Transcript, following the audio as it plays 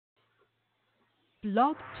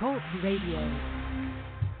Blog Talk Radio.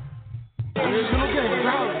 Original game,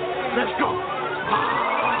 Rally. Let's go.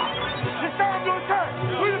 It's time to attack.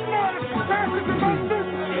 We the smartest, fastest, and most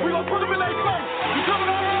vicious. We gonna put them in their place. You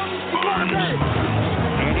coming on out? We're going to game.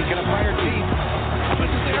 And he's gonna fire deep.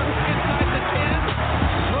 Puts it there inside the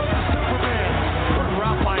 10. Throws to Superman. Good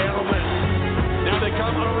route by Edelman. Now they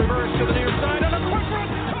come on a reverse to the near side and a quick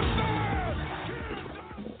run.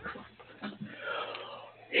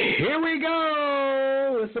 Here we go.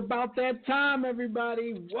 It's about that time,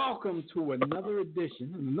 everybody. Welcome to another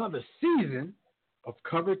edition, another season of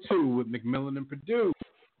Cover 2 with McMillan and Purdue.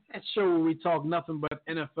 That show where we talk nothing but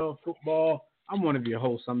NFL football. I'm one of your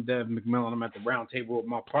hosts. I'm Dev McMillan. I'm at the round table with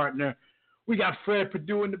my partner. We got Fred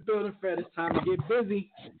Purdue in the building. Fred, it's time to get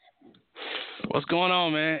busy. What's going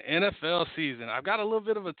on, man? NFL season. I've got a little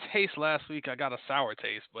bit of a taste last week. I got a sour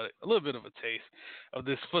taste, but a little bit of a taste of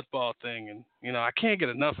this football thing. And, you know, I can't get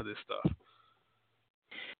enough of this stuff.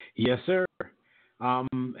 Yes, sir.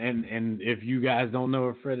 And if you guys don't know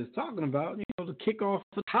what Fred is talking about, you know, the kickoff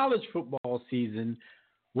for college football season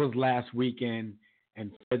was last weekend,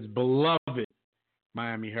 and Fred's beloved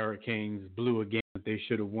Miami Hurricanes blew a game that they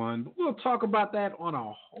should have won. But we'll talk about that on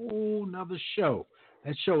a whole nother show.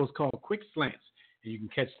 That show is called Quick Slants, and you can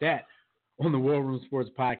catch that on the War Room Sports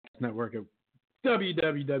Podcast Network at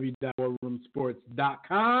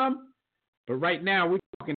www.warroomsports.com. But right now, we're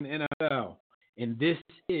talking NFL, and this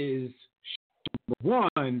is number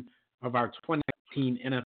one of our 2019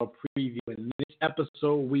 NFL preview. In this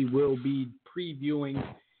episode, we will be previewing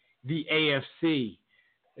the AFC.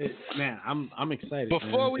 Man, I'm excited.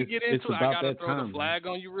 Before we get into it, I got to throw the flag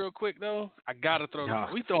man. on you real quick, though. I got to throw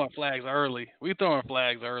we throwing flags early.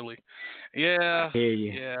 Yeah.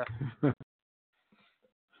 Yeah.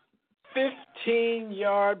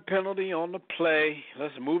 15-yard penalty on the play.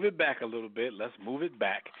 Let's move it back a little bit. All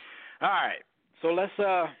right. So let's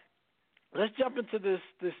jump into this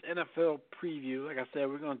NFL preview. Like I said,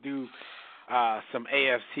 we're going to do some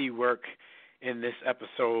AFC work in this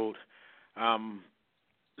episode.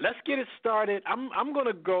 Let's get it started. I'm going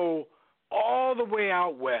to go all the way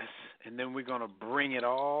out west, and then we're going to bring it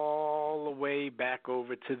all the way back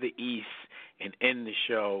over to the east and end the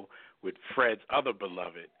show with Fred's other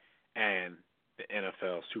beloved and the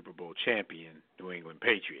NFL Super Bowl champion, New England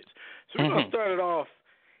Patriots. So we're going to start it off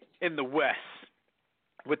in the west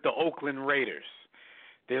with the Oakland Raiders.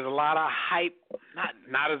 There's a lot of hype,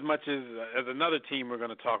 not as much as another team we're going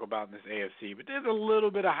to talk about in this AFC, but there's a little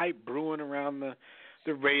bit of hype brewing around the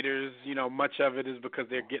Raiders. You know, much of it is because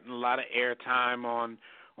they're getting a lot of airtime on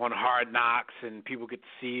Hard Knocks, and people get to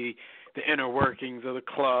see the inner workings of the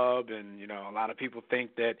club. And, you know, a lot of people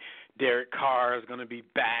think that Derek Carr is going to be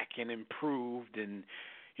back and improved and,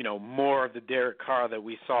 you know, more of the Derek Carr that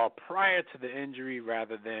we saw prior to the injury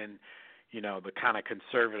rather than, you know, the kind of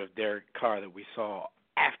conservative Derek Carr that we saw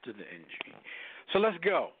after the injury. So let's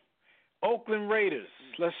go. Oakland Raiders,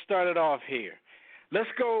 let's start it off here. Let's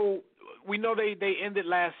go. We know they ended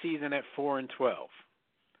last season at 4-12.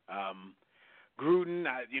 Gruden,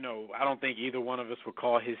 I don't think either one of us would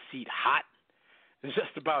call his seat hot.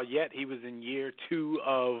 Just about yet. He was in year 2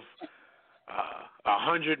 of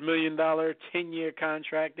 $100 million 10-year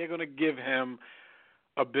contract. They're going to give him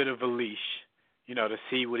a bit of a leash, you know, to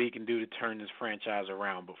see what he can do to turn this franchise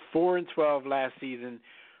around. But 4-12 last season.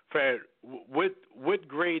 Fred, what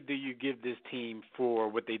grade do you give this team for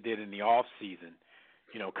what they did in the off season?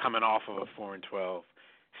 You know, coming off of a 4-12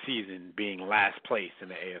 season, being last place in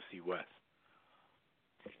the AFC West.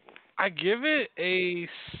 I give it a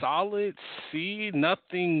solid C.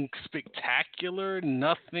 Nothing spectacular,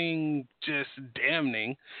 nothing just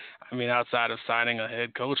damning. I mean, outside of signing a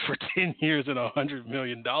head coach for 10 years and $100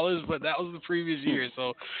 million, but that was the previous year.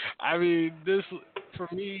 So, I mean, this, for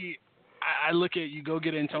me, I look at you go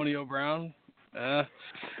get Antonio Brown. A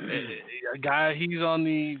guy, he's on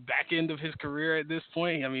the back end of his career at this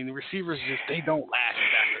point. I mean, the receivers they don't last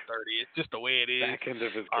after 30. It's just the way it is. Back end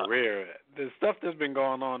of his career. The stuff that's been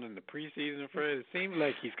going on in the preseason, Fred, it seems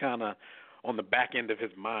like he's kind of on the back end of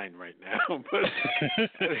his mind right now. But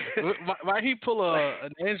might he pull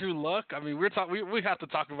an Andrew Luck? I mean, we have to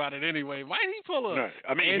talk about it anyway. Might he pull a? No,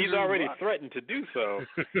 I mean, Andrew he's already Luck? threatened to do so,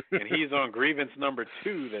 and he's on grievance number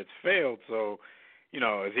 2 that's failed. So, you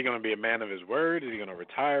know, is he going to be a man of his word? Is he going to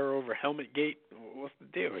retire over Helmet Gate? What's the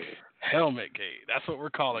deal here? Helmet Gate. That's what we're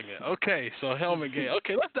calling it. Okay, so Helmet Gate.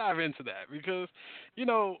 Okay, let's dive into that because, you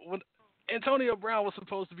know, Antonio Brown was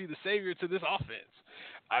supposed to be the savior to this offense.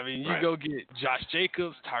 I mean, you go get Josh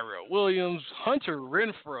Jacobs, Tyrell Williams, Hunter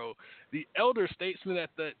Renfrow, the elder statesman at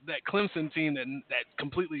that Clemson team that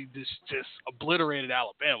completely just obliterated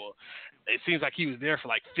Alabama. It seems like he was there for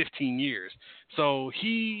like 15 years. So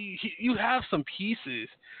you have some pieces.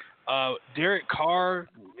 Derek Carr,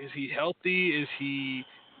 is he healthy? Is he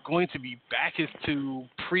going to be back as to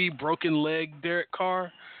pre-broken leg Derek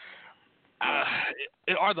Carr?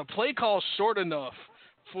 Are the play calls short enough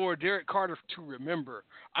for Derek Carter to remember?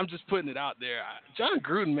 I'm just putting it out there. John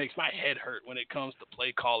Gruden makes my head hurt when it comes to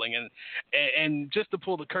play calling, and just to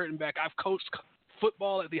pull the curtain back, I've coached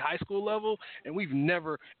football at the high school level, and we've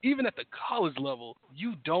never, even at the college level,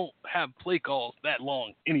 you don't have play calls that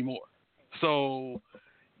long anymore. So,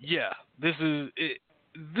 yeah, this is it.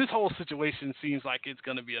 This whole situation seems like it's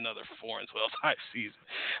going to be another 4-12 type season.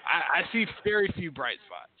 I see very few bright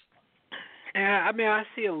spots. Yeah, I mean, I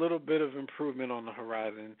see a little bit of improvement on the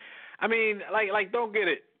horizon. I mean, like, don't get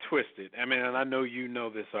it twisted. I mean, and I know you know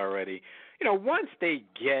this already. You know, once they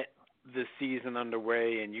get the season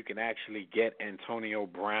underway and you can actually get Antonio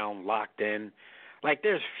Brown locked in, like,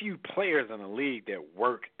 there's few players in the league that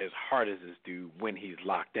work as hard as this dude when he's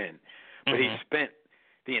locked in. But he spent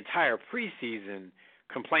the entire preseason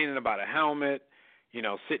complaining about a helmet, you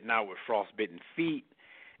know, sitting out with frostbitten feet.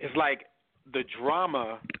 It's like the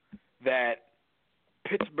drama that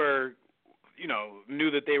Pittsburgh, you know,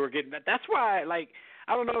 knew that they were getting. That's why, like,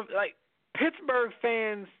 I don't know, like, Pittsburgh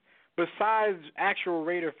fans, besides actual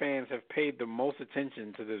Raider fans, have paid the most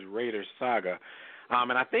attention to this Raiders saga.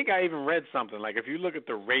 And I think I even read something, like, if you look at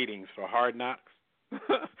the ratings for Hard Knocks,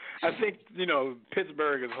 I think, you know,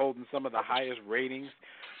 Pittsburgh is holding some of the highest ratings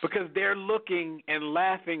because they're looking and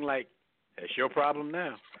laughing like, that's your problem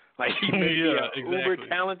now. Like, he may be an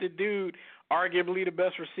uber-talented dude, arguably the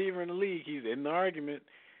best receiver in the league. He's in the argument.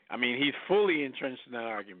 I mean, he's fully entrenched in that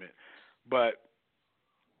argument. But,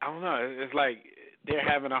 I don't know, it's like they're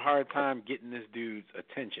having a hard time getting this dude's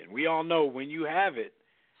attention. We all know when you have it,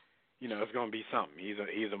 you know, it's going to be something.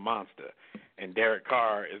 He's a monster. And Derek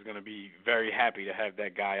Carr is going to be very happy to have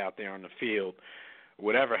that guy out there on the field,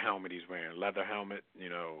 whatever helmet he's wearing, leather helmet, you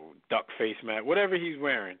know, duck face mask, whatever he's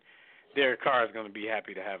wearing, Derek Carr is going to be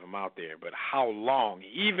happy to have him out there. But how long,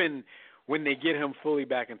 even when they get him fully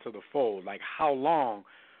back into the fold, like how long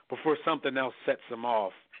before something else sets him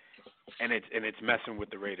off and it's messing with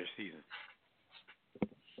the Raiders season?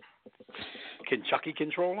 Can Chucky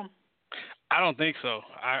control him? I don't think so.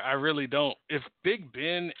 I really don't. If Big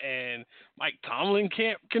Ben and Mike Tomlin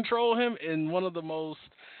can't control him in one of the most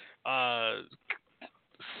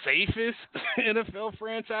safest NFL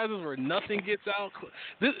franchises where nothing gets out,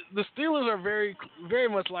 the Steelers are very, very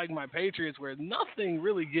much like my Patriots, where nothing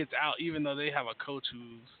really gets out, even though they have a coach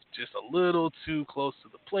who's just a little too close to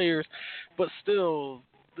the players. But still,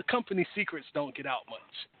 the company secrets don't get out much,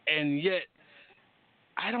 and yet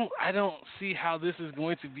I don't see how this is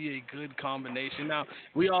going to be a good combination. Now,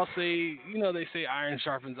 we all say, you know, they say iron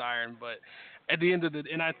sharpens iron, but at the end of the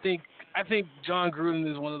day, and I think John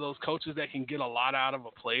Gruden is one of those coaches that can get a lot out of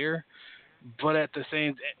a player, but at the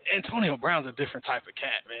same, Antonio Brown's a different type of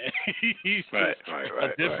cat, man. He's a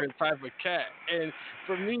different type of cat. And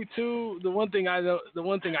for me too, the one thing I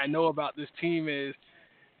know about this team is,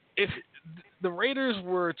 if the Raiders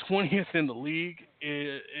were 20th in the league,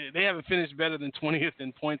 they haven't finished better than 20th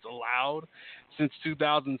in points allowed since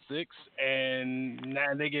 2006, and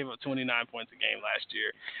they gave up 29 points a game last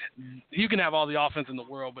year. You can have all the offense in the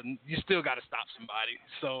world, but you still got to stop somebody.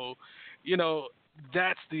 So, you know,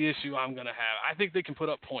 that's the issue I'm going to have. I think they can put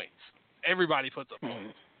up points. Everybody puts up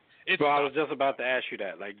points. So I was just about to ask you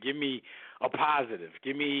that. Like, give me a positive.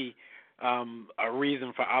 Give me a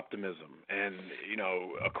reason for optimism. And, you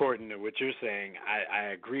know, according to what you're saying,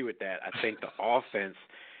 I agree with that. I think the offense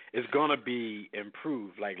is going to be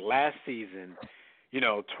improved. Like last season, you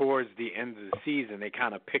know, towards the end of the season, they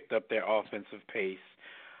kind of picked up their offensive pace.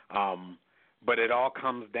 But it all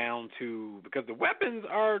comes down to, because the weapons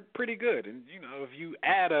are pretty good. And, you know, if you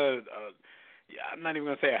add I'm not even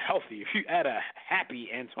going to say a healthy, if you add a happy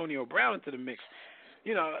Antonio Brown into the mix,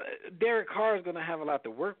 you know, Derek Carr is going to have a lot to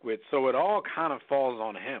work with, so it all kind of falls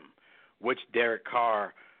on him. Which Derek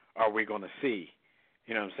Carr are we going to see?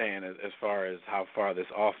 You know what I'm saying, as far as how far this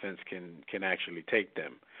offense can actually take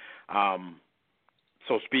them.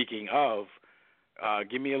 So speaking of,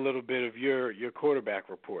 give me a little bit of your quarterback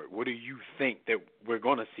report. What do you think that we're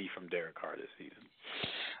going to see from Derek Carr this season?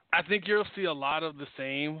 I think you'll see a lot of the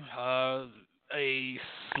same. A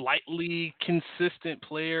slightly consistent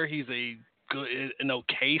player. He's an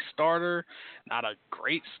okay starter, not a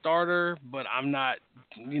great starter, but I'm not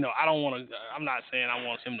I don't want to. I'm not saying I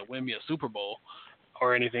want him to win me a Super Bowl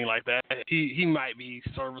or anything like that. He might be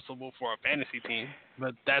serviceable for a fantasy team,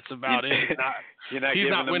 but that's about it. You're not he's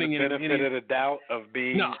giving not him winning the benefit of the doubt of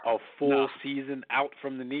being a full season out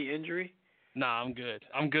from the knee injury? Nah, I'm good.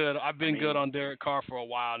 I've been good on Derek Carr for a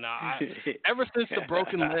while now. Ever since the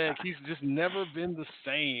broken leg, he's just never been the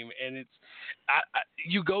same. And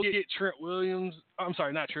you go get Trent Brown,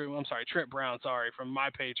 from my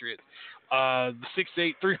Patriots. The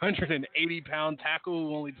 6'8", 380-pound tackle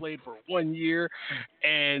who only played for 1 year,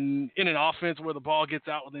 and in an offense where the ball gets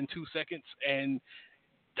out within 2 seconds, and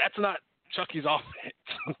that's not Chucky's offense.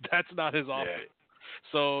 That's not his offense.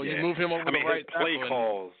 So you move him over the right tackle. His play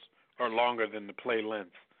calls are longer than the play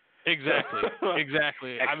length. Exactly.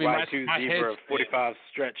 My head 45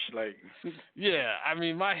 stretch, like. Yeah,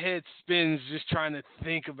 my head spins just trying to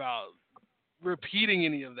think about repeating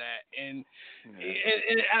any of that, and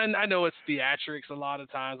I know it's theatrics a lot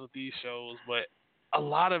of times with these shows, but a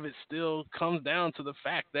lot of it still comes down to the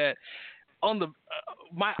fact that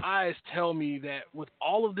my eyes tell me that with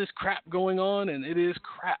all of this crap going on, and it is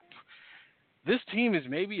crap, this team is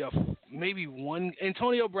maybe one.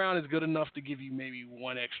 Antonio Brown is good enough to give you maybe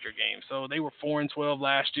one extra game. So they were 4-12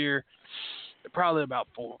 last year. They're probably about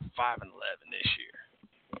 5-11 this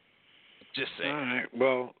year. Just saying. All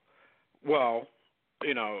right. Well,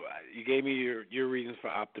 you gave me your reasons for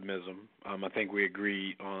optimism. I think we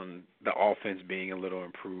agree on the offense being a little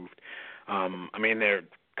improved. Their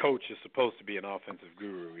coach is supposed to be an offensive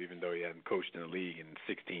guru, even though he hasn't coached in the league in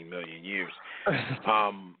 16 million years.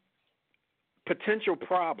 Potential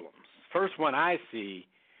problems. First one I see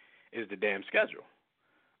is the damn schedule.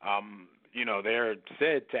 They're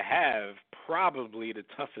said to have probably the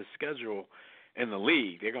toughest schedule in the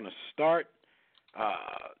league. They're going to start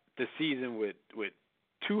the season with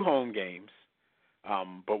 2 home games,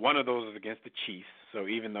 but one of those is against the Chiefs. So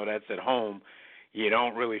even though that's at home, you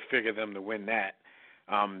don't really figure them to win that.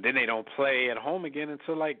 Then they don't play at home again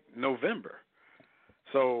until like November.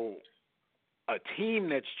 So a team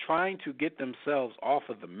that's trying to get themselves off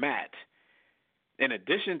of the mat, in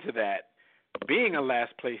addition to that, being a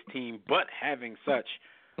last-place team but having such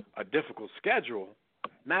a difficult schedule,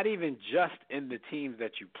 not even just in the teams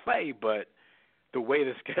that you play, but the way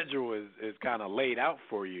the schedule is kind of laid out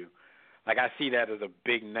for you, like I see that as a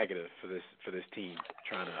big negative for this team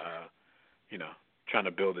trying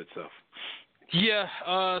to build itself. Yeah,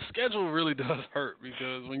 schedule really does hurt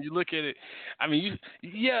because when you look at it,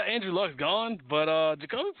 Andrew Luck's gone, but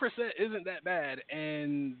Jacoby Brissett isn't that bad,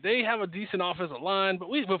 and they have a decent offensive line. But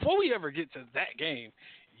before we ever get to that game,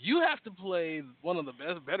 you have to play one of the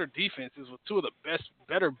better defenses with two of the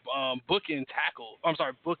better bookend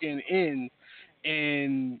ends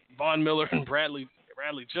in Von Miller and Bradley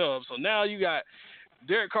Chubb. So now you got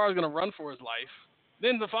Derek Carr's going to run for his life.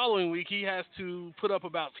 Then the following week, he's going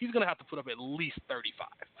to have to put up at least 35,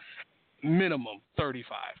 minimum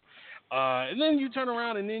 35. And then you turn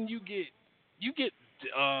around and then you get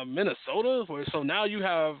Minnesota. So now you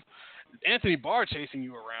have Anthony Barr chasing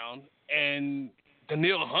you around and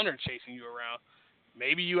Danielle Hunter chasing you around.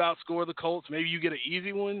 Maybe you outscore the Colts. Maybe you get an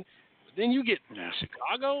easy one. But then you get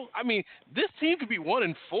Chicago. This team could be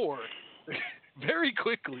 1-4 very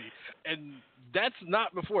quickly, and that's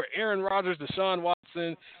not before Aaron Rodgers, Deshaun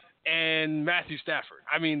Watson, and Matthew Stafford.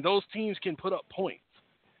 Those teams can put up points.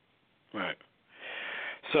 Right.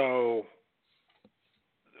 So,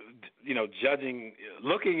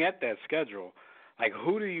 looking at that schedule, like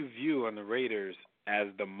who do you view on the Raiders as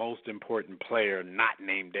the most important player not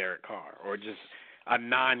named Derek Carr, or just a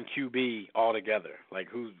non-QB altogether? Like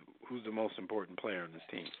who's the most important player on this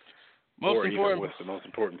team? What's the most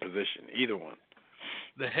important position? Either one.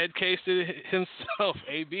 The head case himself,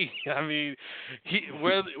 AB.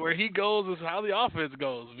 Where he goes is how the offense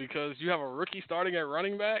goes, because you have a rookie starting at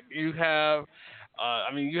running back. You have,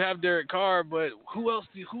 you have Derek Carr, but who else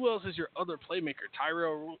is your other playmaker?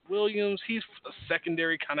 Tyrell Williams. He's a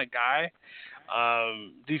secondary kind of guy.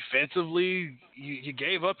 Defensively, you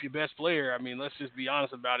gave up your best player. Let's just be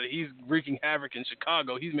honest about it. He's wreaking havoc in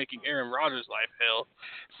Chicago. He's making Aaron Rodgers' life hell.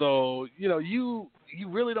 So, you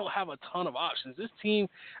really don't have a ton of options. This team,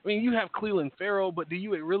 you have Cleveland Farrell, but do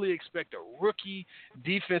you really expect a rookie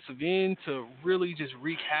defensive end to really just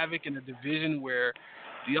wreak havoc in a division where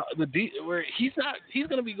where he's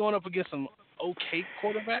going to be going up against some okay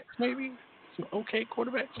quarterbacks, maybe? Some okay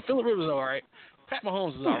quarterbacks? Phillip Rivers is all right. Pat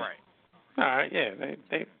Mahomes is all right. All right, yeah, they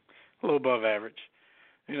a little above average,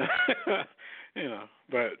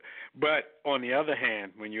 But on the other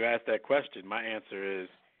hand, when you ask that question, my answer is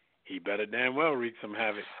he better damn well wreak some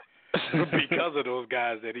havoc. because of those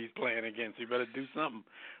guys that he's playing against. You better do something,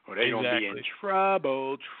 or they're gonna be in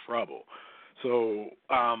trouble. So,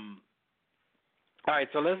 all right.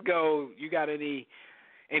 So let's go. You got any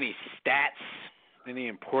stats? Any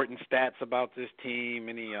important stats about this team?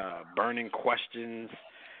 Any burning questions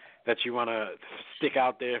that you want to stick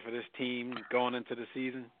out there for this team going into the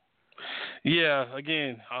season? Yeah,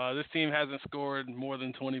 again, this team hasn't scored more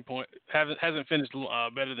than 20 points. Hasn't finished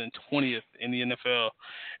better than 20th in the NFL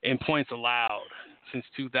in points allowed since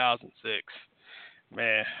 2006.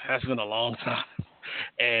 Man, that's been a long time.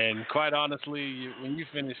 And quite honestly, when you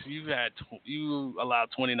finish, you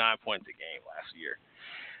allowed 29 points a game last year.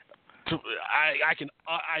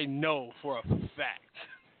 I know for a fact,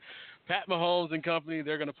 Pat Mahomes and company,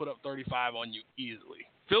 they're going to put up 35 on you easily.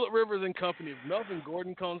 Phillip Rivers and company, if Melvin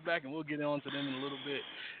Gordon comes back, and we'll get on to them in a little bit,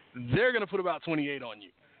 they're going to put about 28 on you.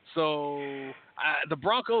 So the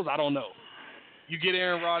Broncos, I don't know. You get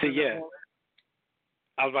Aaron Rodgers. Yeah.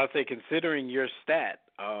 I was about to say, considering your stat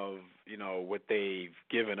of, what they've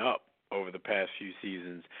given up over the past few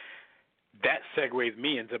seasons, that segues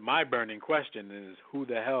me into my burning question is, who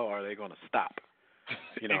the hell are they going to stop?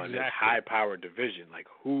 Exactly. In this high-powered division, like,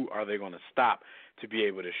 who are they going to stop to be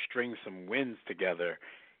able to string some wins together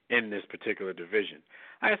in this particular division?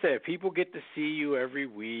 Like I said, people get to see you every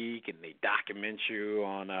week, and they document you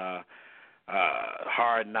on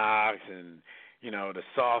Hard Knocks, and, the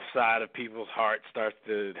soft side of people's heart starts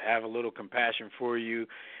to have a little compassion for you,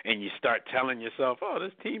 and you start telling yourself, oh,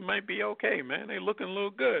 this team might be okay, man. They looking a little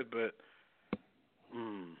good, but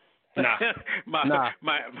Nah.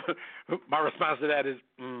 my response to that is,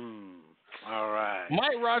 all right.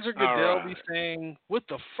 Might Roger Goodell be saying, with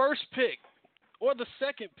the first pick or the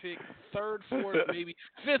second pick, third, fourth, maybe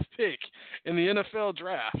fifth pick in the NFL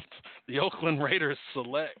draft, the Oakland Raiders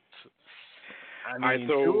select? All right,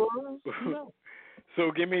 so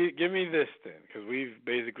give me this then, because we've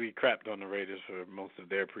basically crapped on the Raiders for most of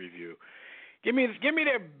their preview. Give me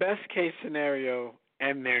their best case scenario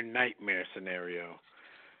and their nightmare scenario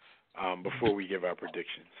before we give our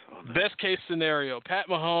predictions on that. Best case scenario, Pat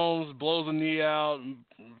Mahomes blows a knee out,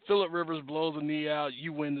 Phillip Rivers blows a knee out,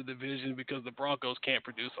 you win the division because the Broncos can't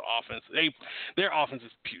produce an offense. Their offense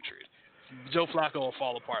is putrid. Joe Flacco will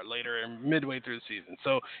fall apart later and midway through the season.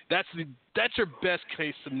 So that's your best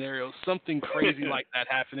case scenario, something crazy like that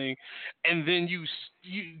happening, and then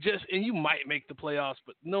you might make the playoffs,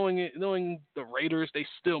 but knowing the Raiders, they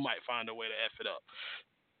still might find a way to F it up.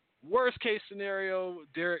 Worst case scenario,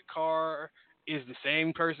 Derek Carr is the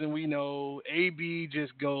same person we know. AB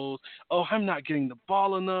just goes, oh, I'm not getting the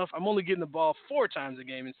ball enough. I'm only getting the ball 4 times a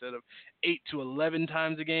game instead of 8 to 11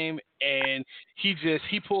 times a game. And he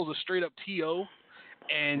pulls a straight up TO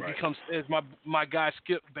and becomes, as my guy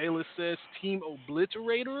Skip Bayless says, team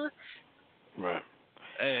obliterator. Right.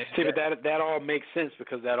 See, but that all makes sense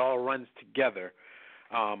because that all runs together.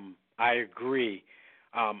 I agree.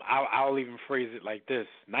 I'll even phrase it like this.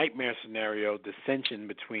 Nightmare scenario, dissension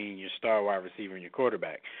between your star wide receiver and your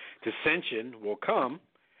quarterback. Dissension will come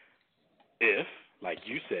if, like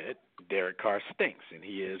you said, Derek Carr stinks, and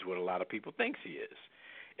he is what a lot of people think he is.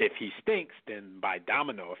 If he stinks, then by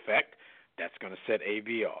domino effect, that's going to set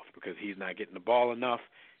AB off because he's not getting the ball enough.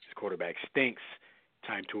 His quarterback stinks.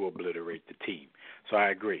 Time to obliterate the team. So I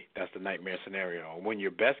agree. That's the nightmare scenario. When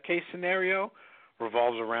your best case scenario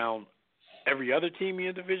revolves around every other team in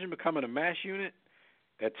your division becoming a mash unit,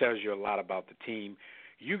 that tells you a lot about the team.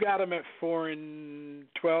 You got them at 4-12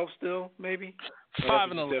 still, maybe?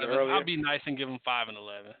 5-11. I'll be nice and give them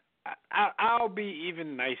 5-11. I'll be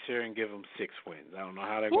even nicer and give them 6 wins. I don't know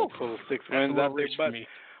how they're going to pull 6 wins out there,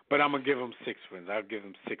 but I'm going to give them 6 wins. I'll give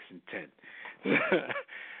them 6-10.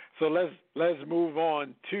 So let's move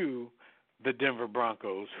on to the Denver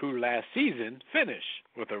Broncos, who last season finished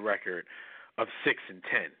with a record of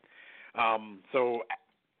 6-10. So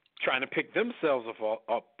trying to pick themselves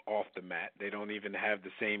up off the mat. They don't even have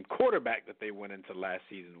the same quarterback that they went into last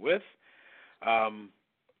season with.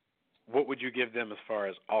 What would you give them as far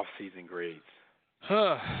as off-season grades?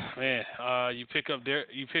 Man, you pick up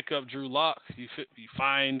Drew Lock. You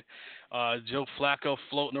find Joe Flacco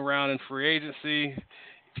floating around in free agency.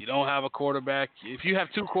 If you don't have a quarterback, if you have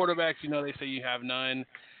 2 quarterbacks, they say you have none.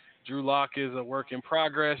 Drew Lock is a work in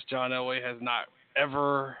progress. John Elway has not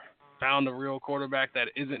ever found a real quarterback that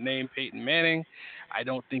isn't named Peyton Manning. I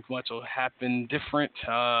don't think much will happen different.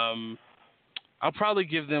 I'd probably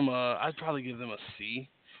give them a C.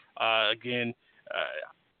 Again,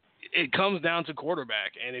 it comes down to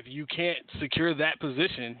quarterback, and if you can't secure that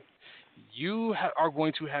position, you are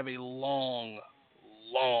going to have a long,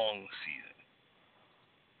 long season.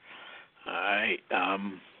 All right.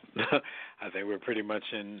 I think we're pretty much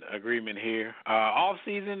in agreement here. Off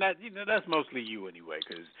season, that's mostly you anyway,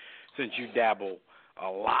 because since you dabble a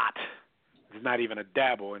lot, it's not even a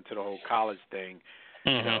dabble into the whole college thing.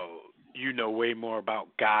 Mm-hmm. You know way more about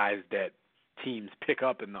guys that teams pick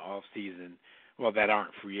up in the off season, well, that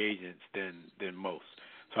aren't free agents than most.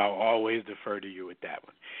 So I'll always defer to you with that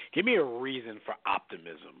one. Give me a reason for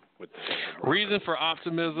optimism with the Denver Broncos. Reason for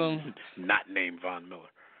optimism? Not named Von Miller.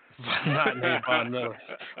 Not named Von Miller.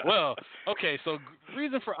 Well, okay, so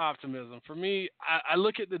reason for optimism. For me, I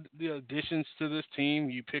look at the additions to this team.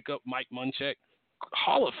 You pick up Mike Munchak,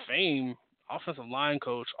 Hall of Fame offensive line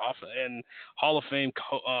coach, and Hall of Fame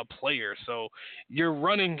player. So your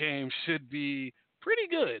running game should be pretty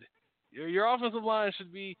good. Your offensive line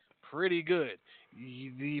should be pretty good.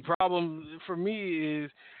 The problem for me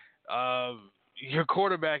is your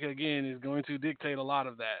quarterback, again, is going to dictate a lot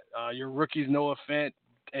of that. Your rookies, Noah Fant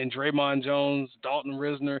and Draymond Jones, Dalton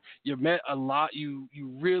Risner, you met a lot. You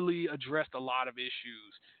really addressed a lot of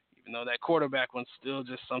issues, even though that quarterback one's still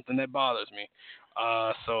just something that bothers me.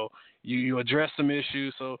 So you address some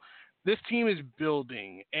issues. So this team is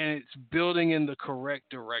building, and it's building in the correct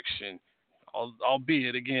direction,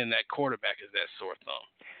 albeit, again, that quarterback is that sore thumb.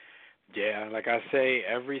 Yeah, like I say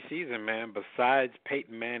every season, man, besides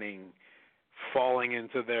Peyton Manning falling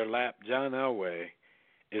into their lap, John Elway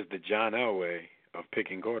is the John Elway of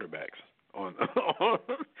picking quarterbacks onto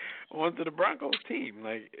the Broncos team.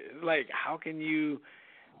 Like how can you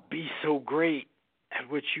be so great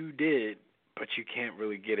at what you did, but you can't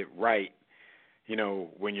really get it right,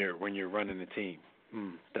 when you're running the team?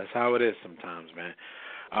 That's how it is sometimes, man.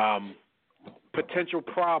 Potential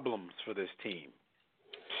problems for this team.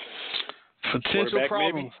 Potential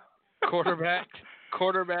problems. Maybe?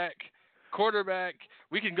 Quarterback.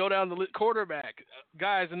 We can go down the list. Quarterback.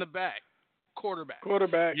 Guys in the back. Quarterback.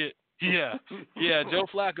 Yeah. Joe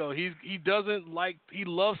Flacco. He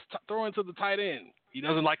loves throwing to the tight end. He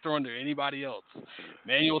doesn't like throwing to anybody else.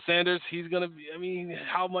 Emmanuel Sanders, he's going to be,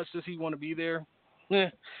 how much does he want to be there?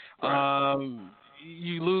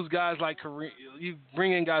 You lose guys like you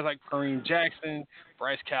bring in guys like Kareem Jackson,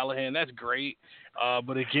 Bryce Callahan. That's great.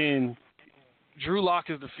 But again, Drew Lock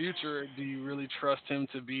is the future. Do you really trust him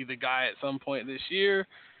to be the guy at some point this year?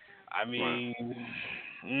 I mean,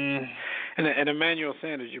 And Emmanuel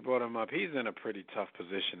Sanders, you brought him up. He's in a pretty tough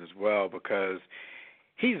position as well because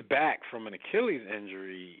he's back from an Achilles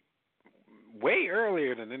injury way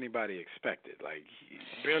earlier than anybody expected. Like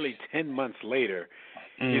barely 10 months later,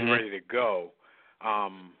 he's ready to go.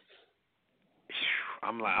 I'm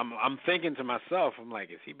thinking to myself, I'm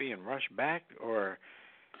like, is he being rushed back, or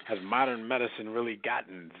has modern medicine really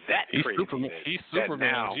gotten that crazy? He's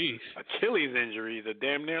Superman. Now Achilles injuries are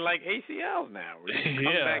damn near like ACLs now. We can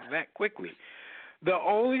come back that quickly. The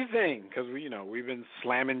only thing, because we've been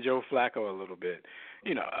slamming Joe Flacco a little bit.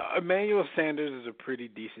 Emmanuel Sanders is a pretty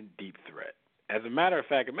decent deep threat. As a matter of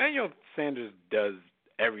fact, Emmanuel Sanders does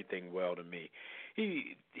everything well to me.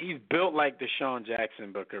 He's built like Deshaun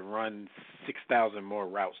Jackson, but could run 6,000 more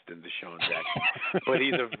routes than Deshaun Jackson. But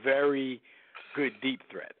he's a very good deep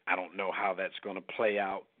threat. I don't know how that's going to play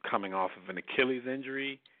out coming off of an Achilles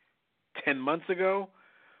injury 10 months ago,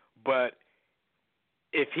 but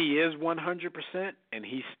if he is 100% and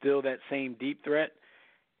he's still that same deep threat,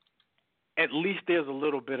 at least there's a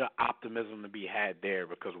little bit of optimism to be had there,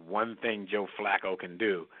 because one thing Joe Flacco can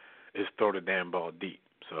do is throw the damn ball deep.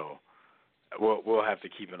 So we'll have to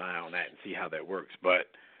keep an eye on that and see how that works. But,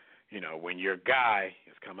 when your guy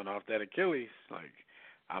is coming off that Achilles, like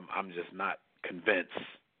I'm just not convinced.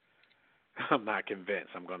 I'm not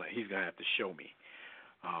convinced. He's gonna have to show me.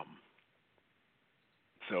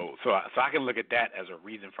 So I can look at that as a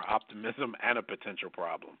reason for optimism and a potential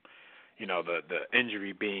problem. The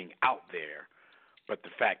injury being out there, but the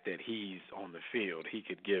fact that he's on the field, he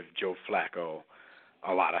could give Joe Flacco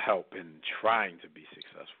a lot of help in trying to be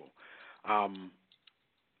successful.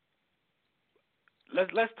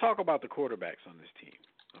 Let's talk about the quarterbacks on this team.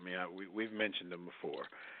 I mean, we've mentioned them before,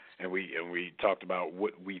 and we talked about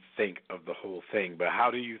what we think of the whole thing. But how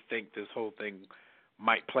do you think this whole thing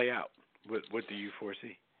might play out? What do you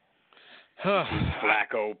foresee? Is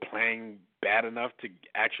Flacco playing bad enough to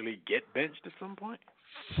actually get benched at some point?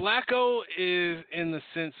 Flacco is, in the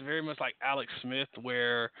sense, very much like Alex Smith,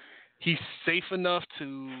 where he's safe enough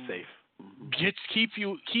to keep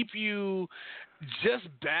you just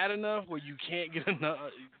bad enough where you can't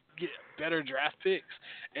get better draft picks,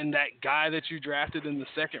 and that guy that you drafted in the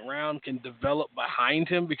second round can develop behind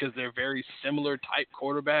him, because they're very similar type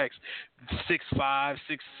quarterbacks. 6'5",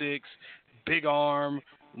 6'6", big arm,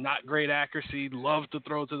 not great accuracy, love to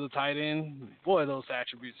throw to the tight end. Boy, those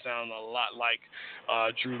attributes sound a lot like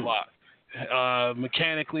Drew Lock.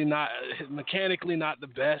 Mechanically not the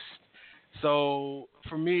best. So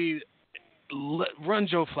for me, run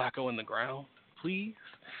Joe Flacco in the ground, please,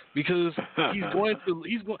 because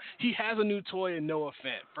he has a new toy in Noah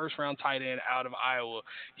Fant, first round tight end out of Iowa.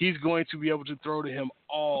 He's going to be able to throw to him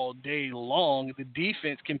all day long. The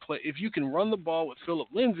defense can play if you can run the ball with Phillip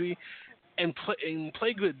Lindsay and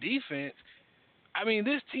play good defense. I mean,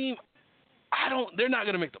 this team, they're not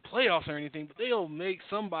going to make the playoffs or anything, but they'll make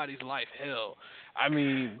somebody's life hell. I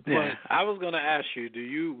mean, yeah. I was going to ask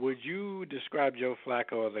you, would you describe Joe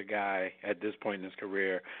Flacco as a guy at this point in his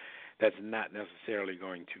career that's not necessarily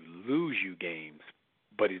going to lose you games,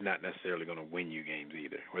 but he's not necessarily going to win you games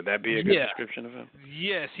either? Would that be a good description of him?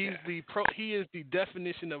 Yes, he is the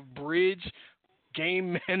definition of bridge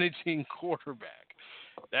game managing quarterback.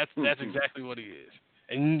 That's exactly what he is.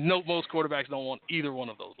 And most quarterbacks don't want either one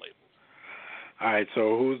of those labels. All right,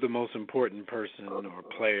 so who's the most important person or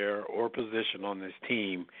player or position on this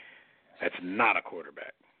team that's not a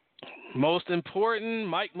quarterback? Most important,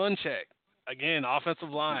 Mike Munchak. Again, offensive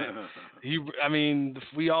line.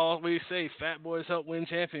 We always say fat boys help win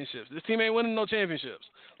championships. This team ain't winning no championships.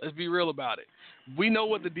 Let's be real about it. We know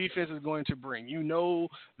what the defense is going to bring. You know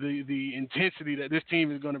the intensity that this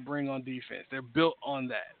team is going to bring on defense. They're built on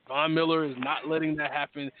that. Von Miller is not letting that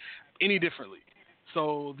happen any differently.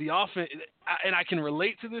 So the offense, and I can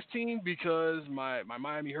relate to this team because my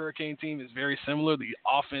Miami Hurricane team is very similar. The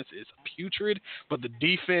offense is putrid, but the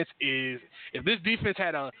defense is, if this defense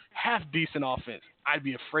had a half-decent offense, I'd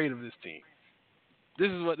be afraid of this team.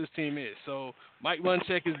 This is what this team is. So Mike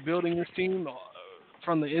Munchak is building this team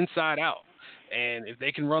from the inside out. And if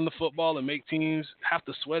they can run the football and make teams have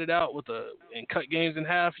to sweat it out and cut games in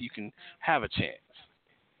half, you can have a chance.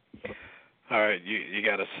 All right, you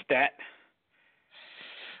got a stat?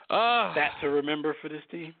 Stat to remember for this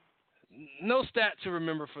team? No stat to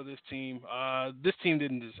remember for this team. This team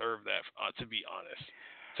didn't deserve that, to be honest.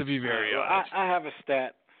 To be very honest. I have a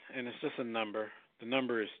stat, and it's just a number. The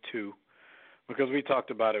number is 2, because we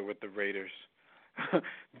talked about it with the Raiders.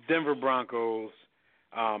 Denver Broncos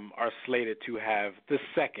are slated to have the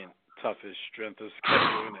second toughest strength of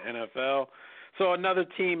schedule in the NFL. So another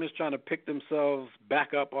team is trying to pick themselves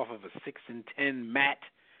back up off of a 6-10 mat.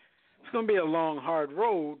 It's going to be a long, hard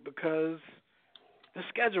road because the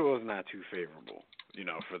schedule is not too favorable,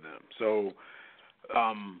 for them. So,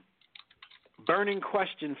 burning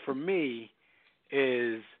question for me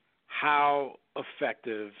is how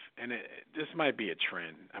effective, and this might be a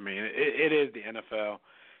trend. I mean, it is the NFL.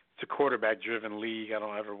 It's a quarterback-driven league. I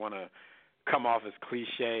don't ever want to come off as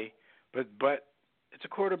cliche, but it's a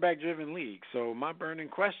quarterback-driven league. So my burning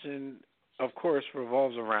question, of course,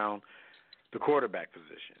 revolves around the quarterback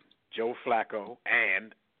position. Joe Flacco,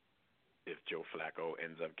 and if Joe Flacco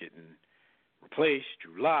ends up getting replaced,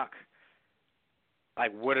 Drew Lock,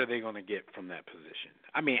 what are they going to get from that position?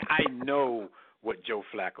 I mean, I know what Joe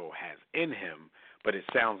Flacco has in him, but it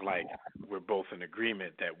sounds like we're both in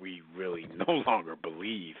agreement that we really no longer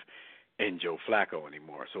believe in Joe Flacco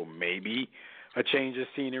anymore. So maybe a change of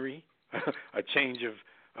scenery, a change of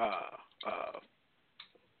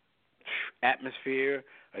atmosphere,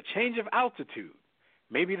 a change of altitude.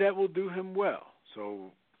 Maybe that will do him well.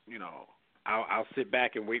 So, I'll sit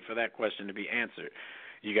back and wait for that question to be answered.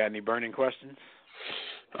 You got any burning questions?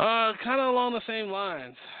 Kind of along the same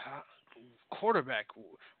lines. Quarterback,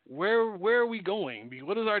 where are we going?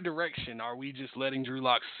 What is our direction? Are we just letting Drew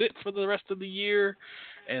Lock sit for the rest of the year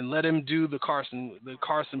and let him do the Carson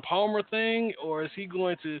Palmer thing, or are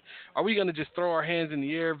we going to just throw our hands in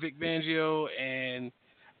the air, Vic Fangio, and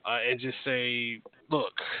just say,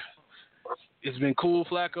 look, it's been cool,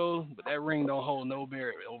 Flacco, but that ring don't hold no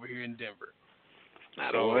bear over here in Denver.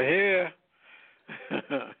 Not over here.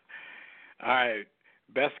 All right.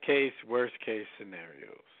 Best case, worst case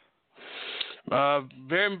scenarios.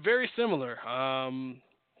 Very, very similar.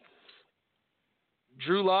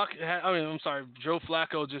 Joe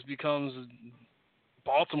Flacco just becomes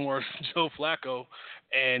Baltimore Joe Flacco,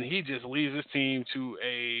 and he just leads this team to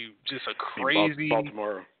a crazy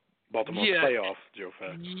Baltimore playoff Joe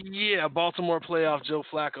Flacco. Yeah, Baltimore playoff Joe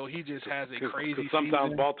Flacco. He just has a crazy season.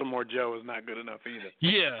 Sometimes Baltimore Joe is not good enough either.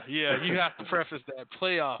 Yeah. You have to preface that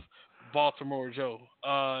playoff Baltimore Joe.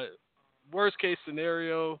 Worst case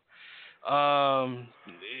scenario,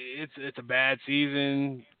 it's a bad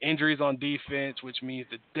season. Injuries on defense, which means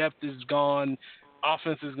the depth is gone.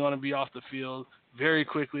 Offense is going to be off the field very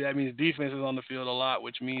quickly. That means defense is on the field a lot,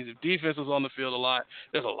 which means if defense is on the field a lot,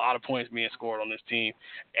 there's a lot of points being scored on this team.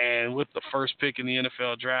 And with the first pick in the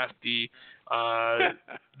NFL draft, the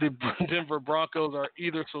The Denver Broncos are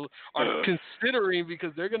considering,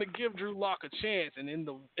 because they're going to give Drew Lock a chance, and in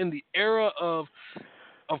the era of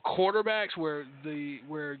quarterbacks where the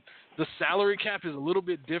salary cap is a little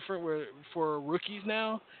bit different for rookies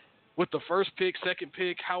now, with the first pick, second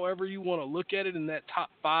pick, however you want to look at it, in that top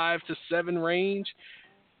 5 to 7 range,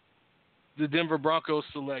 the Denver Broncos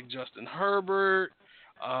select Justin Herbert,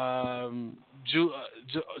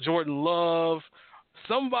 Jordan Love,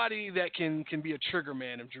 somebody that can be a trigger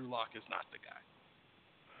man if Drew Lock is not the guy.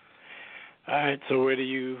 All right, so what do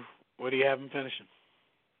you have him finishing?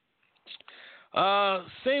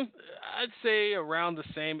 Same. I'd say around the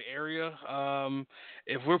same area.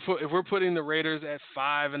 If we're putting the Raiders at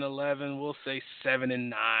 5-11, we'll say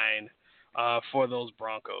 7-9 for those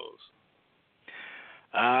Broncos.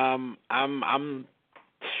 I'm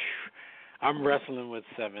wrestling with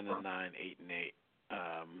 7-9, 8-8.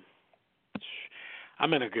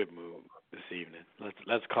 I'm in a good mood this evening.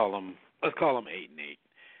 Let's call them 8-8.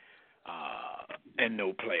 And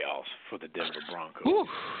no playoffs for the Denver Broncos. Whew,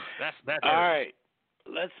 that's all right.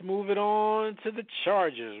 Let's move it on to the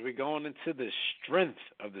Chargers. We're going into the strength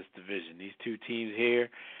of this division. These two teams here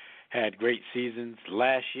had great seasons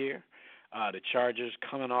last year. The Chargers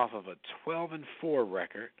coming off of a 12-4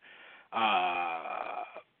 record.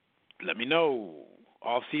 Let me know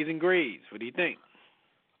off-season grades. What do you think?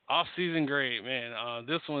 Off-season grade, man.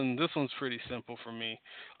 This one's pretty simple for me.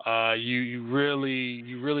 You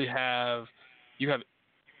really have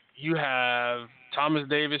Thomas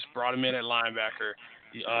Davis, brought him in at linebacker.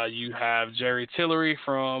 You have Jerry Tillery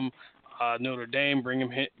from Notre Dame, bring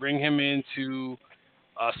him in to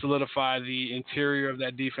solidify the interior of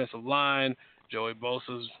that defensive line. Joey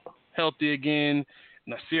Bosa's healthy again.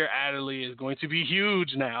 Nasir Adderley is going to be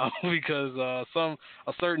huge now because a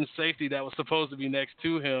certain safety that was supposed to be next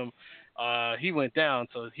to him, he went down,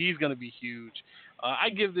 so he's going to be huge. I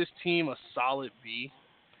give this team a solid B.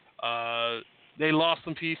 They lost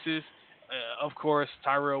some pieces. Of course,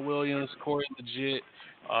 Tyrell Williams, Corey Legit,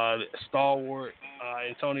 stalwart,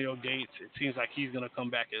 Antonio Gates. It seems like he's going to come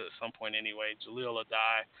back at some point anyway. Jaleel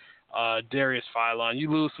Adai, Darius Philon. You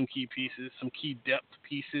lose some key pieces, some key depth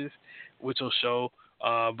pieces, which will show.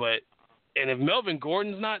 And if Melvin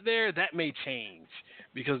Gordon's not there, that may change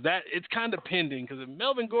because it's kind of pending. Because if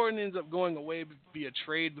Melvin Gordon ends up going away via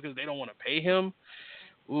trade because they don't want to pay him,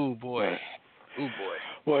 ooh boy.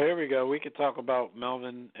 Well, here we go. We could talk about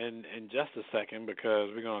Melvin in just a second because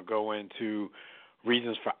we're going to go into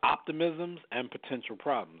reasons for optimisms and potential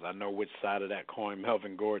problems. I know which side of that coin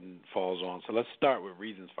Melvin Gordon falls on. So let's start with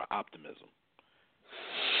reasons for optimism.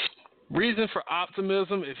 Reason for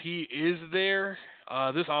optimism, if he is there,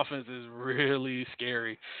 this offense is really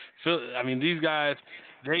scary. These guys,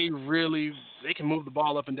 they can move the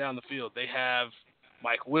ball up and down the field. They have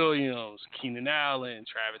Mike Williams, Keenan Allen,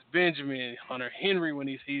 Travis Benjamin, Hunter Henry when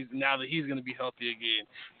he's now that he's going to be healthy again.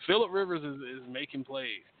 Phillip Rivers is making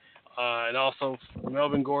plays. And also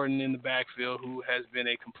Melvin Gordon in the backfield, who has been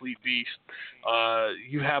a complete beast.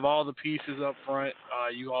 You have all the pieces up front.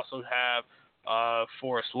 You also have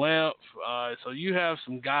Forrest Lamp. So you have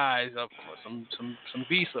some guys up front, some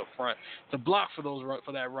beasts up front to block for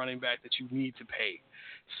that running back that you need to pay.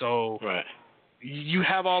 So right. You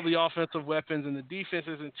have all the offensive weapons, and the defense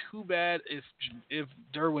isn't too bad if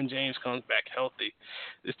Derwin James comes back healthy.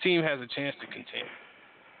 This team has a chance to contend.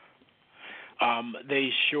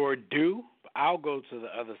 They sure do. I'll go to the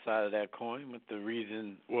other side of that coin with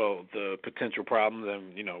the potential problems,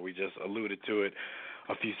 and we just alluded to it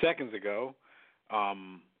a few seconds ago.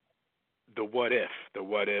 The what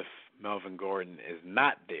if Melvin Gordon is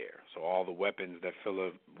not there? So all the weapons that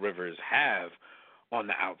Phillip Rivers have on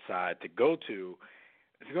the outside to go to,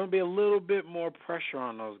 there's going to be a little bit more pressure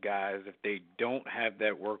on those guys if they don't have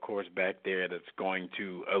that workhorse back there that's going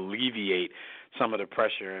to alleviate some of the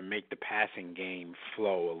pressure and make the passing game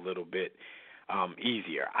flow a little bit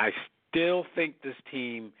easier. I still think this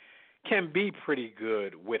team can be pretty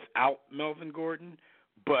good without Melvin Gordon,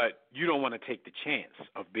 but you don't want to take the chance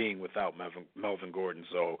of being without Melvin Gordon.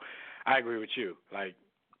 So I agree with you. Like,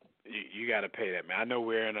 you got to pay that, man. I know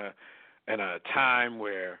we're in a time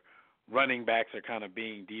where running backs are kind of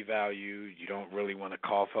being devalued. You don't really want to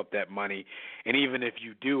cough up that money. And even if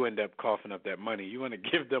you do end up coughing up that money, you want to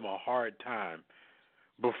give them a hard time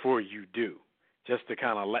before you do, just to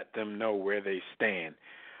kind of let them know where they stand.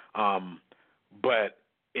 But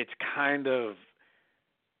it's kind of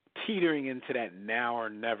teetering into that now or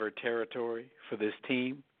never territory for this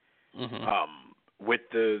team. Mm-hmm. With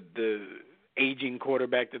the aging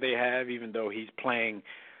quarterback that they have, even though he's playing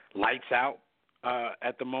lights out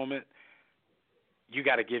at the moment, you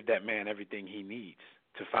got to give that man everything he needs.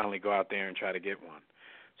 to finally go out there and try to get one.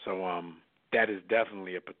 So that is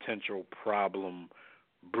definitely a potential problem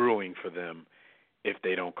brewing for them if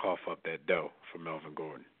they don't cough up that dough for Melvin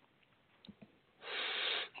Gordon.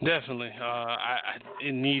 Definitely.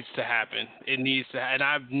 It needs to happen. It needs to, and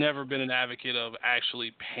I've never been an advocate of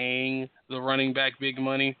actually paying the running back big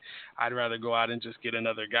money. I'd rather go out and just get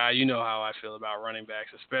another guy. You know how I feel about running backs,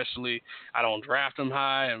 especially I don't draft them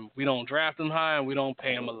high, and we don't draft them high, and we don't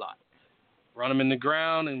pay them a lot. Run them in the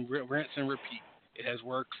ground and rinse and repeat. It has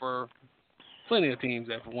worked for plenty of teams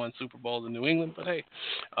that have won Super Bowls in New England, but hey,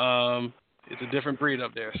 it's a different breed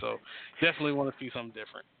up there, so definitely want to see something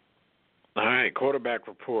different. All right, quarterback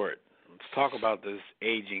report. Let's talk about this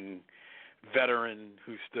aging veteran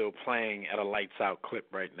who's still playing at a lights-out clip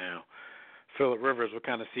right now. Phillip Rivers, what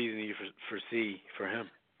kind of season do you foresee for him?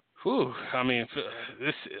 Whew, I mean,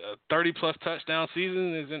 this 30-plus touchdown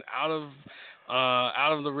season isn't out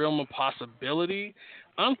of the realm of possibility.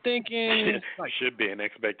 I'm thinking should be an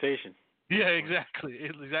expectation. Yeah,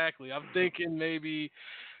 exactly. I'm thinking maybe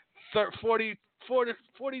 42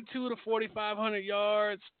 to 4,500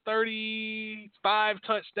 yards, 35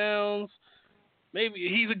 touchdowns. Maybe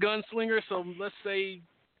he's a gunslinger, so let's say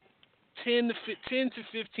 10 to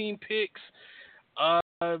 15 picks.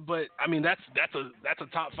 But I mean that's a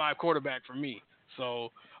top 5 quarterback for me.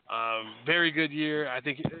 So very good year. I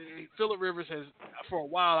think Phillip Rivers has, for a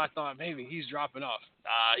while I thought maybe he's dropping off.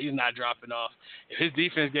 He's not dropping off. If his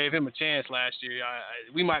defense gave him a chance last year,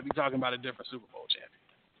 we might be talking about a different Super Bowl champion.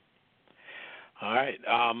 All right.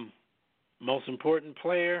 Most important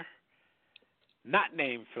player, not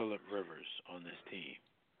named Phillip Rivers on this team.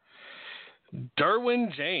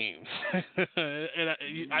 Derwin James.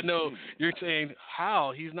 And I know you're saying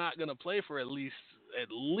how he's not going to play for at least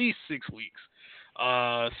 6 weeks.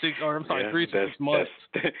 3 to 6 months.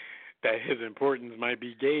 That his importance might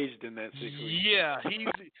be gauged in that 6 weeks. Yeah,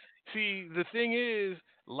 see, the thing is,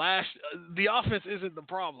 the offense isn't the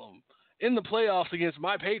problem. In the playoffs against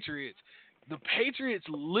my Patriots, the Patriots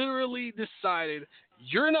literally decided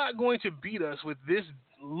you're not going to beat us with this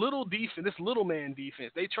little defense, this little man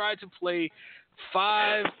defense. They tried to play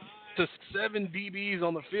 5 to 7 DBs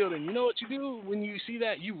on the field, and you know what you do when you see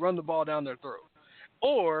that? You run the ball down their throat.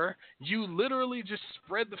 Or you literally just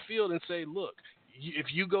spread the field and say, look, if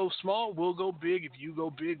you go small, we'll go big. If you go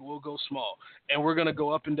big, we'll go small. And we're going to go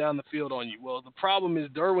up and down the field on you. Well, the problem is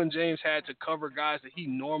Derwin James had to cover guys that he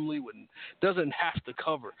normally doesn't have to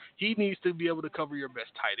cover. He needs to be able to cover your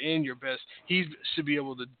best tight end, he should be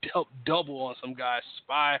able to help double on some guys,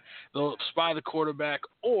 spy the quarterback,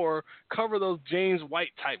 or cover those James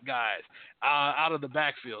White type guys out of the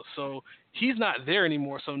backfield. So he's not there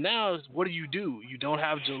anymore. So now what do? You don't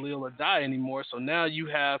have Jaleel Adai anymore. So now you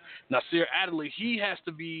have Nasir Adderley. He has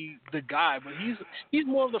to be the guy, but he's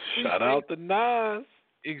more of the free Shout out to Nas.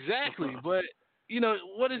 Exactly. But,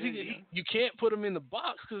 what is he? You can't put him in the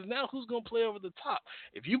box because now who's going to play over the top?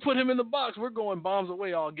 If you put him in the box, we're going bombs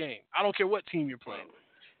away all game. I don't care what team you're playing with.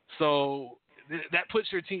 So that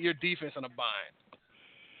puts your defense in a bind.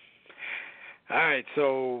 All right,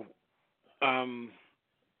 so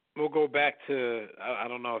we'll go back to, I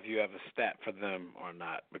don't know if you have a stat for them or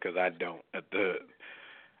not, because I don't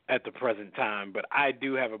at the present time, but I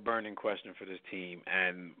do have a burning question for this team,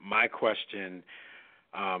 and my question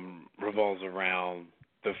revolves around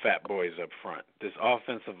the fat boys up front. This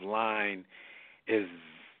offensive line is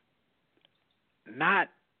not,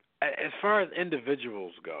 as far as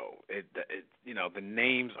individuals go, the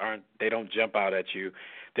names they don't jump out at you.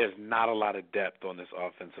 There's not a lot of depth on this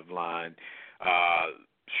offensive line.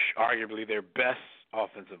 Arguably their best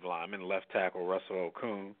offensive lineman, left tackle Russell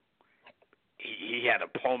Okung, he had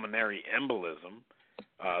a pulmonary embolism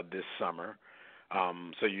this summer.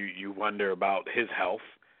 So you wonder about his health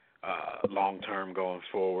long term going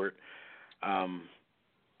forward.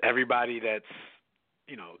 Everybody that's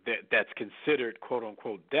considered quote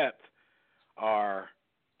unquote depth are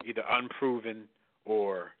either unproven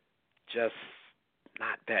or just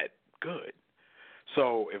not that good.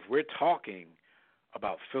 So if we're talking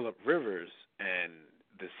about Phillip Rivers and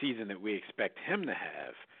the season that we expect him to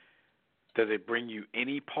have, does it bring you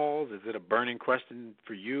any pause? Is it a burning question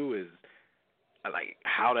for you? Is like,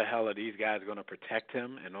 how the hell are these guys going to protect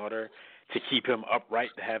him in order to keep him upright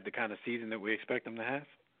to have the kind of season that we expect him to have?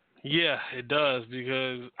 Yeah, it does,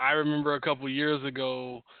 because I remember a couple years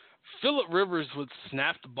ago, Phillip Rivers would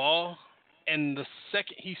snap the ball, and the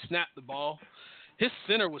second he snapped the ball, his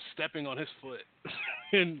center was stepping on his foot.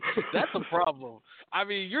 And that's a problem. I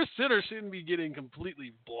mean, your center shouldn't be getting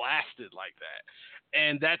completely blasted like that.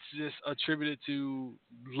 And that's just attributed to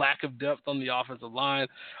lack of depth on the offensive line.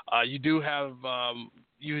 You do have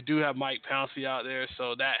you do have Mike Pouncey out there,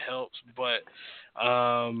 so that helps. But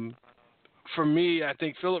for me, I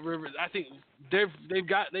think Phillip Rivers. I think they've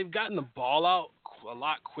gotten the ball out a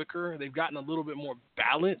lot quicker. They've gotten a little bit more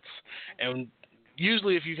balance, and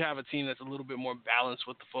usually if you have a team that's a little bit more balanced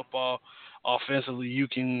with the football offensively, you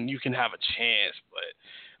can have a chance.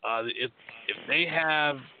 But if they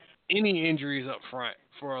have any injuries up front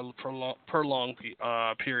for a prolonged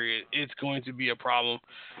period, it's going to be a problem.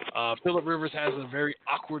 Phillip Rivers has a very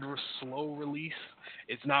awkward, slow release.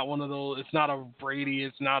 It's not one of those. It's not a Brady.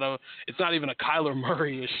 It's not even a Kyler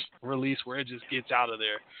Murray-ish release where it just gets out of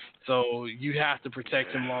there. So you have to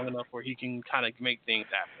protect him long enough where he can kind of make things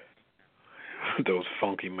happen. Those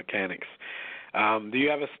funky mechanics. Do you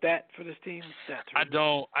have a stat for this team? I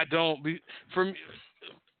don't.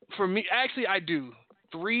 For me, actually, I do.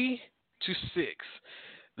 3 to 6.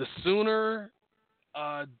 The sooner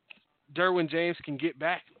Derwin James can get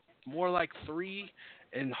back, more like 3,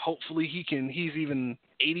 and hopefully he's even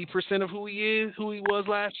 80% of who he was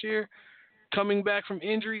last year, coming back from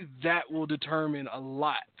injury, that will determine a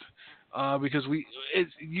lot. Because you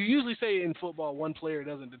usually say in football one player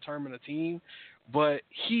doesn't determine a team, but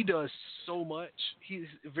he does so much. He's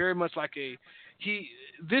very much like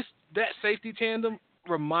that safety tandem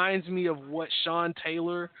reminds me of what Sean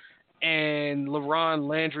Taylor and LaRon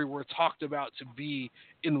Landry were talked about to be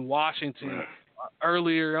in Washington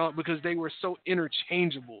earlier on, because they were so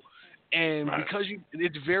interchangeable. And because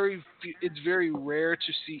it's very rare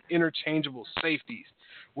to see interchangeable safeties,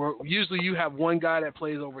 where usually you have one guy that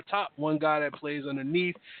plays over top, one guy that plays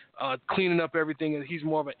underneath, cleaning up everything, and he's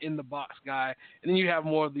more of an in-the-box guy. And then you have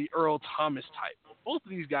more of the Earl Thomas type. Both of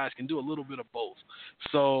these guys can do a little bit of both.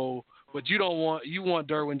 So, but you want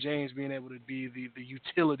Derwin James being able to be the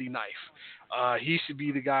utility knife. He should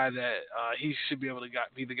be the guy that he should be able to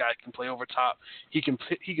be the guy that can play over top. He can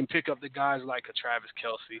pick up the guys like a Travis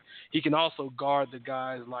Kelce. He can also guard the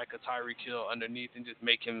guys like a Tyreek Hill underneath and just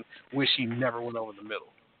make him wish he never went over the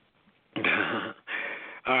middle.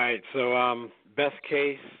 All right, so best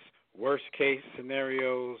case, worst case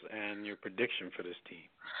scenarios, and your prediction for this team.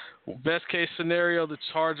 Best case scenario, the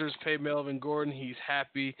Chargers pay Melvin Gordon. He's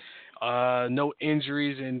happy. No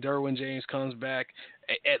injuries, and Derwin James comes back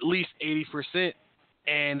at least 80%,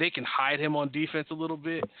 and they can hide him on defense a little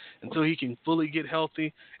bit until he can fully get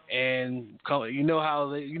healthy. And you know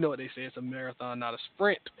what they say, it's a marathon, not a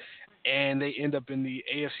sprint. And they end up in the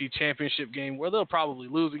AFC Championship game where they'll probably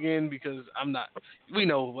lose again because we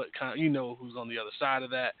know who's on the other side of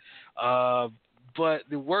that. But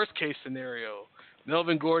the worst case scenario,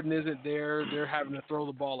 Melvin Gordon isn't there. They're having to throw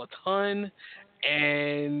the ball a ton,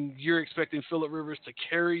 and you're expecting Phillip Rivers to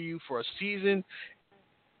carry you for a season.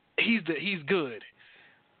 He's good.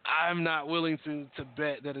 I'm not willing to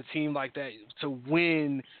bet that a team like that to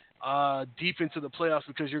win deep into the playoffs,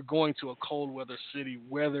 because you're going to a cold weather city,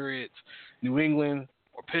 whether it's New England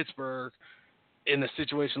or Pittsburgh. In a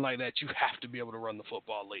situation like that, you have to be able to run the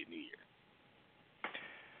football late in the year.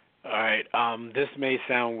 All right. This may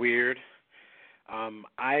sound weird.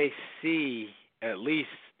 I see at least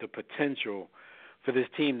the potential for this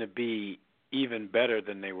team to be even better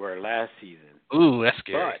than they were last season. Ooh, that's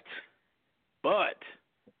scary. But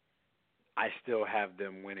I still have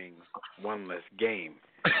them winning one less game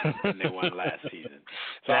than they won last season.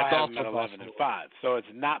 So I have them at 11-5. So it's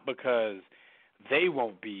not because they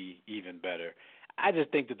won't be even better. I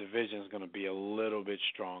just think the division is going to be a little bit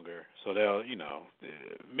stronger. So they'll,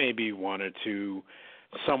 maybe one or two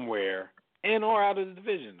somewhere in or out of the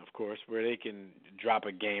division, of course, where they can drop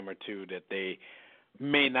a game or two that they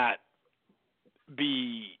may not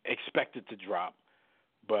be expected to drop,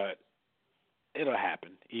 but it'll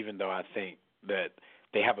happen, even though I think that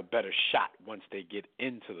they have a better shot once they get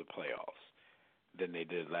into the playoffs than they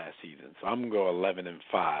did last season. So I'm going to go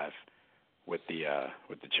 11-5 with the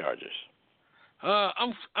Chargers.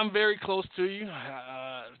 I'm very close to you.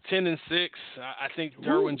 10-6. I think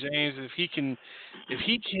Derwin James, if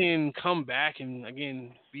he can come back and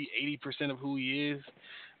again be 80% of who he is,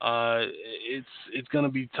 it's going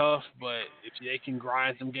to be tough. But if they can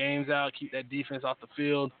grind some games out, keep that defense off the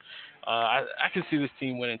field, I can see this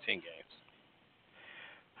team winning 10 games.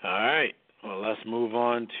 All right. Well, let's move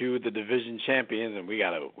on to the division champions, and we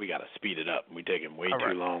gotta speed it up. We're taking way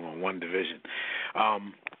too long on one division.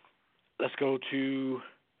 Let's go to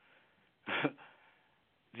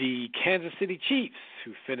the Kansas City Chiefs,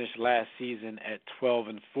 who finished last season at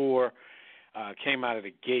 12-4. Came out of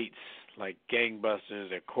the gates like gangbusters.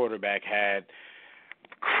 Their quarterback had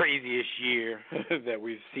the craziest year that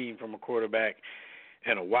we've seen from a quarterback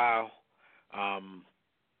in a while.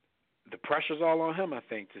 The pressure's all on him, I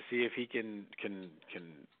think, to see if he can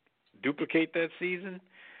duplicate that season.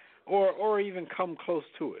 or even come close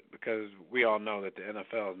to it, because we all know that the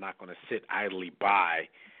NFL is not going to sit idly by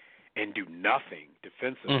and do nothing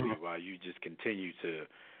defensively while you just continue to,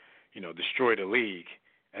 destroy the league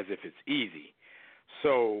as if it's easy.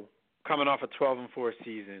 So, coming off a 12-4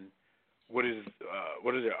 season, what is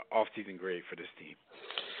the off-season grade for this team?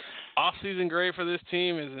 Off-season grade for this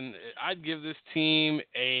team I'd give this team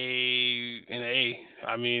an A.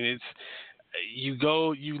 I mean, it's you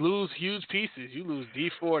lose huge pieces. You lose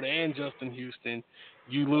Dee Ford and Justin Houston.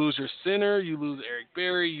 You lose your center. You lose Eric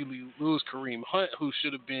Berry. You lose Kareem Hunt, who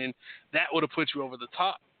should have been. That would have put you over the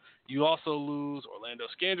top. You also lose Orlando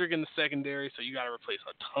Scandrick in the secondary, so you got to replace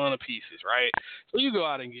a ton of pieces, right? So you go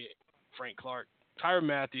out and get Frank Clark, Tyrann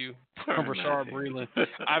Mathieu, Rashard Breeland.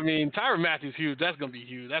 I mean, Tyrann Mathieu's huge. That's going to be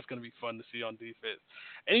huge. That's going to be fun to see on defense.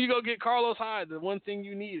 And you go get Carlos Hyde, the one thing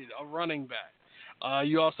you needed, a running back.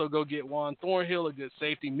 You also go get Juan Thornhill, a good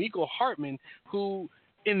safety. Mecole Hardman, who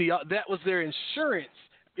that was their insurance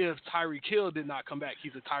if Tyreek Hill did not come back.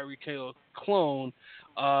 He's a Tyreek Hill clone.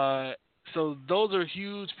 So those are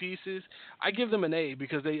huge pieces. I give them an A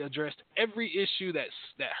because they addressed every issue that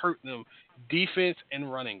hurt them, defense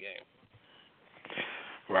and running game.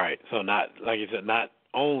 Right. So not, like you said, not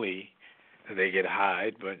only did they get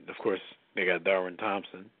Hyde, but of course they got Darwin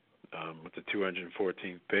Thompson with the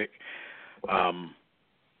 214th pick.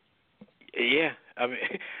 Yeah, I mean,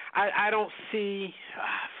 I don't see.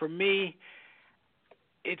 For me,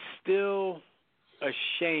 it's still a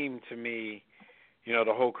shame to me, the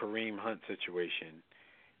whole Kareem Hunt situation,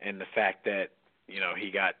 and the fact that he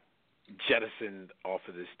got jettisoned off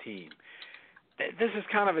of this team. This is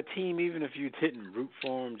kind of a team, even if you didn't root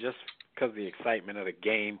for them, just because of the excitement of the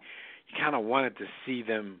game, you kind of wanted to see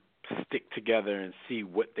them stick together and see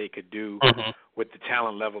what they could do with the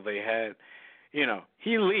talent level they had.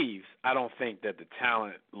 He leaves. I don't think that the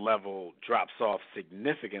talent level drops off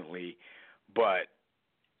significantly, but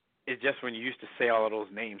it's just when you used to say all of those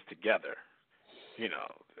names together,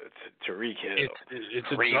 Tyreek Hill, it's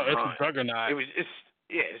a juggernaut.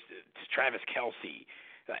 It's Travis Kelce.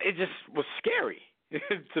 It just was scary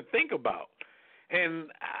to think about.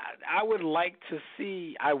 And I would have liked to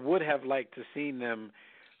see them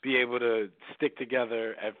be able to stick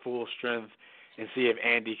together at full strength and see if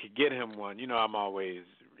Andy could get him one. I'm always,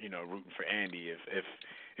 rooting for Andy.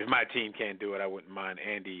 If my team can't do it, I wouldn't mind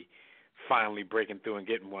Andy finally breaking through and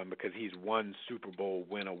getting one, because he's one Super Bowl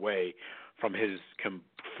win away from his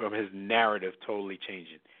narrative totally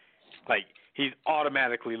changing. Like, he's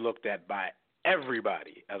automatically looked at by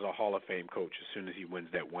everybody as a Hall of Fame coach as soon as he wins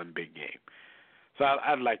that one big game. So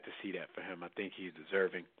I'd like to see that for him. I think he's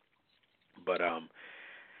deserving. But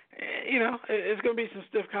it's going to be some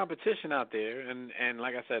stiff competition out there, and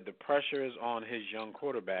like I said, the pressure is on his young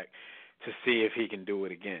quarterback to see if he can do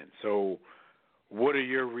it again. So what are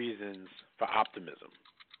your reasons for optimism?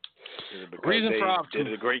 Is it because they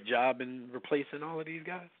did a great job in replacing all of these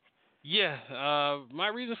guys? Yeah, my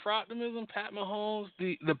reason for optimism, Pat Mahomes,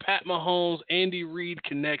 the Pat Mahomes, Andy Reid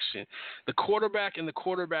connection, the quarterback and the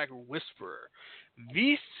quarterback whisperer.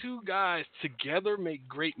 These two guys together make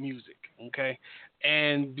great music, okay?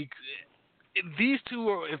 And if these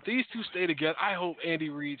two stay together, I hope Andy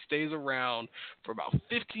Reid stays around for about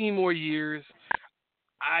 15 more years.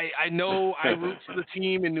 I know I root for the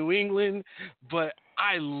team in New England, but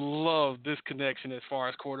I love this connection as far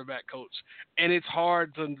as quarterback coach. And it's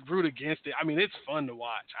hard to root against it. I mean, it's fun to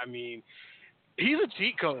watch. I mean, he's a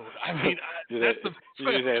cheat code. I mean,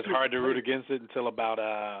 it's hard to root against it until about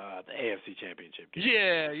the AFC Championship game.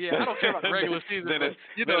 Yeah. I don't care about the regular season. then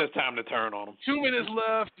it's time to turn on them. 2 minutes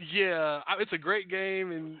left. Yeah, it's a great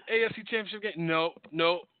game. And AFC Championship game, no.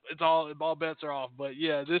 It's all bets are off. But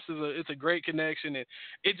yeah, it's a great connection, and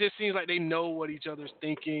it just seems like they know what each other's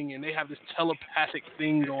thinking, and they have this telepathic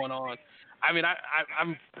thing going on. I mean,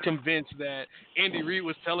 I'm convinced that Andy Reid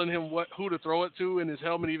was telling him who to throw it to in his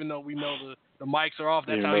helmet, even though we know the mics are off.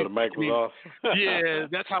 That's how the mic was off. Yeah,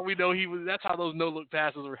 that's how we know he was. That's how those no-look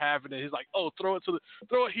passes were happening. He's like, oh, throw it.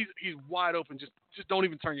 He's wide open. Just don't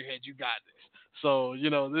even turn your head. You got this. So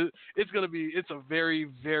it's a very,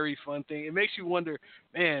 very fun thing. It makes you wonder,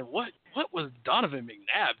 man, what was Donovan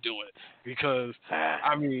McNabb doing? Because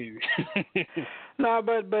I mean, no,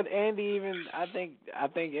 but Andy I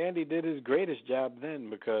think Andy did his greatest job then,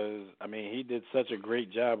 because I mean he did such a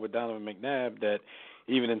great job with Donovan McNabb that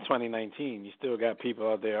even in 2019 you still got people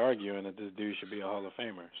out there arguing that this dude should be a Hall of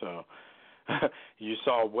Famer. So you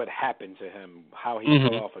saw what happened to him, how he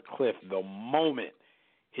fell off a cliff the moment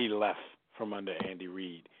he left from under Andy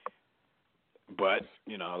Reid. But,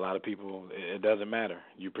 a lot of people, it doesn't matter.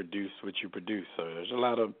 You produce what you produce. So there's a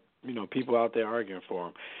lot of, people out there arguing for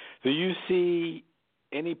him. Do you see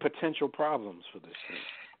any potential problems for this team?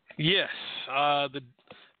 Yes. The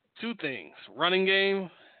two things: running game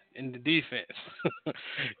and the defense.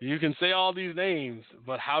 You can say all these names,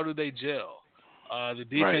 but how do they gel? The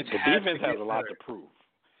defense, right. The defense has a lot better. to prove.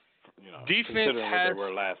 Defense considering what they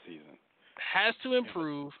were last season. Has to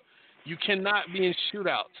improve. You cannot be in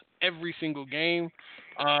shootouts every single game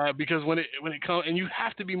because when it comes, and you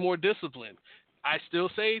have to be more disciplined. I still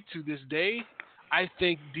say to this day, I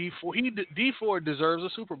think D4 deserves a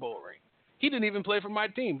Super Bowl ring. He didn't even play for my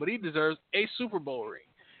team, but he deserves a Super Bowl ring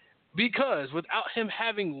because without him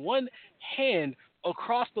having one hand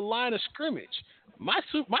across the line of scrimmage, my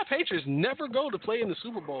Patriots never go to play in the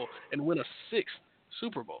Super Bowl and win a sixth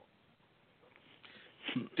Super Bowl.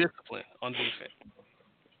 Discipline on defense.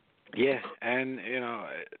 Yeah, and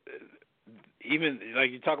even like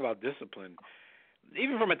you talk about discipline,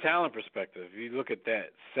 even from a talent perspective, you look at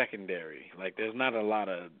that secondary. Like, there's not a lot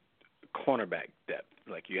of cornerback depth.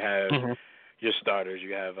 Like, you have your starters.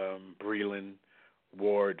 You have Breeland,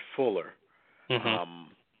 Ward, Fuller. But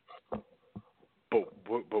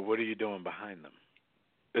what are you doing behind them?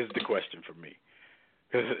 This is the question for me.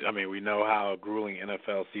 I mean, we know how a grueling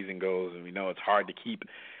NFL season goes, and we know it's hard to keep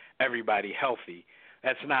everybody healthy.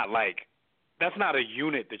 That's not a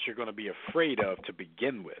unit that you're going to be afraid of to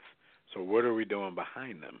begin with. So what are we doing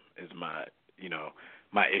behind them is my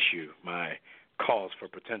issue, my cause for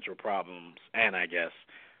potential problems, and I guess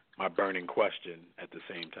my burning question at the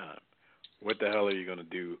same time. What the hell are you going to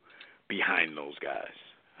do behind those guys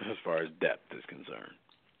as far as depth is concerned?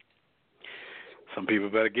 Some people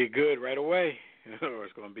better get good right away, or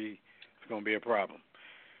it's going to be a problem.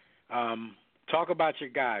 Talk about your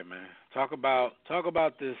guy, man. Talk about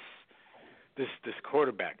this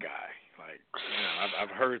quarterback guy. Like,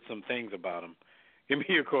 I've heard some things about him. Give me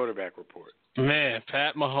your quarterback report. Man,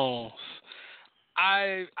 Pat Mahomes.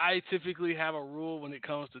 I typically have a rule when it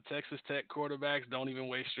comes to Texas Tech quarterbacks: don't even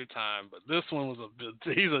waste your time. But this one was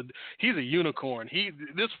he's a unicorn.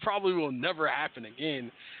 This probably will never happen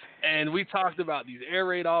again. And we talked about these air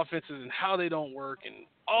raid offenses and how they don't work and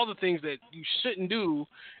all the things that you shouldn't do.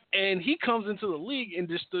 And he comes into the league and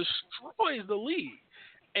just destroys the league.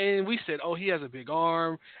 And we said, oh, he has a big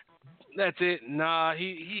arm. That's it. Nah,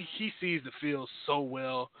 he sees the field so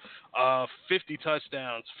well. 50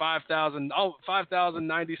 touchdowns,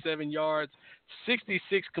 5,097 yards,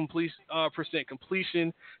 66%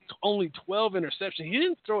 completion, only 12 interceptions. He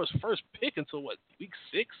didn't throw his first pick until week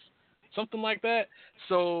 6, something like that.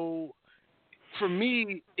 So for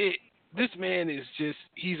me, this man is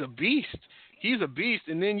he's a beast. He's a beast,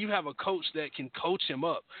 and then you have a coach that can coach him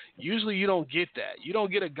up. Usually you don't get that. You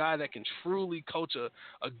don't get a guy that can truly coach a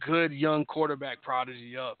good young quarterback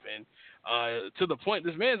prodigy up. And to the point,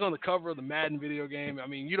 this man's on the cover of the Madden video game. I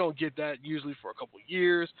mean, you don't get that usually for a couple of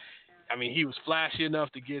years. I mean, he was flashy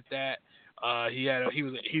enough to get that.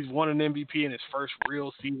 He's won an MVP in his first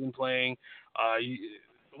real season playing.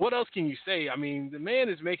 What else can you say? I mean, the man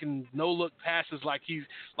is making no-look passes like he's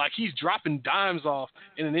dropping dimes off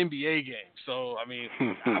in an NBA game. So, I mean,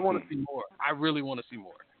 I want to see more. I really want to see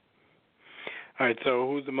more. All right, so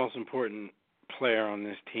who's the most important player on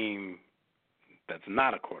this team that's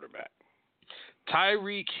not a quarterback?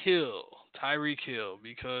 Tyreek Hill,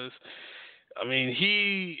 because I mean,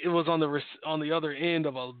 it was on the other end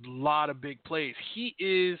of a lot of big plays. He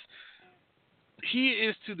is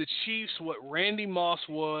to the Chiefs what Randy Moss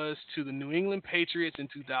was to the New England Patriots in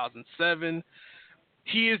 2007.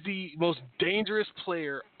 He is the most dangerous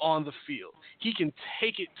player on the field. He can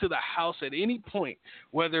take it to the house at any point,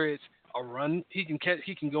 whether it's a run. He can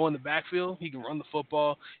go in the backfield. He can run the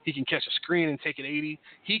football. He can catch a screen and take it 80.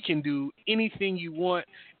 He can do anything you want.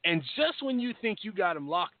 And just when you think you got him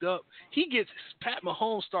locked up, Pat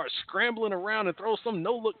Mahomes starts scrambling around and throws some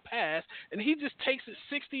no-look pass, and he just takes it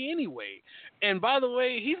 60 anyway. And by the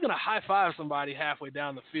way, he's going to high-five somebody halfway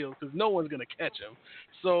down the field because no one's going to catch him.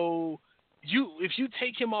 So if you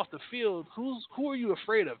take him off the field, who are you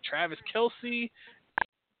afraid of? Travis Kelce,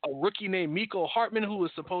 a rookie named Mecole Hardman who was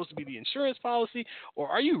supposed to be the insurance policy, or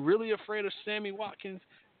are you really afraid of Sammy Watkins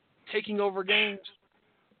taking over games?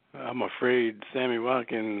 I'm afraid Sammy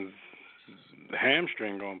Watkins'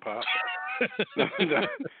 hamstring gonna pop.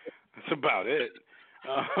 That's about it.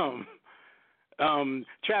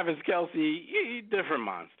 Travis Kelce, he different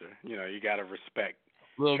monster. You know, you gotta respect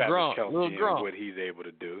Travis Kelce and what he's able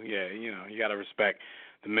to do. Yeah, you know, you gotta respect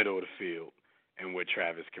the middle of the field and what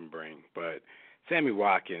Travis can bring. But Sammy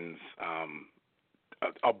Watkins,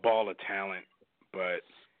 a ball of talent, but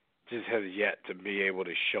just has yet to be able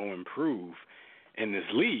to show and prove in this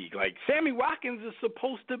league. Like, Sammy Watkins is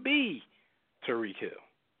supposed to be Tyreek Hill.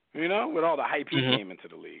 with all the hype he Mhm. came into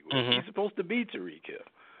the league with. He's supposed to be Tyreek Hill.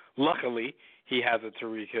 Luckily, he has a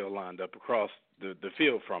Tyreek Hill lined up across the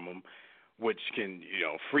field from him, which can,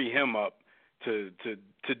 free him up to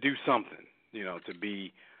do something, to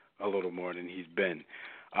be a little more than he's been.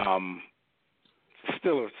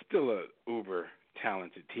 Still a uber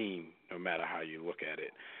talented team, no matter how you look at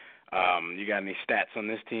it. You got any stats on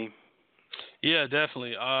this team? Yeah,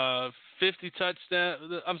 definitely. 50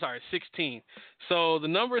 touchdowns. I'm sorry, 16. So the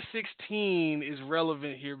number 16 is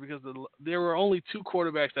relevant here because there were only two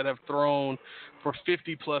quarterbacks that have thrown for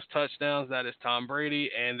 50-plus touchdowns. That is Tom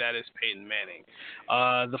Brady and that is Peyton Manning.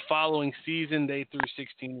 The following season, they threw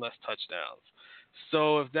 16 less touchdowns.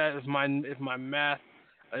 So if my math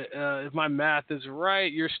is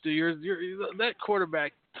right, that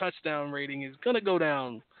quarterback touchdown rating is going to go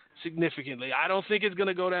down significantly. I don't think it's going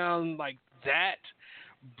to go down like that,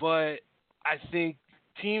 but I think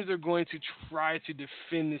teams are going to try to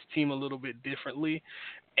defend this team a little bit differently,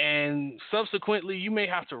 and subsequently you may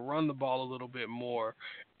have to run the ball a little bit more.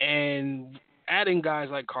 And adding guys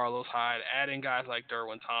like Carlos Hyde, adding guys like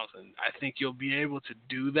Derwin Thompson, I think you'll be able to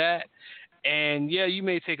do that. And, yeah, you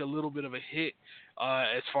may take a little bit of a hit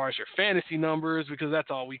as far as your fantasy numbers because that's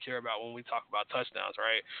all we care about when we talk about touchdowns,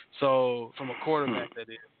 right? So from a quarterback, that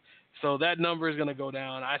is. So that number is going to go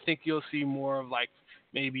down. I think you'll see more of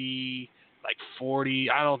maybe 40.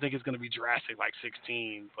 I don't think it's going to be drastic like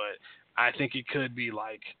 16, but I think it could be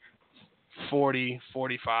 40,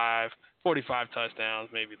 45 touchdowns,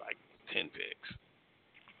 maybe 10 picks.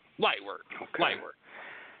 Light work. Okay. Light work.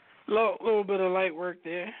 Little bit of light work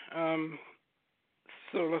there.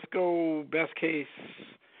 So let's go best case,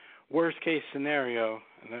 worst case scenario,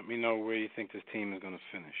 and let me know where you think this team is going to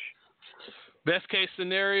finish. Best case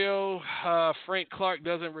scenario, Frank Clark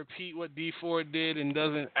doesn't repeat what Dee Ford did and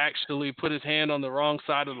doesn't actually put his hand on the wrong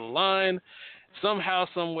side of the line. Somehow,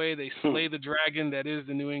 some way, they slay the dragon that is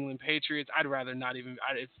the New England Patriots. I'd rather not even.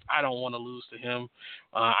 I don't want to lose to him.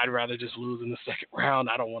 I'd rather just lose in the second round.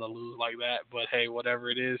 I don't want to lose like that. But hey,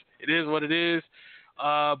 whatever it is what it is.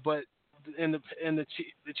 But the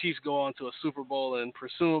Chiefs go on to a Super Bowl, and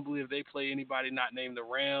presumably if they play anybody not named the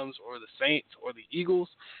Rams or the Saints or the Eagles,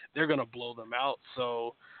 they're gonna blow them out.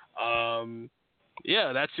 So,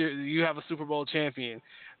 that's you have a Super Bowl champion.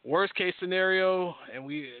 Worst case scenario, and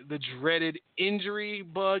the dreaded injury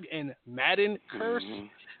bug and Madden curse.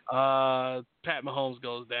 Pat Mahomes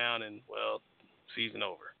goes down, and season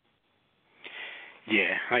over.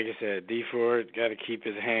 Yeah, like I said, Dee Ford got to keep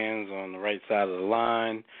his hands on the right side of the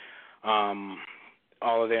line.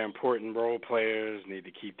 All of their important role players need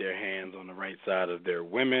to keep their hands on the right side of their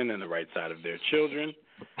women and the right side of their children,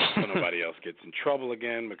 so nobody else gets in trouble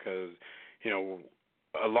again. Because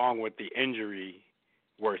along with the injury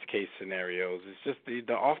worst case scenarios, it's just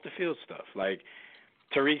the off the field stuff. Like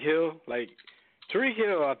Tyreek Hill,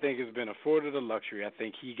 I think has been afforded a luxury. I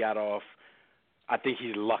think he got off. I think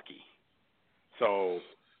he's lucky. So,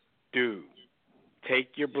 dude,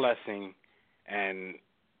 take your blessing and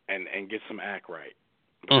get some act right,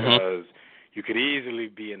 because you could easily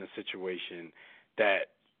be in a situation that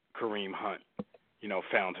Kareem Hunt,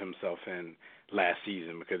 found himself in last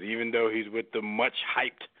season. Because even though he's with the much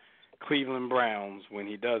hyped Cleveland Browns, when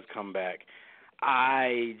he does come back,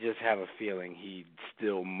 I just have a feeling he'd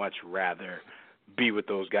still much rather be with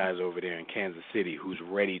those guys over there in Kansas City who's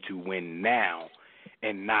ready to win now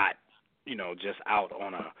and not, just out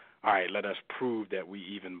on a, all right, let us prove that we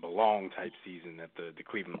even belong type season that the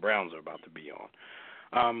Cleveland Browns are about to be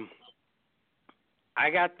on. I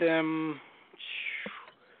got them.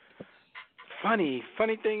 Funny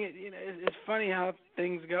thing, it's funny how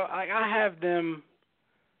things go. I have them.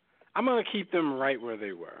 I'm going to keep them right where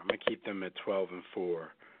they were. I'm going to keep them at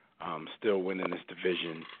 12-4, still winning this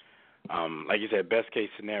division. Like you said, best case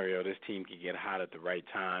scenario, this team can get hot at the right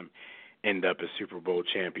time, end up as Super Bowl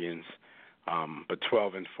champions. But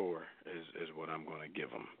 12-4 is what I'm going to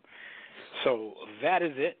give them. So that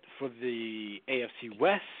is it for the AFC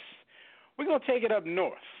West. We're going to take it up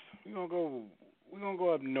north. We're going to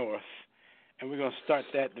go up north, and we're going to start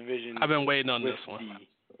that division. I've been waiting on this one.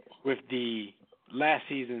 With the last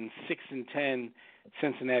season 6-10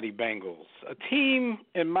 Cincinnati Bengals, a team,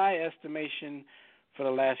 in my estimation, for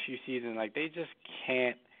the last few seasons, they just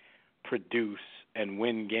can't produce and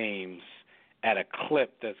win games at a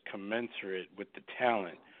clip that's commensurate with the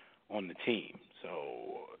talent on the team.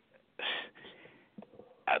 So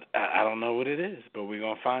I don't know what it is, but we're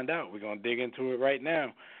going to find out. We're going to dig into it right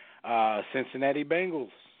now. Cincinnati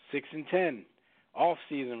Bengals, 6-10,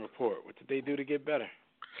 off-season report. What did they do to get better?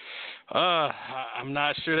 I'm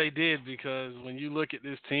not sure they did, because when you look at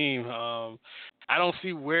this team, I don't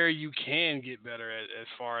see where you can get better as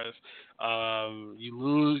far as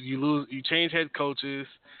you change head coaches.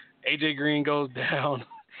 AJ Green goes down.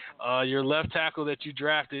 Your left tackle that you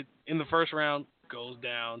drafted in the first round goes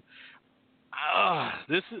down.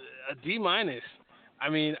 This is a D minus. I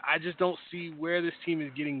mean, I just don't see where this team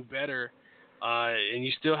is getting better. And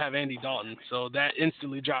you still have Andy Dalton, so that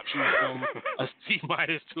instantly drops you from a C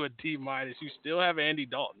minus to a D minus. You still have Andy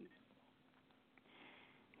Dalton.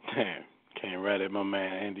 Damn, came right at my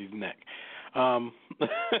man Andy's neck.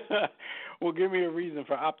 Well, give me a reason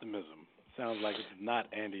for optimism. Sounds like it's not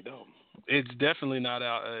Andy Dalton. It's definitely not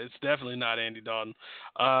out. It's definitely not Andy Dalton.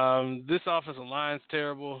 This offensive line's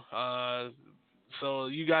terrible. So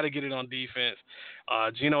you got to get it on defense.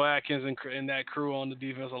 Geno Atkins and that crew on the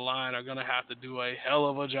defensive line are going to have to do a hell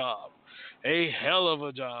of a job. A hell of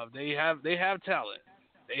a job. They have talent.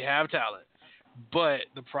 They have talent. But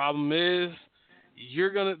the problem is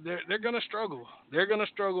they're going to struggle. They're going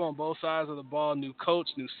to struggle on both sides of the ball. New coach,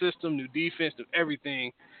 new system, new defense, new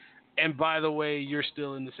everything. And by the way, you're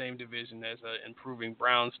still in the same division as an improving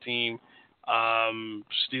Browns team,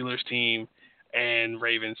 Steelers team, and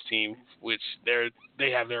Ravens team, which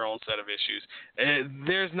they have their own set of issues.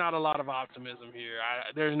 There's not a lot of optimism here.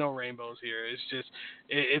 There's no rainbows here. It's just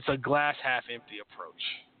it's a glass half empty approach.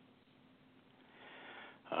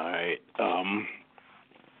 All right.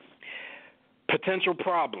 Potential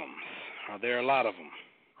problems. Are there a lot of them?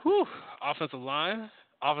 Whew. Offensive line,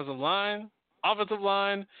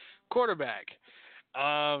 quarterback.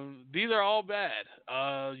 These are all bad.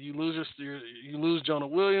 You lose Jonah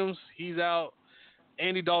Williams. He's out.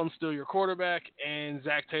 Andy Dalton's still your quarterback, and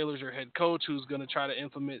Zach Taylor's your head coach, who's going to try to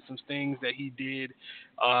implement some things that he did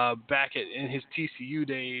back in his TCU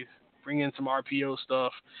days, bring in some RPO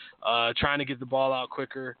stuff, trying to get the ball out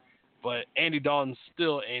quicker. But Andy Dalton's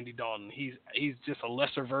still Andy Dalton. He's just a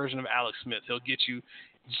lesser version of Alex Smith. He'll get you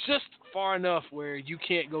just far enough where you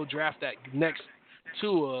can't go draft that next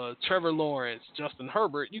Tua, Trevor Lawrence, Justin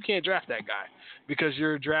Herbert. You can't draft that guy because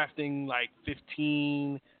you're drafting like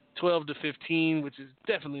 12 to 15, which is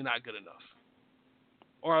definitely not good enough.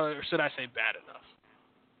 Or should I say bad enough?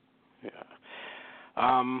 Yeah.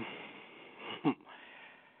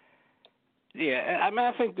 Yeah, I mean,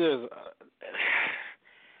 I think there's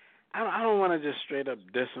I don't want to just straight up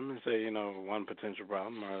diss them and say, one potential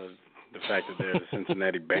problem or the fact that they're the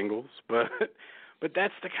Cincinnati Bengals, but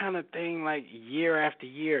that's the kind of thing, like, year after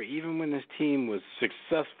year, even when this team was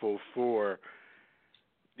successful for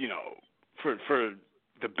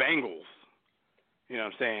the Bengals, you know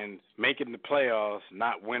what I'm saying, making the playoffs,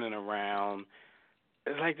 not winning a round.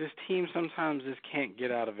 It's like this team sometimes just can't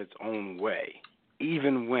get out of its own way,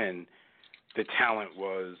 even when the talent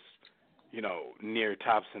was, near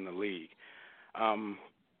tops in the league.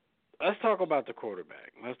 Let's talk about the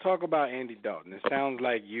quarterback. Let's talk about Andy Dalton. It sounds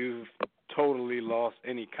like you've totally lost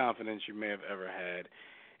any confidence you may have ever had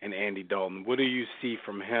in Andy Dalton. What do you see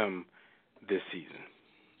from him this season?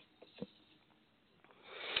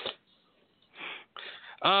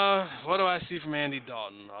 What do I see from Andy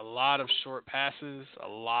Dalton? A lot of short passes, a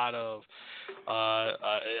lot of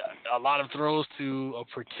throws to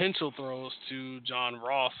potential throws to John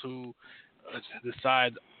Ross, who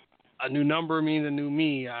decides a new number means a new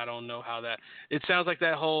me. I don't know how that. It sounds like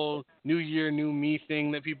that whole new year, new me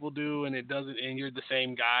thing that people do, and it doesn't. And you're the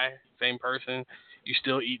same guy, same person. You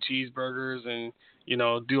still eat cheeseburgers and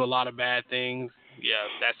do a lot of bad things. Yeah,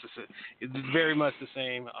 it's very much the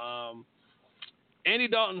same. Andy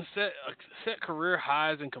Dalton set career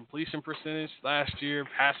highs in completion percentage last year,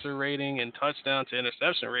 passer rating, and touchdown to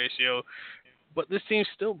interception ratio, but this team's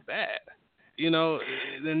still bad. And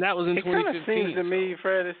that was in 2015. It kind of seems to me,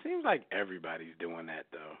 Fred, it seems like everybody's doing that,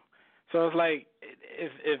 though. So it's like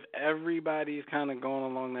if everybody's kind of going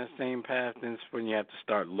along that same path, then it's when you have to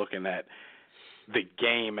start looking at the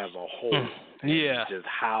game as a whole. Yeah. Just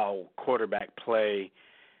how quarterback play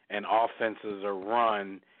and offenses are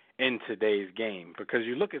run in today's game, because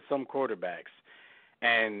you look at some quarterbacks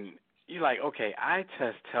and you're like, okay, eye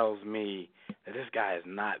test tells me that this guy is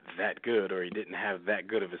not that good or he didn't have that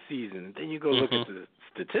good of a season. And then you go look at the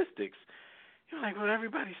statistics, you're like, well,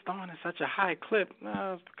 everybody's throwing at such a high clip.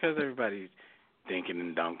 No, it's because everybody's dinking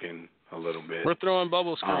and dunking a little bit. We're throwing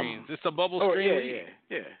bubble screens. It's a bubble screen league.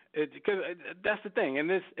 Yeah. Because that's the thing,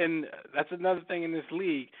 and that's another thing in this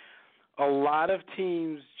league. A lot of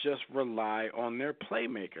teams just rely on their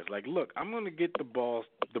playmakers. Like, look, I'm going to get the ball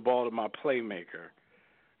to my playmaker,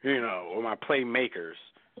 or my playmakers,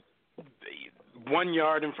 1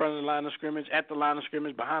 yard in front of the line of scrimmage, at the line of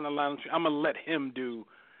scrimmage, behind the line of scrimmage. I'm going to let him do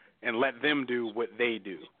and let them do what they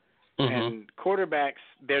do. And quarterbacks,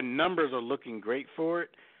 their numbers are looking great for it,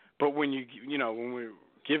 but when when we're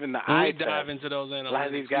given the eye we test, dive into those analytics, a lot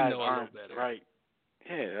of these guys we know aren't a little better. right.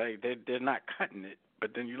 Yeah, like they're not cutting it.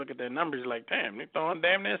 But then you look at their numbers, you're like, damn, they're throwing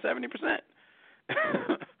damn near 70%.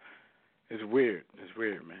 It's weird. It's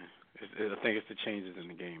weird, man. I think it's the changes in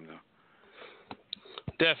the game, though.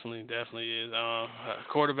 Definitely is.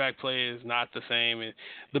 Quarterback play is not the same. And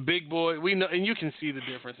the big boy, we know, and you can see the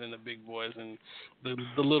difference in the big boys and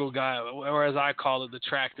the little guy, or as I call it, the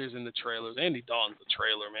tractors and the trailers. Andy Dalton's a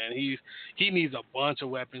trailer, man. He needs a bunch of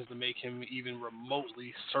weapons to make him even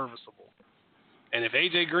remotely serviceable. And if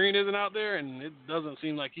A.J. Green isn't out there, and it doesn't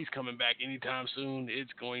seem like he's coming back anytime soon,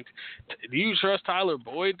 it's going to. Do you trust Tyler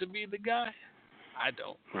Boyd to be the guy? I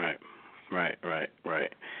don't. Right.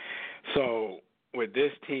 So with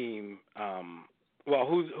this team,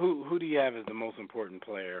 who do you have as the most important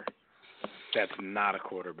player that's not a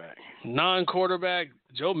quarterback? Non-quarterback,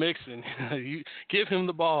 Joe Mixon. You give him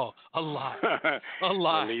the ball a lot.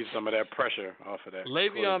 Relieve some of that pressure off of that.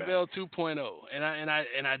 Le'Veon Bell 2.0, and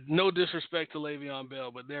I no disrespect to Le'Veon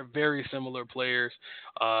Bell, but they're very similar players.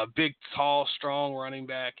 Big, tall, strong running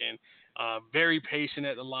back, and very patient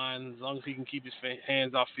at the line. As long as he can keep his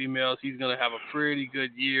hands off females, he's gonna have a pretty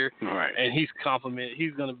good year. Right. And he's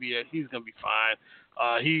gonna be fine.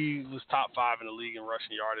 He was top 5 in the league in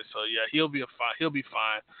rushing yardage, so yeah, he'll be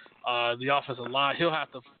fine. The offensive line,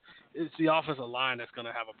 it's the offensive line that's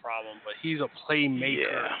gonna have a problem, but he's a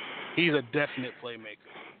playmaker. Yeah. He's a definite playmaker.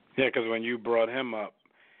 Yeah, because when you brought him up,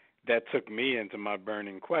 that took me into my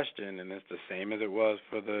burning question, and it's the same as it was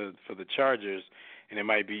for the Chargers, and it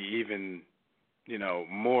might be even,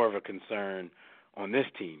 more of a concern on this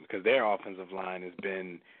team because their offensive line has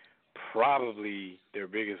been probably their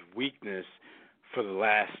biggest weakness for the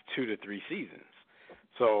last 2 to 3 seasons.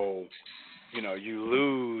 So, you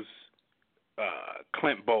lose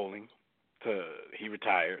Clint Bowling he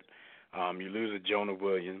retired. You lose a Jonah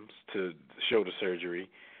Williams to shoulder surgery.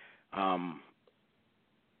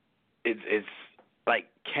 It's like,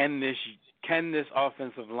 can this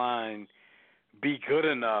offensive line be good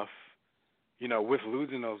enough, with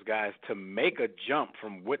losing those guys to make a jump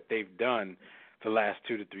from what they've done the last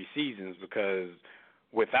 2 to 3 seasons? Because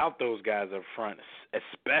without those guys up front,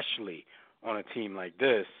 especially on a team like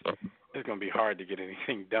this, it's going to be hard to get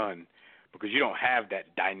anything done because you don't have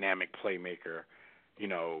that dynamic playmaker,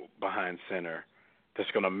 behind center that's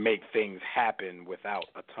going to make things happen without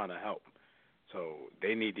a ton of help. So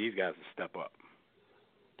they need these guys to step up.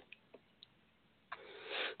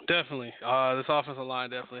 Definitely. This offensive line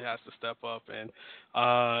definitely has to step up. And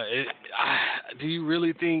do you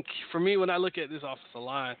really think, for me, when I look at this offensive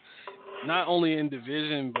line, not only in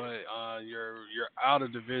division, but your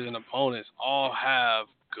out-of-division opponents all have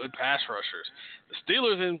good pass rushers. The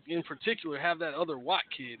Steelers, in particular, have that other Watt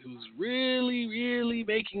kid who's really, really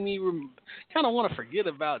making me kind of want to forget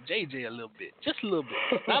about J.J. a little bit. Just a little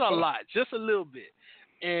bit. Not a lot, just a little bit.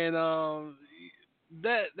 And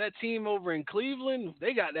that team over in Cleveland,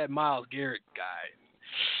 they got that Myles Garrett guy.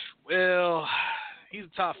 Well, he's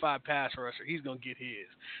a top 5 pass rusher. He's going to get his.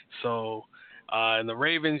 So, and the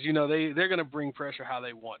Ravens, they're going to bring pressure how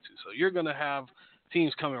they want to. So you're going to have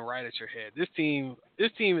teams coming right at your head. This team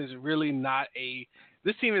is really not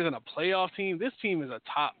this team isn't a playoff team. This team is a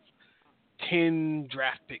top 10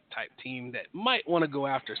 draft pick type team that might want to go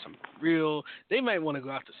after some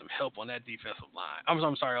help on that defensive line.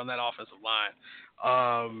 I'm sorry, on that offensive line.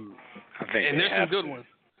 I think and there's some good ones.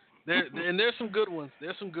 There's some good ones.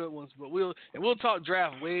 There's some good ones, but we'll talk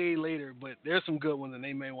draft way later. But there's some good ones, and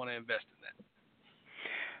they may want to invest in that.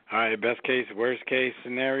 All right, best case, worst case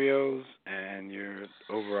scenarios, and your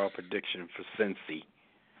overall prediction for Cincy.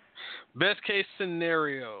 Best case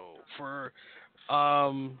scenario for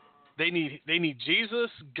they need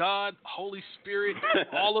Jesus, God, Holy Spirit,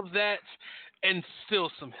 all of that, and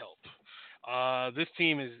still some help. This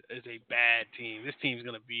team is a bad team. This team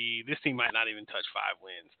might not even touch 5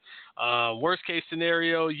 wins. Worst case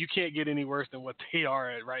scenario, you can't get any worse than what they are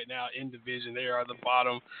at right now in division. They are the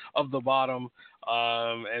bottom of the bottom,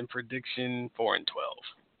 and prediction 4-12.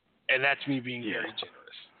 And that's me being very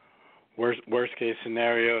generous. Worst case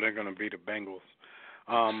senorio, they're going to beat the Bengals.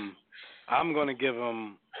 I'm going to give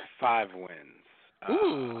them 5 wins.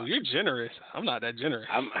 Ooh, you're generous. I'm not that generous.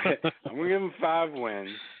 I'm going to give them 5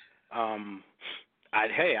 wins. I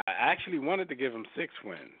actually wanted to give them 6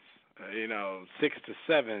 wins, 6 to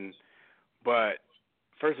 7. But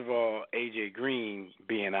first of all, A.J. Green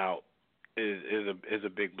being out is a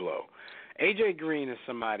big blow. A.J. Green is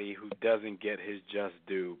somebody who doesn't get his just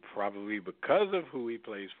due, probably because of who he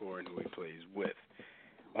plays for and who he plays with.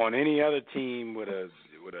 On any other team with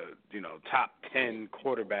top 10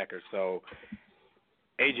 quarterback or so,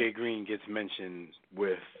 AJ Green gets mentioned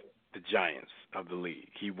with the Giants of the league.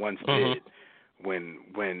 He once did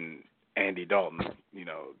when Andy Dalton,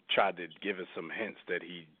 tried to give us some hints that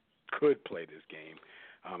he could play this game.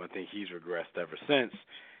 I think he's regressed ever since.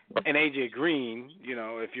 And AJ Green,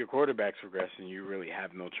 if your quarterback's regressing, you really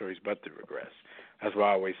have no choice but to regress. That's why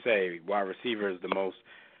I always say wide receiver is the most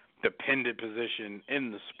dependent position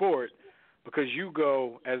in the sport because you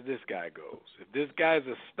go as this guy goes. If this guy's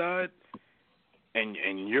a stud and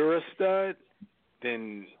you're a stud,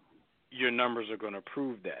 then your numbers are going to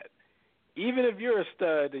prove that. Even if you're a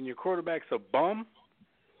stud and your quarterback's a bum,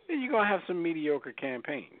 then you're going to have some mediocre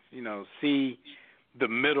campaigns. See the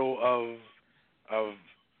middle of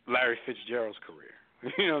Larry Fitzgerald's career.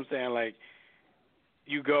 You know what I'm saying? Like,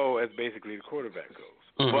 you go as basically the quarterback goes.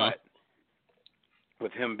 Mm-hmm. But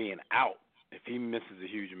with him being out, if he misses a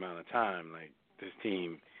huge amount of time, like, this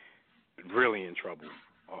team really in trouble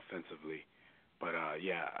offensively. But, I'll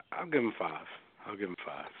give him 5.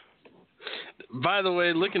 By the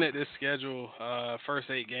way, looking at this schedule, first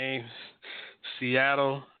 8 games,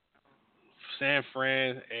 Seattle, San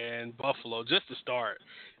Fran, and Buffalo, just to start.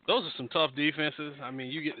 Those are some tough defenses. I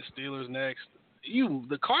mean, you get the Steelers next.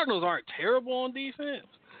 The Cardinals aren't terrible on defense.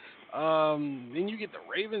 Then you get the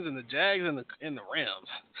Ravens and the Jags and the Rams.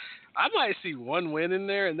 I might see one win in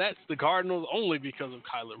there, and that's the Cardinals only because of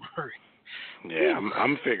Kyler Murray. Yeah,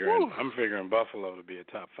 I'm figuring Buffalo to be a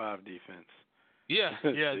top 5 defense. Yeah.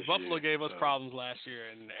 Buffalo gave us problems last year,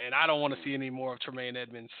 and I don't want to see any more of Tremaine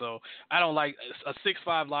Edmonds. So I don't like a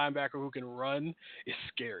 6'5" linebacker who can run. Is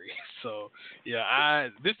scary. So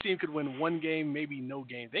this team could win one game, maybe no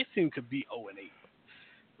game. This team could be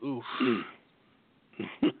 0-8. Ooh.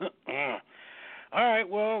 All right.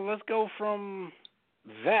 Well, let's go from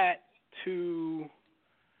that to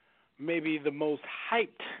maybe the most hyped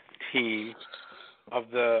team of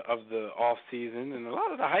the off season, and a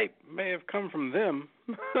lot of the hype may have come from them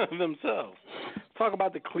themselves. Talk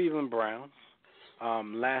about the Cleveland Browns.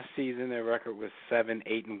 Last season, their record was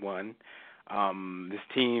 7-8-1. This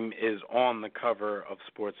team is on the cover of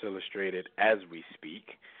Sports Illustrated as we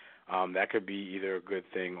speak. That could be either a good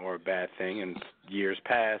thing or a bad thing. In years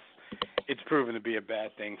past, it's proven to be a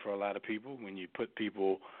bad thing for a lot of people when you put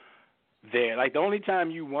people there. Like, the only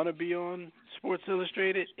time you want to be on Sports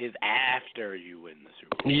Illustrated is after you win the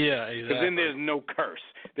Super Bowl. Yeah, exactly. Because then there's no curse.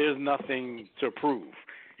 There's nothing to prove.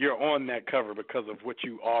 You're on that cover because of what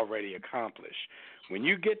you already accomplished. When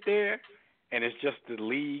you get there and it's just the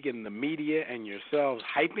league and the media and yourselves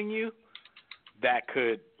hyping you, that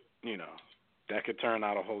could turn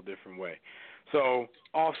out a whole different way. So,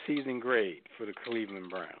 off-season grade for the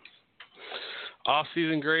Cleveland Browns.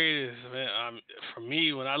 Off-season grade is, for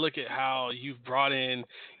me, when I look at how you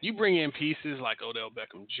bring in pieces like Odell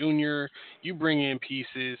Beckham Jr., you bring in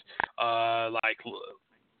pieces like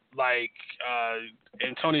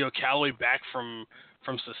Antonio Callaway back from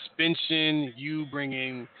suspension. You bring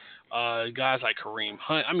in guys like Kareem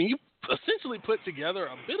Hunt. I mean, you essentially put together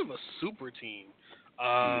a bit of a super team.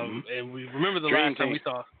 And we remember the last time we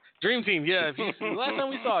saw Dream Team. Yeah, the last time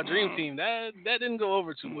we saw a Dream Team, that didn't go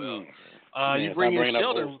over too well. You bring in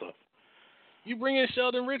Sheldon. You bring in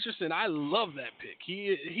Sheldon Richardson. I love that pick.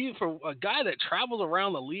 He for a guy that travels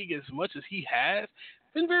around the league as much as he has,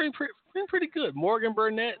 been pretty good. Morgan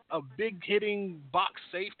Burnett, a big hitting box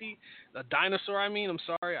safety, a dinosaur. I'm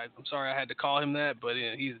sorry I had to call him that, but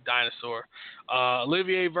he's a dinosaur.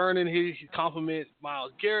 Olivier Vernon, he compliment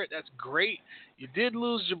Myles Garrett. That's great. You did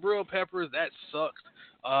lose Jabril Peppers. That sucked.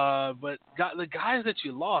 But the guys that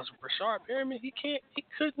you lost, Rashard Perriman, he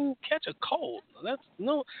couldn't catch a cold.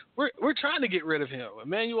 We're trying to get rid of him.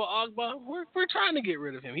 Emmanuel Ogbah, we're trying to get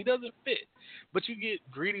rid of him. He doesn't fit. But you get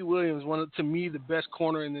Greedy Williams, to me, the best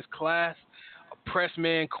corner in this class. A press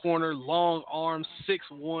man corner, long arms,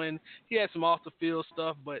 6'1". He had some off the field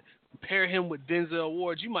stuff, but pair him with Denzel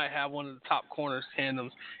Ward, you might have one of the top corners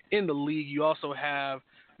tandems in the league. You also have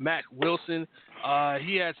Mack Wilson.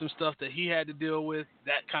 He had some stuff that he had to deal with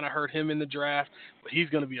that kind of hurt him in the draft, but he's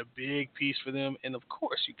going to be a big piece for them. And of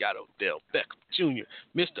course, you got Odell Beckham Jr.,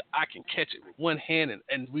 Mr. I can catch it with one hand,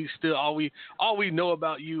 and we still all we know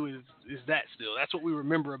about you is that still. That's what we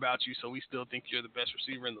remember about you. So we still think you're the best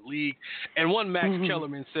receiver in the league. And one Max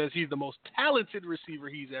Kellerman says he's the most talented receiver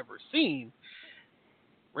he's ever seen.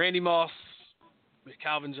 Randy Moss,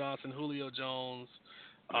 Calvin Johnson, Julio Jones,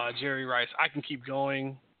 Jerry Rice. I can keep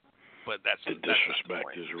going. But the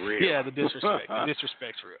disrespect is real. Yeah, the disrespect. The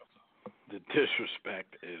disrespect's real. The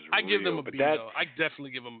disrespect is real. I give them a B, though. I definitely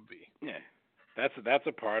give them a B. Yeah, that's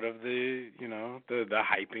a part of the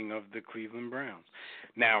hyping of the Cleveland Browns.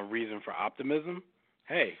 Now, reason for optimism: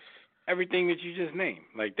 hey, everything that you just named.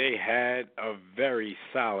 Like, they had a very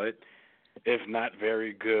solid, if not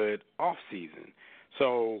very good, off season.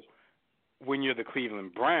 So when you're the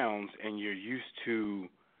Cleveland Browns and you're used to,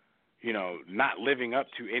 not living up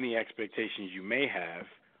to any expectations you may have,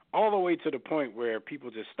 all the way to the point where people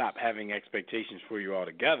just stop having expectations for you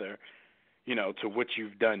altogether, to what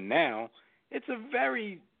you've done now, it's a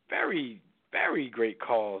very, very, very great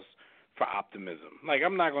cause for optimism. Like,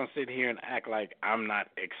 I'm not going to sit here and act like I'm not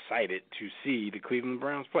excited to see the Cleveland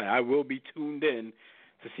Browns play. I will be tuned in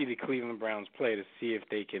to see the Cleveland Browns play to see if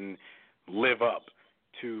they can live up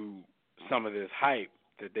to some of this hype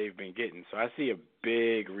that they've been getting. So I see a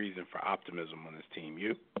big reason for optimism on this team.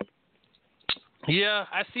 You? Yeah,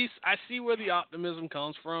 I see where the optimism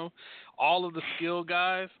comes from. All of the skill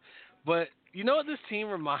guys, but you know what this team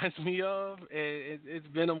reminds me of? It's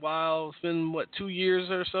been a while. It's been 2 years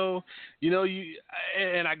or so.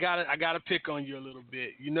 And I gotta pick on you a little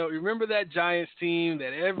bit. Remember that Giants team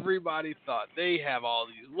that everybody thought they have all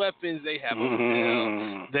these weapons. They have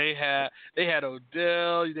Odell. They had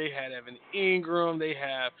Odell. They had Evan Ingram. They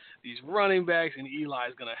have these running backs, and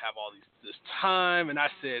Eli's gonna have all this time. And I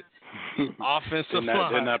said, offensive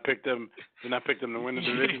line. Didn't I pick them to win the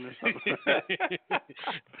division or something?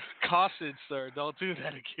 Caution, sir. Don't do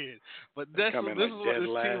that again. But this is what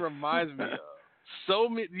this team reminds me of. So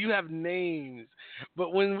many, you have names,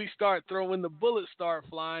 but when the bullets start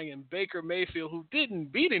flying, and Baker Mayfield, who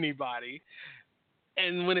didn't beat anybody,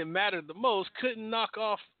 and when it mattered the most, couldn't knock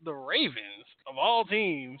off the Ravens of all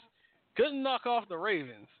teams, couldn't knock off the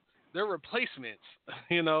Ravens. Their replacements,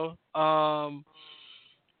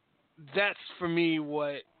 that's for me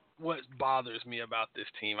what bothers me about this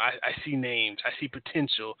team. I see names, I see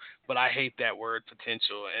potential, but I hate that word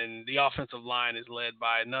potential. And the offensive line is led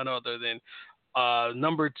by none other than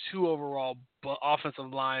number 2 overall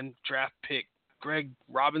offensive line draft pick Greg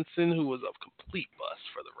Robinson, who was a complete bust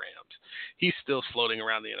for the Rams. He's still floating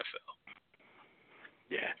around the NFL.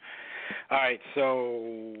 Yeah. All right,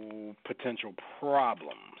 so potential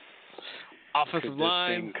problems. Offensive line.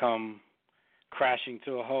 Could this thing come crashing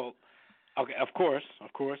to a halt? Okay, of course.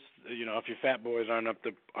 If your fat boys aren't up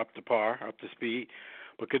to par, up to speed,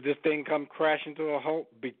 but could this thing come crashing to a halt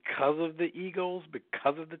because of the egos,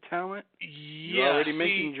 because of the talent? Yeah, you already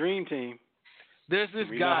mentioned Dream Team. There's this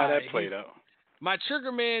we guy. Know how that played out. My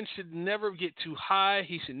trigger man should never get too high.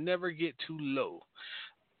 He should never get too low.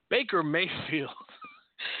 Baker Mayfield.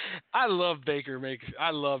 I love Baker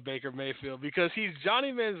Mayfield because he's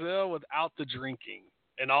Johnny Manziel without the drinking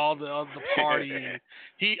and all the partying.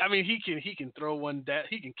 He can throw one that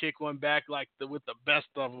he can kick one back with the best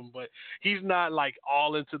of them, but he's not like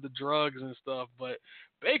all into the drugs and stuff. But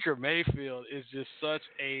Baker Mayfield is just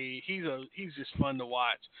he's just fun to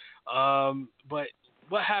watch. But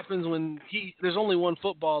what happens when there's only one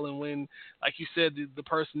football, and when, like you said, the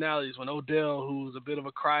personalities, when Odell, who's a bit of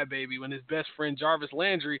a crybaby, when his best friend Jarvis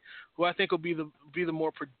Landry, who I think will be the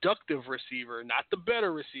more productive receiver, not the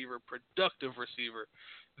better receiver, productive receiver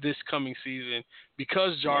this coming season,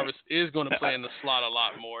 because Jarvis is going to play in the slot a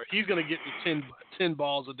lot more. He's going to get to 10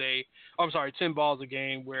 balls a day. I'm sorry, 10 balls a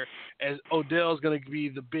game, whereas Odell's going to be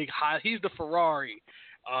the big high. He's the Ferrari.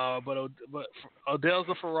 But Odell's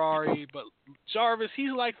the Ferrari, but Jarvis,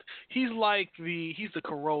 he's the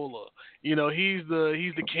Corolla, he's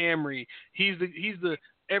the Camry, he's the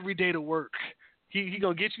everyday to work. He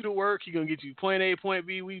gonna get you to work. He gonna get you point A, point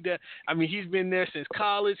B. He's been there since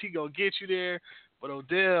college. He gonna get you there. But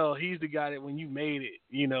Odell, he's the guy that when you made it,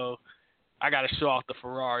 I gotta show off the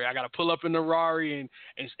Ferrari. I gotta pull up in the Ferrari and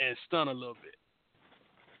stun a little bit.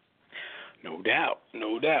 No doubt.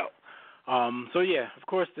 So yeah, of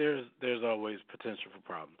course, there's always potential for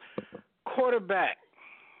problems. Quarterback,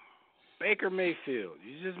 Baker Mayfield.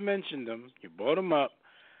 You just mentioned him. You brought him up.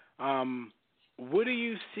 What do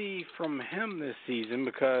you see from him this season?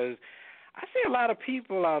 Because I see a lot of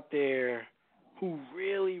people out there who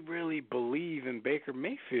really, really believe in Baker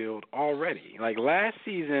Mayfield already. Like last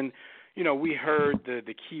season, we heard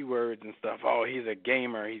the keywords and stuff. Oh, he's a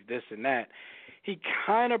gamer. He's this and that. He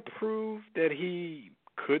kind of proved that he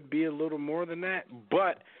could be a little more than that,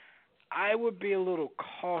 but I would be a little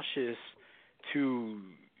cautious to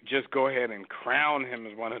just go ahead and crown him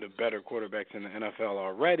as one of the better quarterbacks in the NFL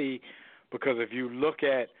already, because if you look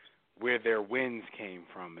at where their wins came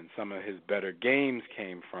from and some of his better games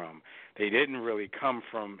came from, they didn't really come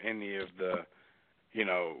from any of the,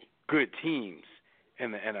 good teams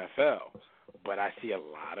in the NFL. But I see a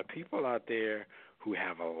lot of people out there who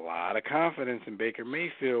have a lot of confidence in Baker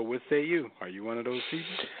Mayfield. What say you? Are you one of those people?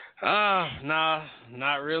 Nah,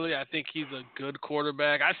 not really. I think he's a good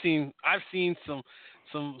quarterback. I've seen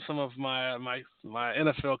some of my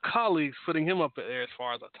NFL colleagues putting him up there as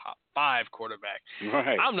far as a top 5 quarterback.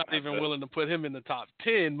 Right. I'm not even willing to put him in the top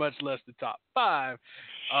 10, much less the top 5.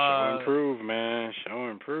 Show and prove, man. Show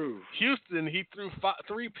and prove. Houston, he threw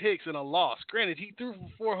 3 picks and a loss. Granted, he threw for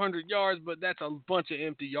 400 yards, but that's a bunch of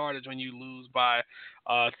empty yardage when you lose by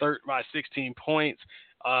 16 points.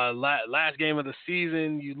 Last game of the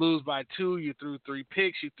season, you lose by 2. You threw 3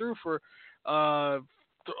 picks. You threw for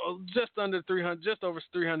just over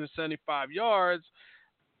 375 yards,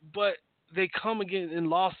 but they come again in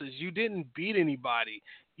losses. You didn't beat anybody.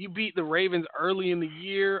 You beat the Ravens early in the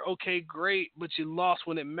year. Okay, great, but you lost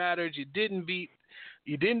when it mattered. You didn't beat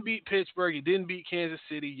Pittsburgh. You didn't beat Kansas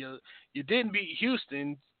City. You didn't beat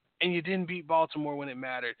Houston, and you didn't beat Baltimore when it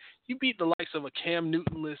mattered. You beat the likes of a Cam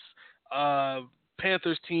Newton-less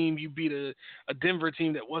Panthers team. You beat a Denver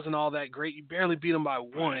team that wasn't all that great. You barely beat them by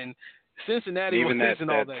 1. Cincinnati even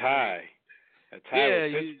wasn't all that tie. great. That tie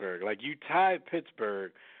with Pittsburgh. Like, you tied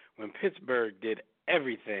Pittsburgh when Pittsburgh did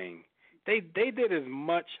everything. They did as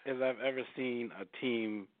much as I've ever seen a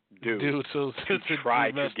team do to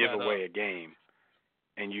try to give away a game,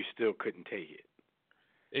 and you still couldn't take it.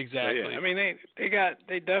 Exactly. So, yeah, I mean,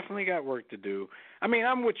 they definitely got work to do. I mean,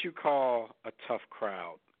 I'm what you call a tough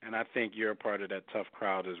crowd, and I think you're a part of that tough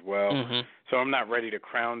crowd as well. Mm-hmm. So I'm not ready to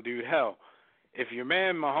crown dude. Hell, if your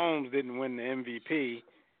man Mahomes didn't win the MVP,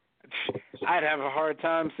 I'd have a hard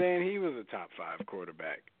time saying he was a top 5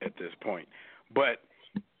 quarterback at this point. But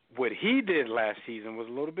what he did last season was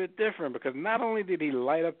a little bit different, because not only did he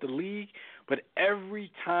light up the league, but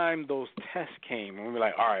every time those tests came, and we were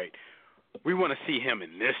like, all right, we want to see him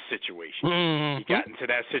in this situation. Mm-hmm. He got into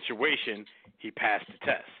that situation, he passed the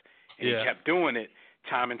test. And he kept doing it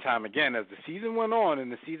time and time again as the season went on,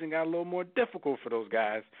 and the season got a little more difficult for those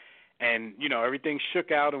guys. And, everything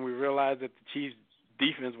shook out, and we realized that the Chiefs'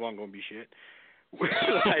 defense wasn't going to be shit.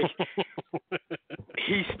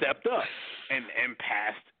 He stepped up and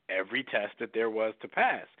passed every test that there was to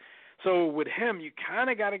pass. So with him, you kind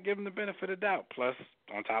of got to give him the benefit of doubt. Plus,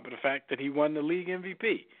 on top of the fact that he won the league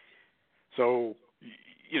MVP, so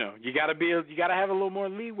you got to have a little more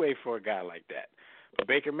leeway for a guy like that. But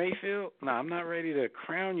Baker Mayfield, I'm not ready to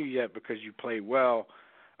crown you yet, because you played well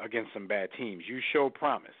against some bad teams. You showed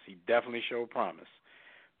promise. He definitely showed promise.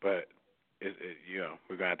 But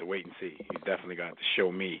we're gonna have to wait and see. He's definitely gonna have to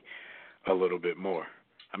show me a little bit more.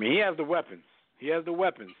 I mean, he has the weapons.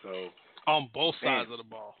 So on both sides of the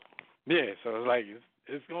ball. Yeah, so it's like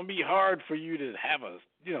it's gonna be hard for you to have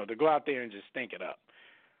to go out there and just stink it up.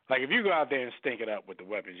 Like, if you go out there and stink it up with the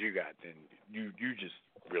weapons you got, then you just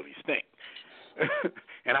really stink.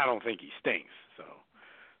 And I don't think he stinks. So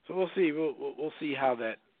we'll see. We'll see how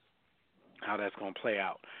that's gonna play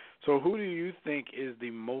out. So who do you think is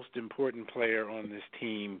the most important player on this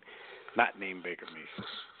team, not named Baker Mayfield?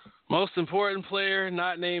 Most important player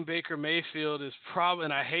not named Baker Mayfield is probably,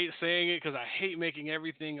 and I hate saying it because I hate making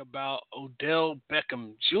everything about Odell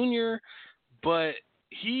Beckham Jr., but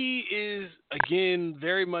he is, again,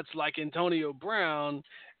 very much like Antonio Brown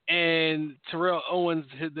and Terrell Owens,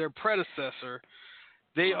 their predecessor.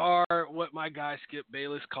 They are what my guy Skip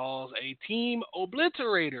Bayless calls a team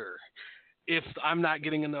obliterator. If I'm not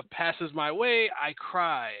getting enough passes my way, I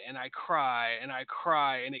cry and I cry and I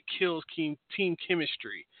cry, and it kills team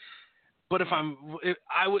chemistry. But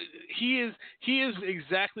he is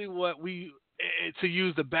exactly what we, to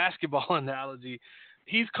use the basketball analogy,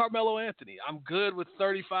 he's Carmelo Anthony. I'm good with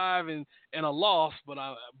 35 and a loss, but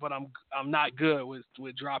I'm not good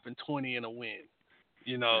with dropping 20 and a win.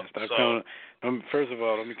 First of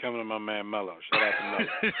all, let me come to my man Melo. Shout out to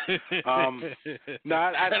Melo.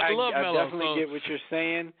 I definitely get what you're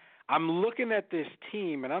saying. I'm looking at this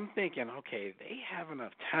team and I'm thinking, okay, they have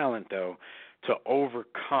enough talent though to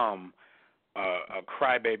overcome a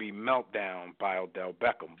crybaby meltdown by Odell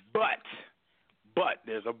Beckham. But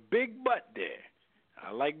there's a big but there.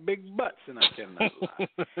 I like big butts, and I cannot lie.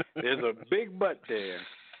 There's a big but there.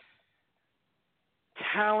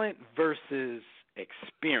 Talent versus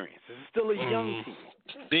experience. This is still a young team.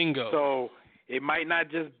 Bingo. So it might not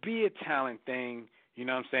just be a talent thing. You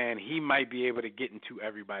know what I'm saying? He might be able to get into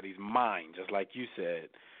everybody's mind, just like you said.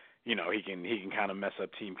 He can kind of mess up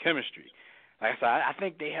team chemistry. Like I said, I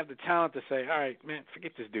think they have the talent to say, all right, man,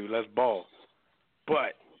 forget this dude, let's ball.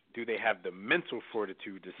 But do they have the mental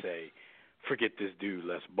fortitude to say, forget this dude,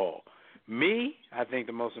 let's ball? Me, I think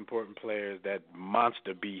the most important player is that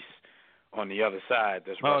monster beast on the other side.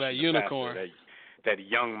 That unicorn. That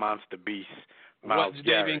young monster beast, Myles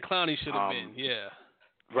Garrett. Jadeveon Clowney should have been, yeah.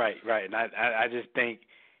 Right. And I just think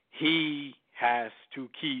he has to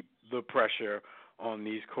keep the pressure on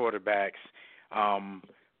these quarterbacks.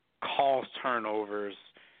 cause turnovers,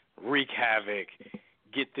 wreak havoc,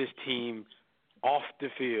 get this team off the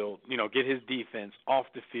field, get his defense off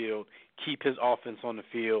the field, keep his offense on the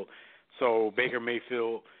field so Baker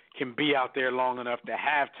Mayfield can be out there long enough to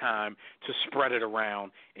have time to spread it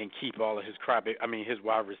around and keep all of his his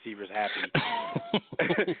wide receivers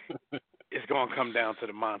happy. It's going to come down to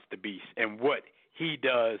the monster beast and what he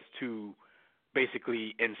does to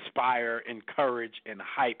basically inspire, encourage, and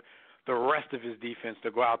hype the rest of his defense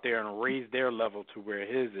to go out there and raise their level to where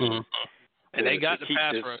his is. And they got the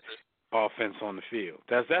pass rush offense on the field.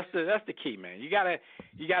 That's the key, man. You gotta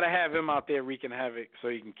have him out there wreaking havoc so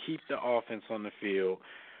you can keep the offense on the field,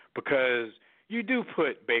 because you do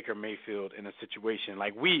put Baker Mayfield in a situation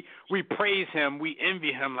like we praise him, we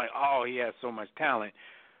envy him, like, oh, he has so much talent.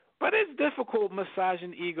 But it's difficult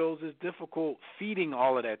massaging egos. It's difficult feeding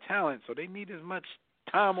all of that talent. So they need as much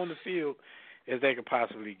time on the field as they could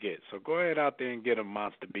possibly get. So go ahead out there and get a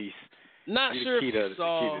monster beast. Not sure if you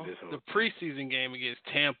saw the preseason game against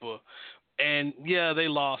Tampa, and yeah, they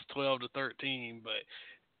lost 12-13. But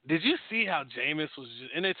did you see how Jameis was?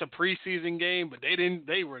 And it's a preseason game, but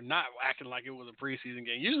they were not acting like it was a preseason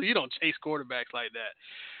game. Usually, you don't chase quarterbacks like that.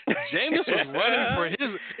 Jameis was running for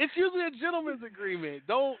his. It's usually a gentleman's agreement.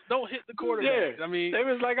 Don't hit the quarterback. Yeah. I mean, they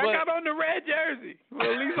was like, I got on the red jersey.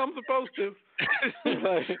 Well, at least I'm supposed to.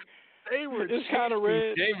 They were it's kind of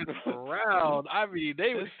red. Jameis around. I mean,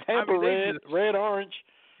 they were Tampa red, red, orange.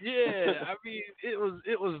 Yeah, I mean,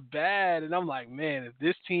 it was bad, and I'm like, man, if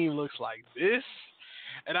this team looks like this,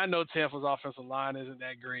 and I know Tampa's offensive line isn't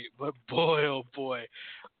that great, but boy, oh boy,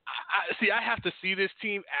 I have to see this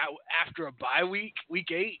team after a bye week,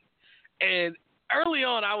 week 8, and early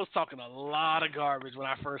on I was talking a lot of garbage when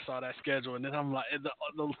I first saw that schedule, and then I'm like,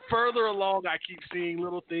 the further along I keep seeing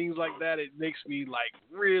little things like that, it makes me like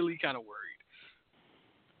really kind of worried.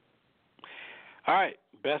 All right,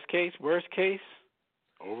 best case, worst case,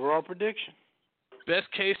 overall prediction.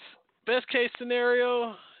 Best case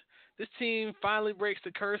scenario, this team finally breaks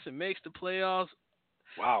the curse and makes the playoffs.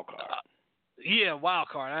 Wild card. Yeah, wild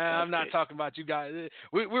card. I'm not talking about you guys.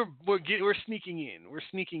 We're sneaking in. We're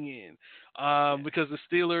sneaking in because the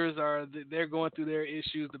Steelers they're going through their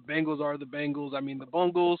issues. The Bengals are the Bengals. I mean the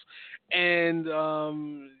Bungles. And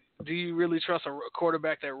do you really trust a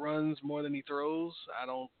quarterback that runs more than he throws? I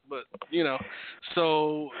don't. But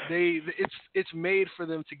so it's made for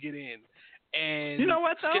them to get in. And you know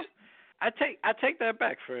what though? I take that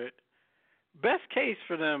back for it. Best case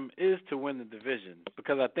for them is to win the division,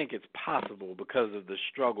 because I think it's possible because of the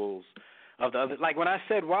struggles of the other. Like when I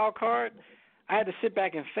said wild card, I had to sit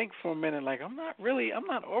back and think for a minute. Like I'm not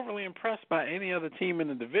overly impressed by any other team in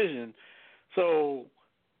the division. So,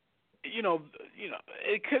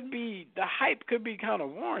 it could be, the hype could be kind of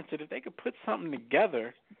warranted if they could put something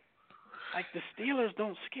together. Like the Steelers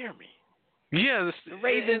don't scare me. Yeah, the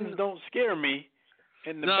Ravens don't scare me.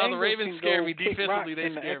 And the Ravens scare me defensively. They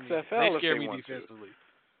scare me. They scare me defensively.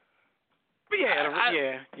 But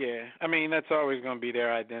yeah. I mean, that's always going to be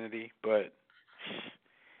their identity. But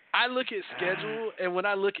I look at schedule, and when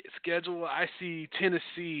I look at schedule, I see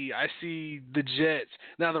Tennessee. I see the Jets.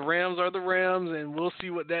 Now the Rams are the Rams, and we'll see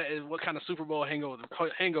what that is, what kind of Super Bowl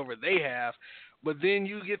hangover they have. But then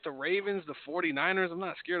you get the Ravens, the 49ers. I'm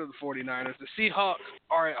not scared of the 49ers. The Seahawks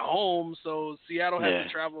are at home, so Seattle has to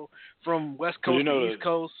travel from West Coast to East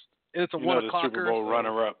Coast, and it's a 1 o'clocker. The Super Bowl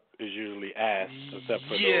runner-up is usually ass, except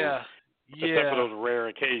for those rare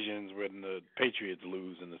occasions when the Patriots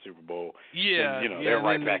lose in the Super Bowl. Yeah, and, they're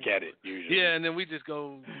right back at it usually. Yeah, and then we just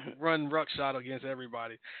go run ruckshot against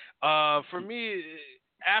everybody. For me,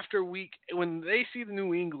 after when they see the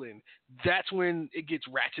New England, that's when it gets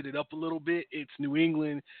ratcheted up a little bit. It's New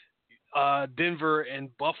England, Denver,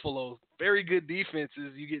 and Buffalo. Very good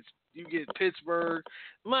defenses. You get Pittsburgh,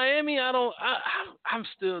 Miami. I'm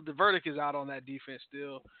still, the verdict is out on that defense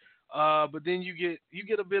still. But then you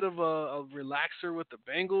get a bit of a relaxer with the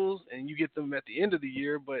Bengals, and you get them at the end of the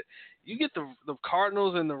year. But you get the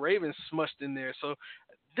Cardinals and the Ravens smushed in there. So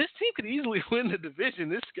this team could easily win the division.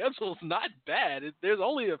 This schedule's not bad. There's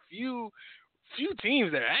only a few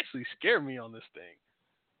teams that actually scare me on this thing.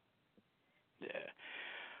 Yeah.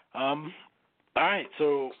 All right.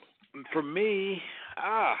 So for me,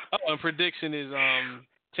 and prediction is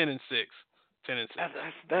 10-6. 10-6.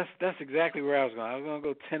 That's exactly where I was going. I was going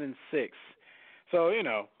to go 10-6. So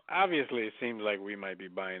obviously it seems like we might be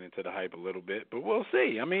buying into the hype a little bit, but we'll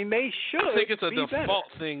see. I mean, they should. I think it's a default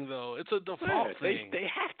better. Thing, though. It's a default thing. They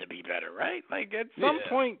have to be better, right? Like at some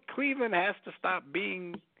point, Cleveland has to stop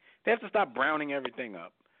being. They have to stop browning everything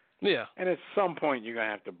up. Yeah. And at some point, you're gonna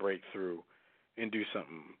have to break through and do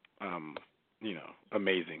something,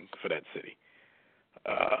 amazing for that city.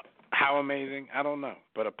 How amazing? I don't know.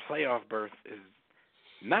 But a playoff berth is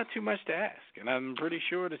not too much to ask. And I'm pretty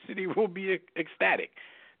sure the city will be ecstatic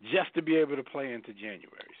just to be able to play into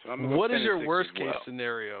January. So I'm What is your 10-6 worst as case well.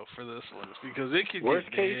 scenario for this one? Because it could Worst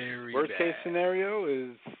get case, very worst bad. case scenario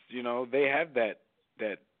is, they have that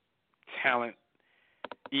talent,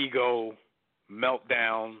 ego,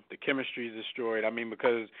 meltdown. The chemistry is destroyed. I mean,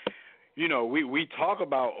 because we talk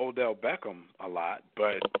about Odell Beckham a lot,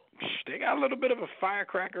 but they got a little bit of a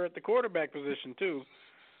firecracker at the quarterback position too.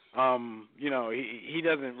 He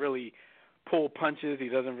doesn't really pull punches. He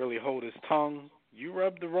doesn't really hold his tongue. You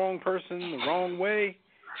rub the wrong person the wrong way,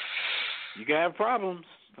 you can have problems.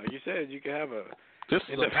 Like you said, you can have this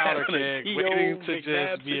is a powder keg waiting to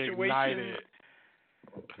just be ignited.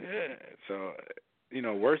 Yeah. So,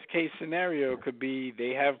 worst case scenario could be they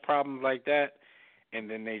have problems like that, and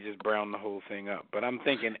then they just brown the whole thing up. But I'm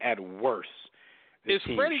thinking at worst, the is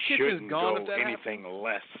team Freddie Kitchens shouldn't gone go if that anything happens?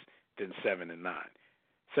 less than 7-9.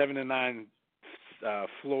 7-9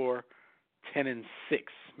 floor, 10-6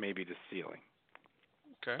 maybe the ceiling.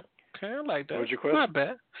 Okay, I like that. What was your question? Not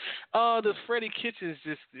bad. Does Freddie Kitchens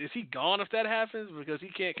is he gone if that happens because he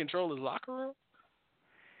can't control his locker room?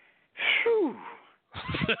 Phew.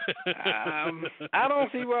 I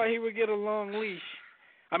don't see why he would get a long leash.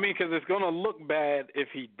 I mean, because it's going to look bad if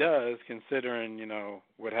he does, considering,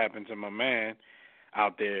 what happened to my man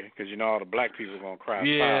out there, because, all the black people are going to cry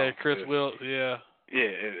Yeah, foul. Chris Wilkes, yeah. Yeah,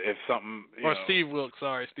 if something, Or Steve Wilkes,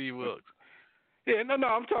 Steve Wilkes. Yeah, no,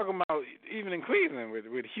 I'm talking about even in Cleveland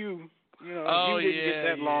with Hugh. Oh, Hugh didn't get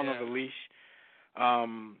that long yeah. of a leash.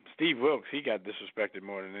 Steve Wilkes, he got disrespected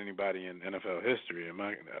more than anybody in NFL history, in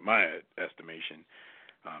my estimation.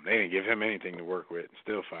 They didn't give him anything to work with,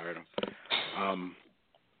 still fired him.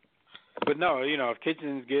 But no, if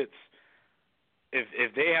Kitchens gets,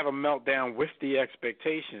 if they have a meltdown with the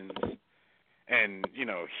expectations, and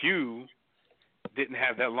Hugh didn't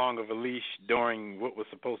have that long of a leash during what was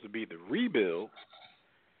supposed to be the rebuild,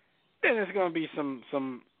 then there's going to be some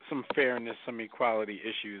fairness, some equality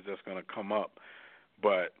issues that's going to come up.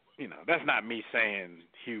 But that's not me saying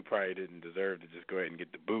Hugh probably didn't deserve to just go ahead and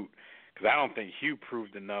get the boot, because I don't think Hugh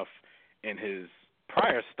proved enough in his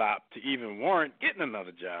prior stop to even warrant getting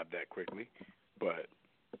another job that quickly. But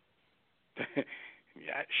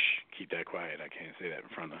yeah, keep that quiet. I can't say that in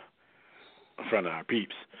front of our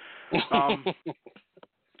peeps. All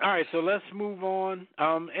right, so let's move on.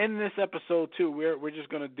 In this episode too, we're just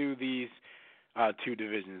gonna do these two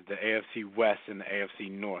divisions, the AFC West and the AFC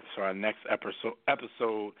North. So our next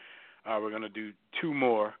episode, we're gonna do two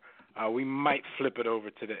more. We might flip it over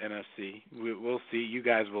to the NFC. We'll see. You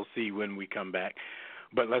guys will see when we come back.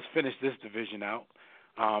 But let's finish this division out,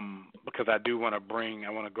 because I want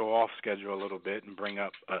to go off schedule a little bit and bring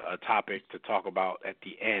up a topic to talk about at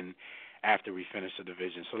the end after we finish the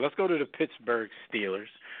division. So let's go to the Pittsburgh Steelers,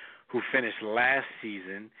 who finished last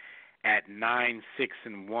season at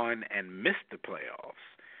 9-6-1 and missed the playoffs.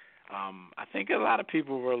 I think a lot of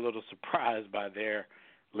people were a little surprised by their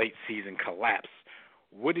late season collapse.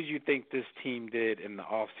 What did you think this team did in the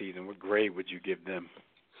offseason? What grade would you give them?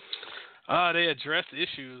 They addressed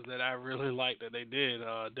issues that I really liked that they did.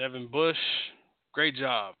 Devin Bush, great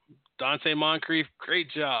job. Dante Moncrief, great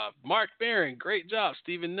job. Mark Barron, great job.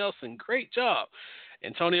 Steven Nelson, great job.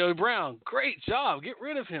 Antonio Brown, great job. Get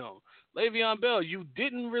rid of him. Le'Veon Bell, you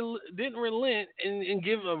didn't relent and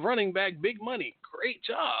give a running back big money. Great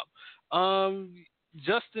job.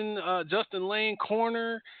 Justin Lane,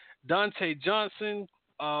 corner. Dante Johnson,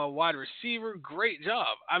 wide receiver, great job.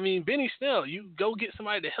 I mean, Benny Snell, you go get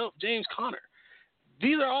somebody to help James Conner.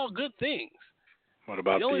 These are all good things. What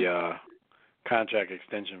about the contract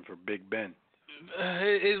extension for Big Ben?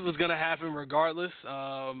 It was going to happen regardless.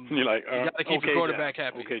 You're like, you got to keep your quarterback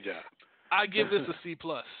happy. Okay job. I give this a C+.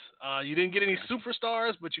 You didn't get any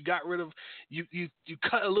superstars, but you got rid of you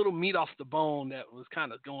cut a little meat off the bone that was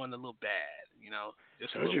kind of going a little bad.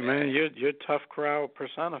 Told you, man. You're tough crowd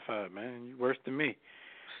personified, man. You're worse than me.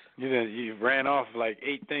 You ran off like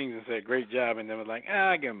 8 things and said great job, and then was like,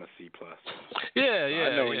 I give him a C+. Yeah.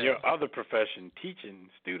 I know in your other profession, teaching,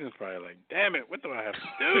 students probably like, damn it, what do I have to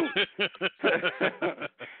do?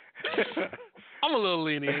 I'm a little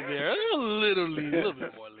lenient there. A little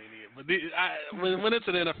bit more lenient. But when it's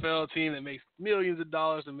an NFL team that makes millions of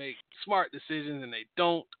dollars to make smart decisions and they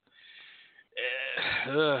don't,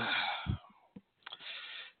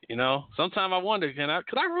 sometimes I wonder, could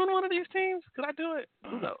I run one of these teams? Could I do it?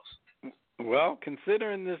 Who knows? Well,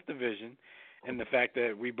 considering this division and the fact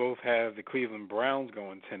that we both have the Cleveland Browns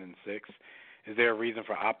going 10-6, is there a reason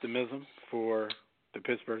for optimism for the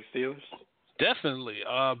Pittsburgh Steelers? Definitely.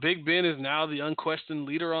 Big Ben is now the unquestioned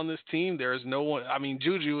leader on this team. There is no one. I mean,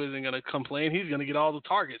 Juju isn't going to complain. He's going to get all the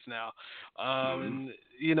targets now. And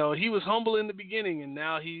he was humble in the beginning, and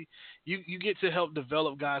now you get to help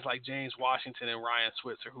develop guys like James Washington and Ryan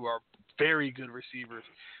Switzer, who are very good receivers.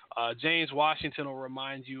 James Washington will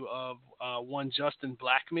remind you of one Justin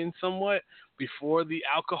Blackmon somewhat before the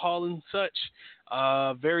alcohol and such.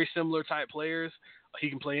 Very similar type players.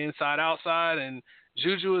 He can play inside, outside, and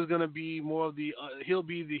Juju is going to be more of he'll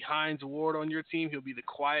be the Hines Ward on your team. He'll be the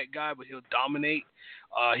quiet guy, but he'll dominate.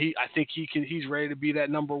 I think he's ready to be that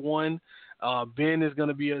number one. Ben is going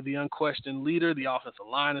to be the unquestioned leader. The offensive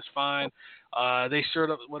line is fine. They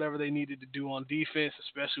shored up whatever they needed to do on defense,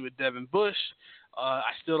 especially with Devin Bush.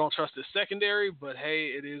 I still don't trust his secondary, but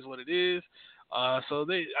hey, it is what it is.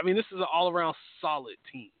 This is an all-around solid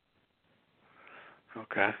team.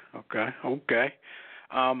 Okay.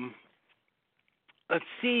 Let's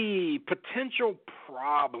see, potential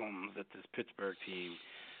problems that this Pittsburgh team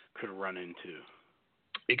could run into.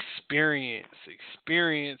 Experience.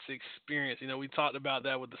 We talked about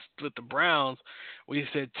that with the Browns. We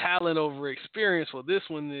said talent over experience. Well, this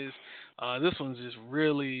one's just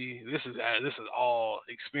really this is all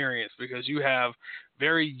experience because you have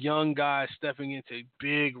very young guys stepping into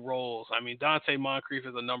big roles. I mean, Dante Moncrief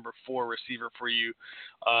is a number 4 receiver for you.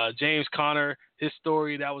 James Conner, his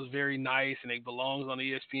story that was very nice and it belongs on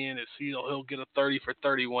ESPN. It's he'll get a 30 for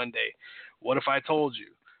 30 one day. What if I told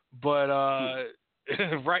you? But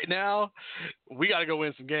right now, we got to go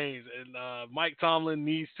win some games, and Mike Tomlin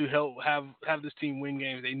needs to help have this team win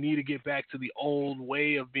games. They need to get back to the old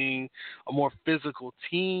way of being a more physical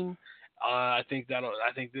team. I think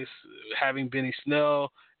this having Benny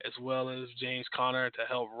Snell as well as James Conner to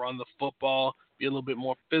help run the football, be a little bit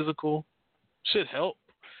more physical, should help.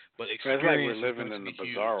 But experience, it's like we're living in the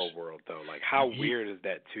bizarro world, though. Like, how weird is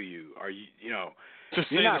that to you? Are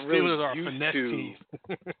you're not really used to.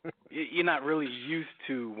 You're not really used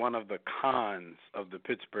to one of the cons of the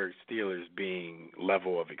Pittsburgh Steelers being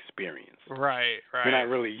level of experience. Right. You're not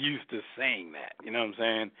really used to saying that. You know what I'm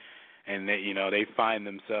saying? And they find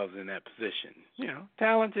themselves in that position.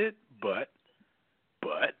 Talented, but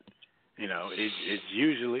it's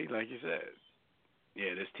usually like you said.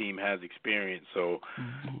 Yeah, this team has experience, so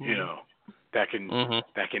that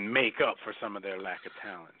can make up for some of their lack of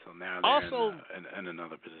talent. So now they're also in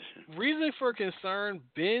another position. Reason for concern: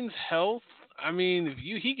 Ben's health. I mean, if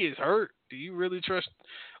he gets hurt, do you really trust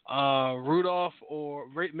Rudolph or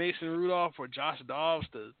Mason Rudolph or Josh Dobbs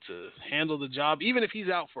to handle the job, even if he's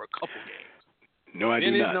out for a couple games? No, I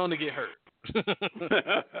do not. Ben is known to get hurt.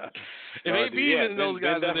 If AB and those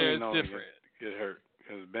guys are there, it's different. Get hurt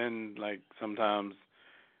because Ben sometimes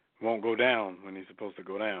won't go down when he's supposed to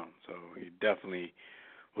go down. So he definitely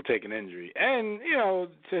will take an injury. And,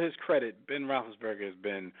 to his credit, Ben Roethlisberger has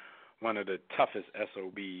been one of the toughest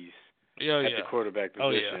SOBs at the quarterback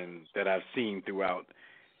position that I've seen throughout,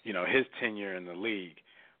 his tenure in the league.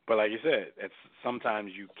 But like you said,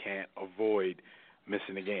 sometimes you can't avoid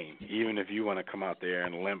missing a game. Even if you want to come out there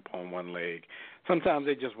and limp on one leg, sometimes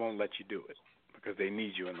they just won't let you do it because they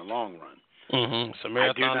need you in the long run. Mm-hmm. It's a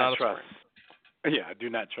marathon, not a sprint. Yeah, I do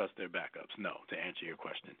not trust their backups, no, to answer your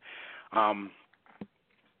question.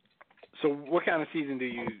 So what kind of season do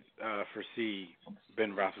you foresee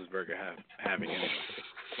Ben Roethlisberger having anyway?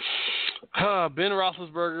 Ben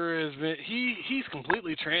Roethlisberger has been he's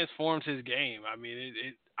completely transformed his game. I mean,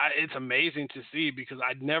 it's amazing to see because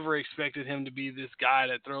I never expected him to be this guy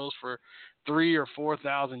that throws for 3,000 or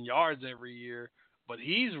 4,000 yards every year, but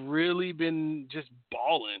he's really been just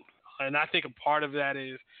balling. And I think a part of that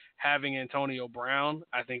is having Antonio Brown.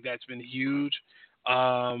 I think that's been huge.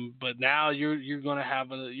 But now you're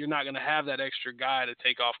not gonna have that extra guy to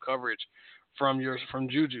take off coverage from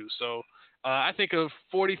Juju. So I think a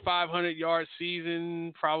 4,500 yard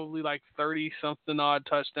season, probably like 30 something odd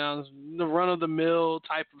touchdowns, the run of the mill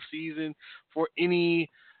type of season for any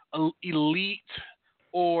elite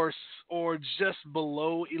or just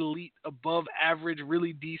below elite, above average,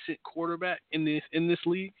 really decent quarterback in this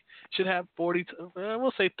league should have 30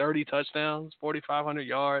 touchdowns, 4,500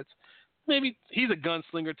 yards. Maybe he's a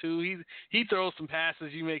gunslinger too. He throws some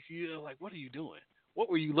passes you like, what are you doing? What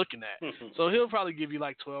were you looking at? So he'll probably give you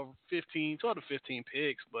like 12 to 15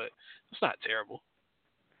 picks, but it's not terrible.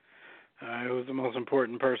 It was the most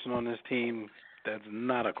important person on this team that's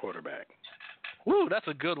not a quarterback. Woo, that's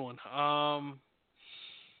a good one.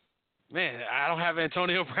 Man, I don't have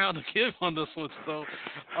Antonio Brown to give on this one, so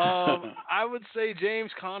I would say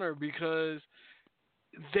James Conner because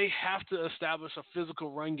they have to establish a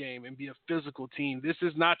physical run game and be a physical team. This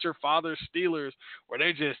is not your father's Steelers where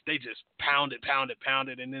they just pound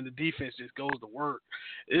it, and then the defense just goes to work.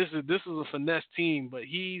 This is a finesse team, but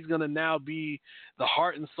he's gonna now be the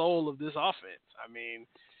heart and soul of this offense. I mean,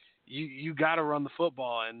 you got to run the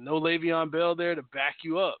football, and no Le'Veon Bell there to back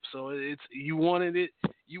you up. So you wanted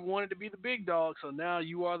to be the big dog. So now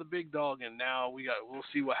you are the big dog, and now we'll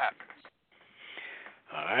see what happens.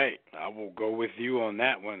 All right, I will go with you on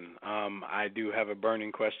that one. I do have a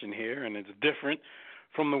burning question here, and it's different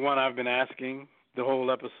from the one I've been asking the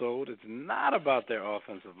whole episode. It's not about their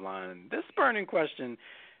offensive line. This burning question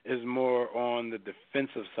is more on the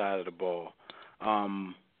defensive side of the ball.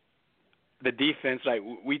 The defense, like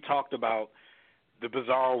we talked about the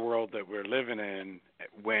bizarre world that we're living in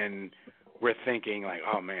when we're thinking like,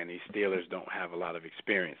 oh, man, these Steelers don't have a lot of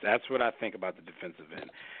experience. That's what I think about the defensive end.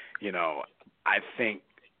 You know, I think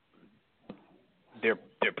they're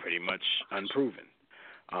pretty much unproven.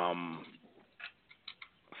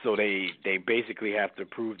 So they basically have to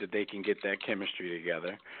prove that they can get that chemistry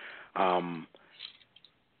together.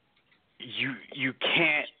 You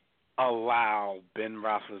can't allow Ben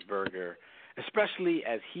Roethlisberger, especially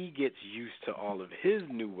as he gets used to all of his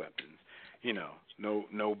new weapons. You know,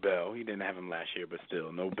 no Bell. He didn't have him last year, but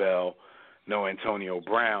still, no Bell, no Antonio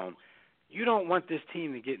Brown. You don't want this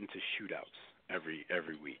team to get into shootouts every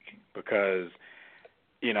week because,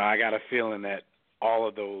 you know, I got a feeling that all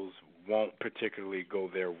of those won't particularly go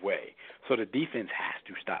their way. So the defense has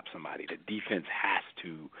to stop somebody. The defense has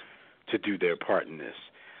to do their part in this.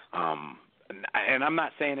 And I'm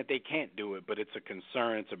not saying that they can't do it, but it's a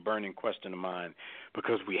concern. It's a burning question of mine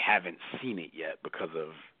because we haven't seen it yet because of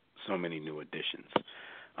so many new additions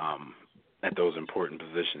at those important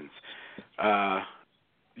positions.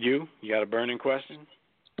 You got a burning question?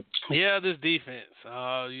 Yeah, this defense.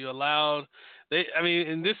 You allowed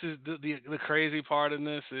and this is the crazy part in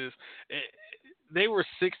this is they were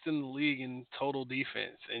sixth in the league in total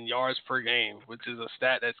defense in yards per game, which is a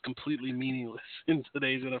stat that's completely meaningless in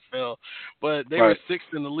today's NFL. But they were sixth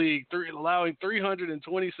in the league, allowing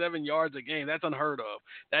 327 yards a game. That's unheard of.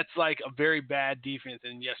 That's like a very bad defense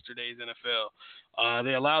in yesterday's NFL.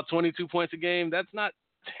 They allowed 22 points a game. That's not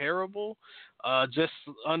terrible. Just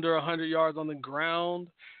under 100 yards on the ground.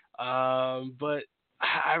 But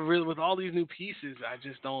I really, with all these new pieces, I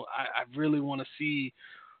really want to see,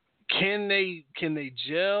 can they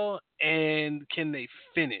gel and can they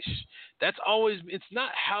finish? That's always, it's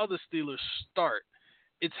not how the Steelers start.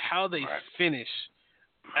 It's how they finish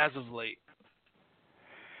as of late.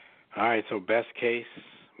 All right, so best case,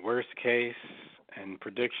 worst case, and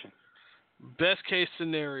prediction. Best case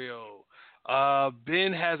scenario.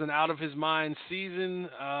 Ben has an out-of-his-mind season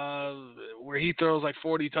where he throws like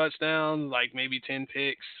 40 touchdowns, like maybe 10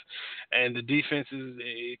 picks, and the defense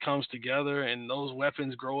it comes together, and those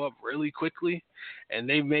weapons grow up really quickly, and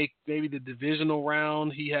they make maybe the divisional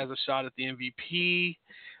round. He has a shot at the MVP.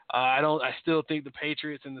 I still think the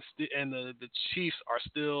Patriots and the Chiefs are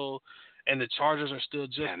still. And the Chargers are still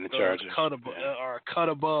just cut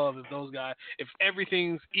above if those guys. If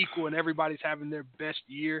everything's equal and everybody's having their best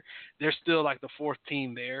year, they're still like the fourth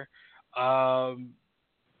team there.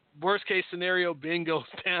 Worst case scenario, Ben goes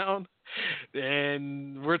down,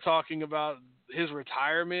 and we're talking about his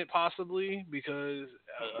retirement possibly because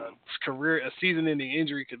a season-ending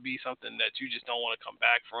injury could be something that you just don't want to come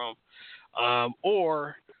back from,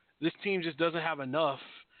 or this team just doesn't have enough.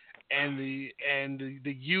 And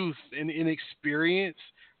the youth and inexperience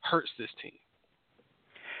hurts this team.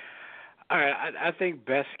 All right, I think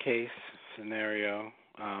best case scenario.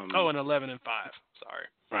 And 11-5. Sorry.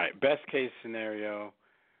 Right, best case scenario.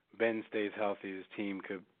 Ben stays healthy. His team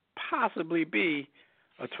could possibly be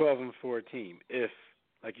a 12-4 team if,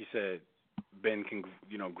 like you said, Ben can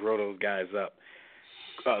grow those guys up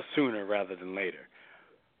sooner rather than later.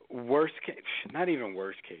 Worst case, not even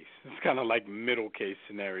worst case. It's kind of like middle case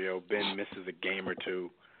scenario. Ben misses a game or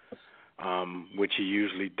two, which he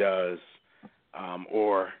usually does,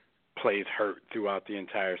 or plays hurt throughout the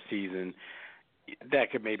entire season.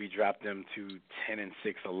 That could maybe drop them to 10-6,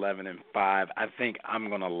 11-5. I think I'm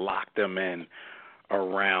going to lock them in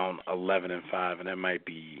around 11-5, and that might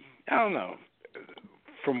be, I don't know.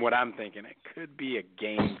 From what I'm thinking, it could be a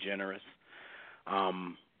game generous.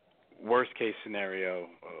 Worst case scenario,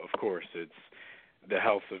 of course, it's the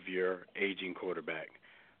health of your aging quarterback.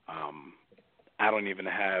 I don't even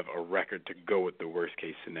have a record to go with the worst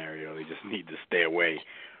case scenario. They just need to stay away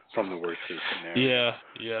from the worst case scenario.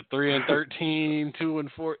 Yeah. 3-13,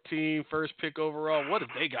 2-14, first pick overall. What if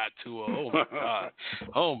they got Tua?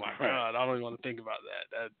 Oh my God! I don't even want to think about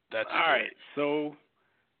that. That's all right. So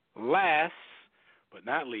last but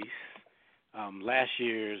not least, last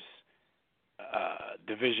year's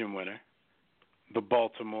division winner, the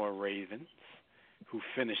Baltimore Ravens, who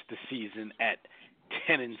finished the season at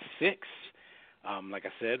 10-6. Like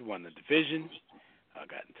I said, won the division,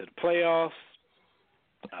 got into the playoffs.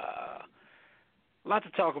 A lot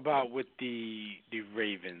to talk about with the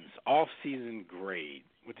Ravens. Off-season grade.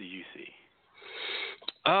 What do you see?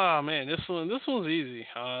 Oh man, this one's easy.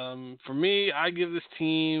 For me, I give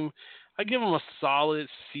them a solid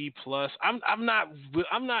C plus. I'm not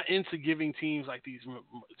into giving teams like these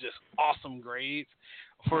just awesome grades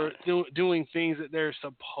for doing things that they're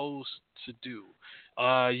supposed to do.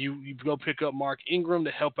 You go pick up Mark Ingram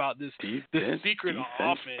to help out this secret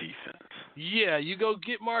offense. Yeah, you go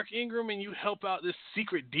get Mark Ingram and you help out this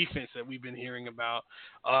secret defense that we've been hearing about.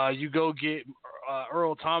 You go get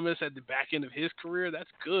Earl Thomas at the back end of his career. That's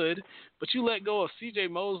good. But you let go of C.J.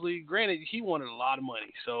 Mosley. Granted, he wanted a lot of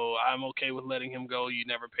money, so I'm okay with letting him go. You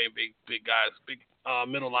never pay big guys, big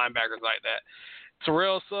middle linebackers like that.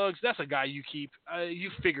 Terrell Suggs, that's a guy you keep.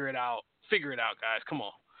 You figure it out. Figure it out, guys. Come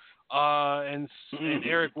on. And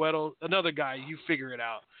Eric Weddle, another guy, you figure it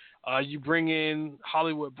out. You bring in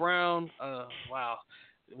Hollywood Brown. Wow.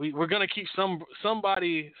 We're going to keep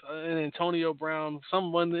somebody, Antonio Brown,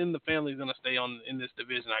 someone in the family is going to stay in this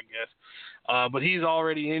division, I guess. But he's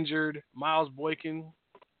already injured. Miles Boykin,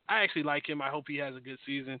 I actually like him. I hope he has a good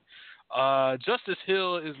season. Justice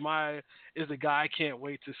Hill is the guy I can't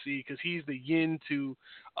wait to see because he's the yin to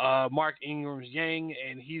Mark Ingram's yang,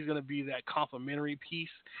 and he's going to be that complementary piece.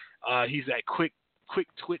 He's that quick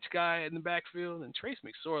twitch guy in the backfield. And Trace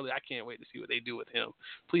McSorley, I can't wait to see what they do with him.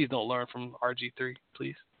 Please don't learn from RG3,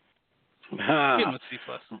 please. Give him a C+.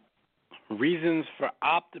 Reasons for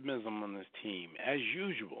optimism on this team. As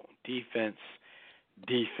usual, defense.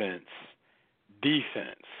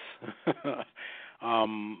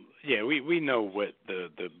 Yeah, we know what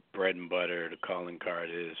the bread and butter, the calling card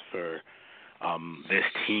is for this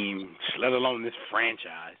team, let alone this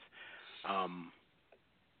franchise.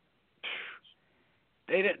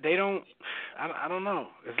 They don't. I don't know.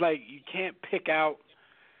 It's like you can't pick out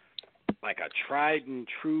like a tried and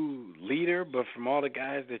true leader, but from all the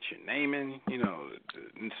guys that you're naming,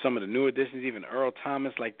 some of the new additions, even Earl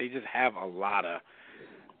Thomas, like they just have a lot of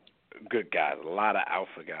good guys, a lot of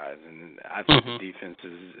alpha guys, and I think the defense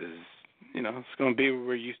is it's going to be what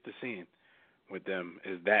we're used to seeing with them.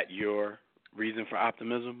 Is that your reason for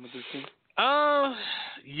optimism with this team?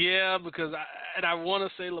 Yeah, because I want to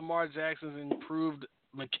say Lamar Jackson's improved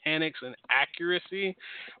mechanics and accuracy,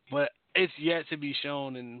 but it's yet to be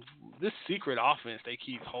shown in this secret offense they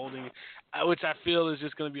keep holding, which I feel is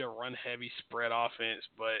just going to be a run-heavy spread offense,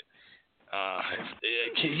 but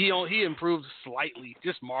he improved slightly,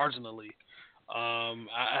 just marginally. I'm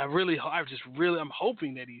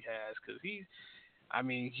hoping that he has, because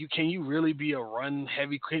can you really be a run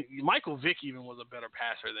heavy? Michael Vick even was a better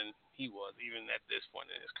passer than he was even at this point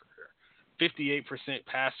in his career. 58%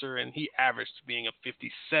 passer, and he averaged being a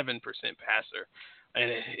 57% passer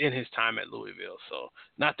in his time at Louisville. So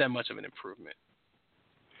not that much of an improvement.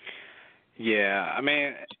 Yeah,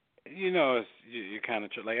 you're kind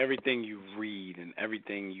of like everything you read and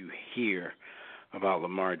everything you hear about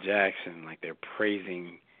Lamar Jackson, like they're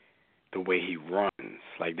praising the way he runs.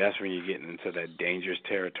 Like that's when you're getting into that dangerous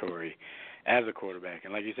territory as a quarterback.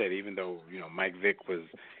 And like you said, even though Mike Vick was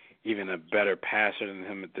even a better passer than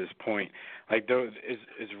him at this point, like those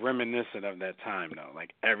is reminiscent of that time though.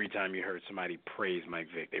 Like every time you heard somebody praise Mike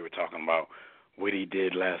Vick, they were talking about what he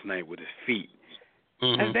did last night with his feet.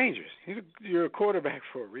 That's dangerous. You're a quarterback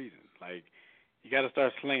for a reason. Like you got to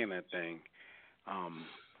start slinging that thing,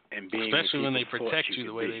 and being especially when they protect you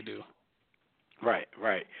the way they do. Right.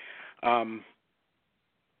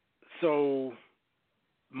 So,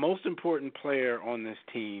 most important player on this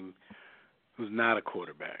team who's not a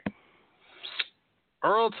quarterback.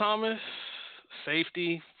 Earl Thomas,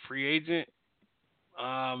 safety, free agent.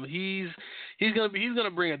 He's gonna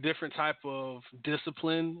bring a different type of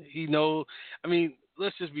discipline.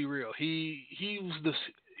 Let's just be real. He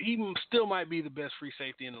still might be the best free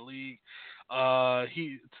safety in the league.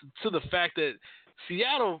 To the fact that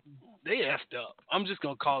Seattle, they effed up. I'm just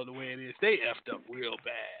gonna call it the way it is. They effed up real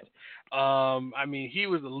bad. He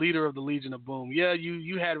was the leader of the Legion of Boom. Yeah,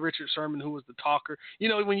 you had Richard Sherman, who was the talker.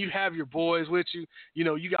 When you have your boys with you,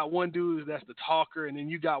 you got one dude that's the talker, and then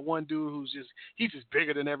you got one dude who's he's just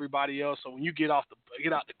bigger than everybody else. So when you get out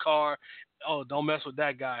the car, oh, don't mess with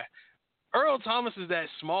that guy. Earl Thomas is that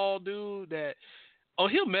small dude that,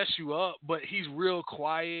 he'll mess you up, but he's real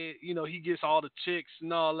quiet. He gets all the chicks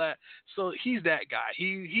and all that. So he's that guy.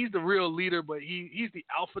 He's the real leader, but he's the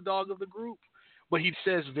alpha dog of the group, but he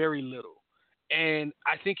says very little. And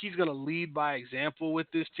I think he's going to lead by example with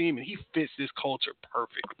this team, and he fits this culture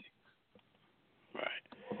perfectly. Right.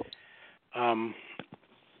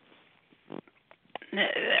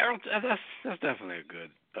 That's definitely a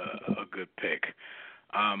good pick.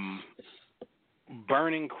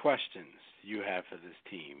 Burning questions you have for this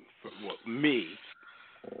team. For me,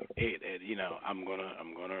 I'm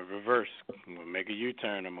gonna reverse. I'm gonna make a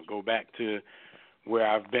U-turn. I'm gonna go back to where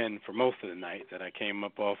I've been for most of the night that I came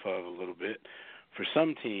up off of a little bit. For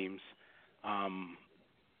some teams,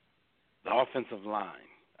 the offensive line.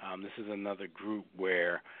 This is another group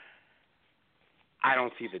where I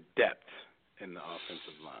don't see the depth in the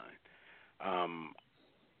offensive line.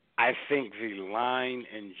 I think the line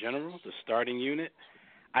in general, the starting unit,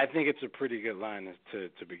 I think it's a pretty good line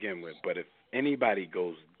to begin with. But if anybody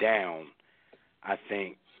goes down, I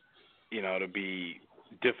think, it'll be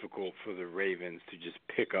difficult for the Ravens to just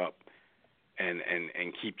pick up and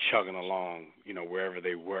keep chugging along, wherever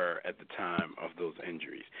they were at the time of those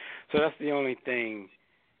injuries. So that's the only thing,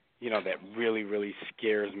 that really, really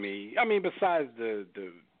scares me. I mean, besides the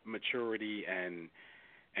maturity and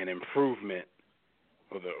improvement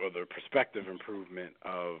or the prospective improvement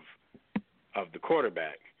of the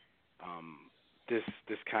quarterback, this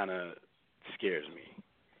kind of scares me.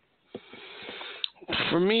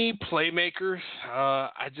 For me, playmakers.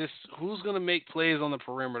 Who's gonna make plays on the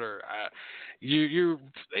perimeter?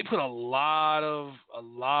 They put a lot of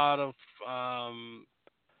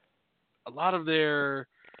their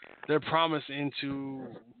promise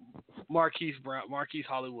into Marquise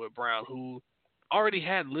Hollywood Brown, who already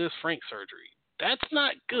had Liz Frank surgery. That's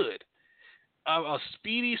not good. A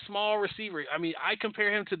speedy, small receiver. I mean, I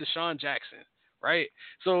compare him to Deshaun Jackson, right?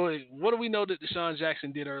 So what do we know that Deshaun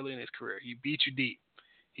Jackson did early in his career? He beat you deep.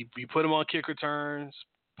 He put him on kick returns,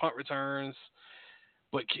 punt returns.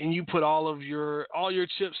 But can you put all your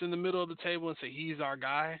chips in the middle of the table and say he's our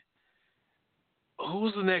guy?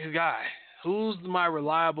 Who's the next guy? Who's my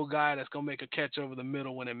reliable guy that's gonna make a catch over the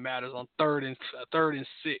middle when it matters on third and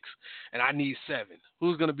 6, and I need 7?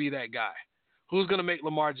 Who's gonna be that guy? Who's gonna make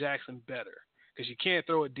Lamar Jackson better? Because you can't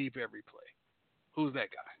throw it deep every play. Who's that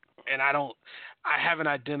guy? And I haven't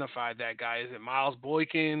identified that guy. Is it Miles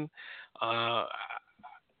Boykin? I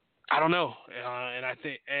don't know. And I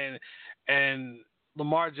think and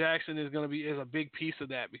Lamar Jackson is a big piece of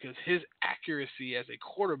that, because his accuracy as a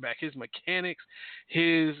quarterback, his mechanics,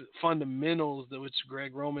 his fundamentals, which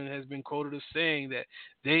Greg Roman has been quoted as saying that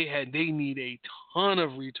they need a ton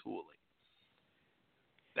of retooling.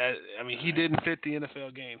 He didn't fit the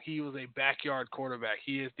NFL game. He was a backyard quarterback.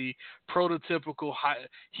 He is the prototypical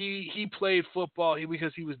he played football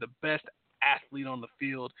because he was the best athlete on the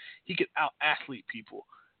field. He could out-athlete people.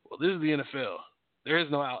 Well, this is the NFL. There is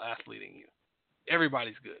no out-athleting you.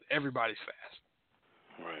 Everybody's good. Everybody's fast.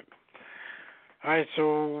 Right. All right,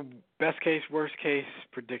 so best case, worst case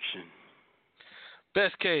prediction.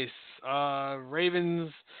 Best case,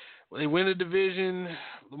 Ravens, they win the division.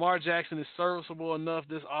 Lamar Jackson is serviceable enough.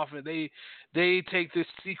 This offense, they take this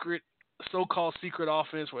so-called secret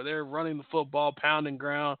offense where they're running the football, pounding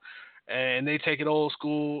ground, and they take it old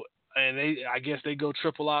school. And I guess they go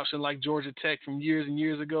triple option like Georgia Tech from years and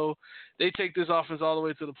years ago. They take this offense all the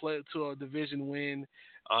way to a division win.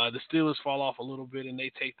 The Steelers fall off a little bit, and they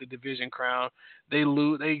take the division crown. They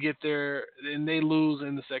lose. They get there, and they lose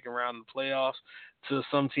in the second round of the playoffs to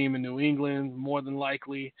some team in New England, more than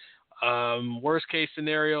likely. Worst case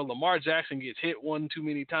scenario, Lamar Jackson gets hit one too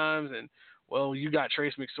many times, and well, you got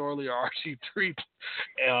Trace McSorley or RG3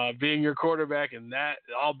 being your quarterback, and that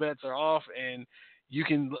all bets are off. And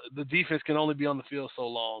the defense can only be on the field so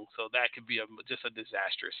long, so that could be just a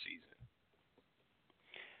disastrous season.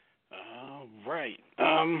 Right.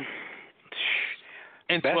 And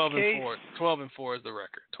 12-4 is the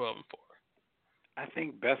record. 12-4. I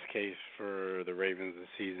think best case for the Ravens this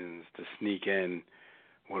season is to sneak in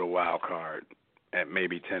with a wild card at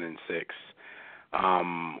maybe 10-6.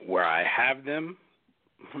 Where I have them,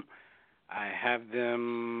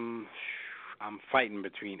 I'm fighting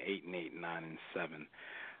between 8-8, 9-7.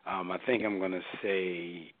 I think I'm going to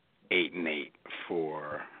say 8-8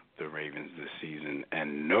 for the Ravens this season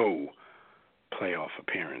and no playoff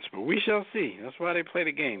appearance. But we shall see. That's why they play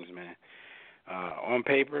the games, man. On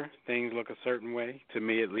paper, things look a certain way, to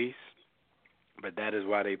me at least, but that is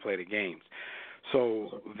why they play the games.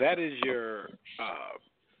 So that is your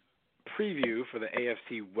preview for the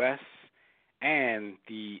AFC West and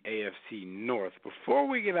the AFC North. Before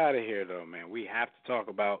we get out of here, though, man, we have to talk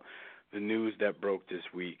about the news that broke this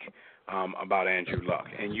week about Andrew Luck.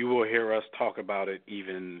 And you will hear us talk about it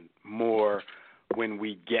even more when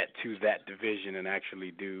we get to that division and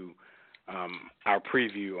actually do our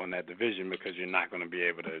preview on that division because you're not going to be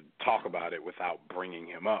able to talk about it without bringing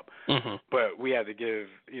him up. Mm-hmm. But we had to give,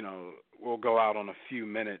 we'll go out on a few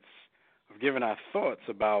minutes of giving our thoughts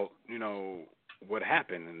about, what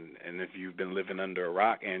happened. And if you've been living under a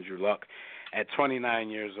rock, Andrew Luck, at 29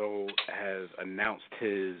 years old, has announced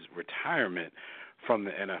his retirement from the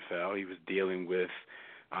NFL. He was dealing with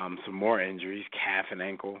some more injuries, calf and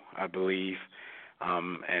ankle, I believe,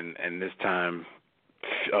 and this time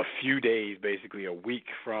a few days, basically a week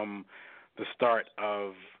from the start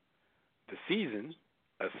of the season,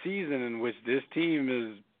 a season in which this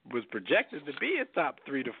team was projected to be a top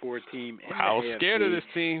 3 to 4 team in the AFC. I was scared of this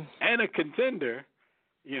team. And a contender,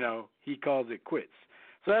 he calls it quits.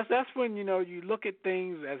 So that's when, you look at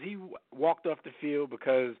things as he walked off the field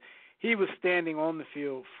because he was standing on the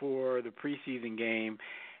field for the preseason game.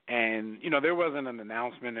 And, there wasn't an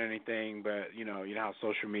announcement or anything, but, you know how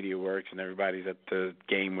social media works and everybody's at the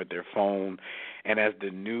game with their phone. And as the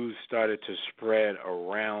news started to spread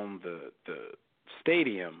around the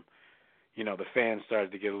stadium, the fans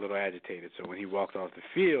started to get a little agitated. So when he walked off the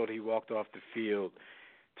field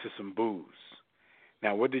to some boos.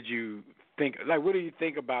 Now, what did you think? What do you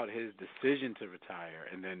think about his decision to retire?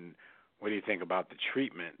 And then what do you think about the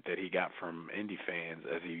treatment that he got from Indy fans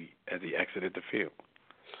as he exited the field?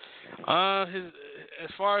 As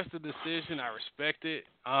far as the decision, I respect it.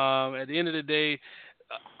 At the end of the day,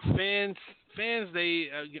 fans.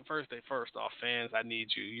 First off, fans, I need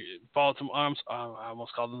you. Baltimore. I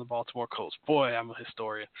almost called them the Baltimore Colts. Boy, I'm a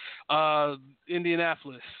historian.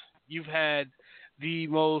 Indianapolis. You've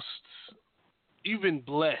been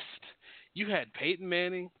blessed. You had Peyton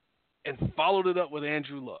Manning, and followed it up with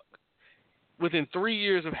Andrew Luck. Within 3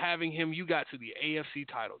 years of having him, you got to the AFC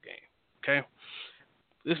title game. Okay.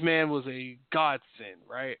 This man was a godsend,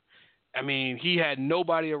 right? I mean, he had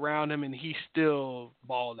nobody around him, and he still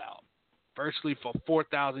balled out. Virtually for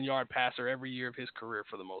 4,000-yard passer every year of his career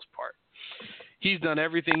for the most part. He's done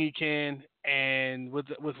everything he can, and with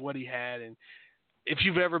what he had. And if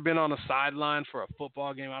you've ever been on a sideline for a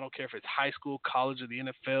football game, I don't care if it's high school, college, or the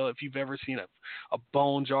NFL, if you've ever seen a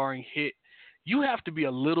bone-jarring hit, you have to be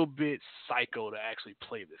a little bit psycho to actually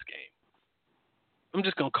play this game. I'm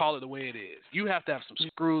just going to call it the way it is. You have to have some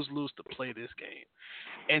screws loose to play this game.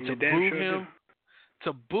 And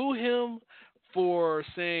to boo him for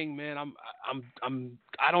saying, man,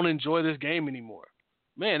 I don't enjoy this game anymore.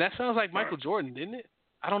 Man, that sounds like Michael Jordan, didn't it?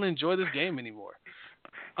 I don't enjoy this game anymore.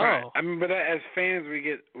 Right. I mean, but as fans, we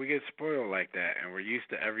get spoiled like that, and we're used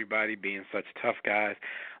to everybody being such tough guys.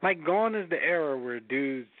 Like, gone is the era where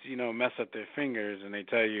dudes, mess up their fingers and they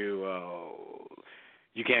tell you,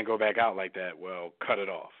 you can't go back out like that. Well, cut it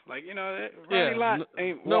off. Like, Ronnie Lott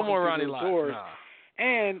ain't no walking more through Ronnie those Lott. doors. Nah.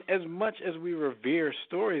 And as much as we revere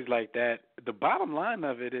stories like that, the bottom line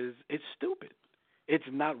of it is it's stupid. It's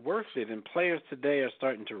not worth it. And players today are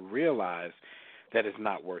starting to realize that it's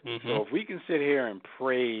not worth it. So if we can sit here and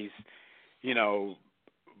praise,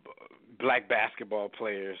 black basketball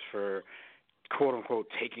players for quote-unquote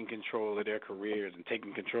taking control of their careers and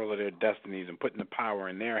taking control of their destinies and putting the power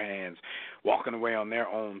in their hands, walking away on their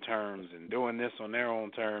own terms and doing this on their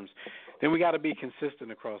own terms, then we got to be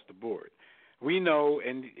consistent across the board. We know,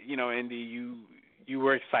 and Indy, you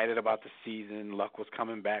were excited about the season. Luck was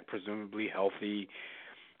coming back, presumably healthy,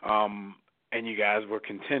 and you guys were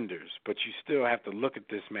contenders. But you still have to look at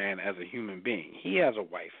this man as a human being. He has a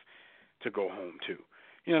wife to go home to.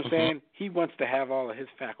 You know what I'm saying? He wants to have all of his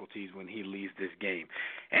faculties when he leaves this game.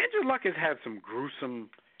 Andrew Luck has had some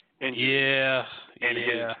gruesome injuries in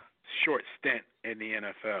his short stint in the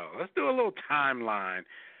NFL. Let's do a little timeline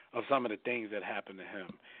of some of the things that happened to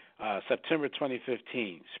him. September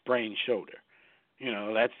 2015, sprained shoulder.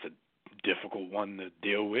 That's a difficult one to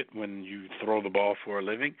deal with when you throw the ball for a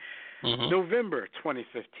living. November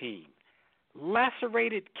 2015,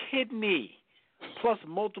 lacerated kidney plus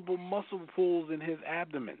multiple muscle pulls in his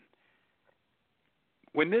abdomen.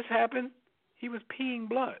 When this happened, he was peeing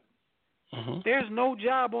blood. There's no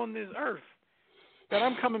job on this earth that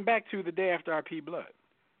I'm coming back to the day after I pee blood.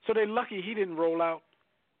 So they're lucky he didn't roll out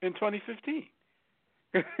in 2015.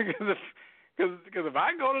 Because if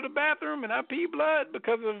I go to the bathroom and I pee blood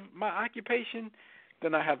because of my occupation,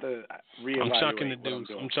 then I have to reevaluate. I'm chunking the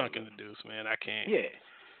deuce, man. I can't. Yeah.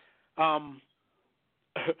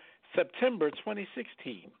 September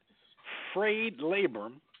 2016, frayed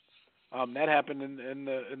labrum. That happened in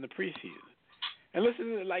the preseason. And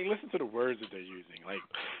listen to the words that they're using, like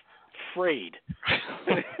frayed.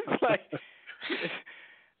 It's like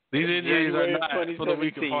these injuries are not for the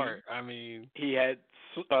weak of heart. I mean, he had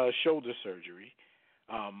shoulder surgery.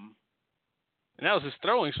 and that was his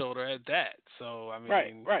throwing shoulder at that. So I mean,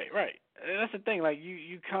 right. And that's the thing. Like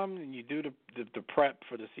you come and you do the prep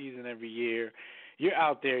for the season every year. You're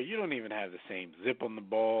out there. You don't even have the same zip on the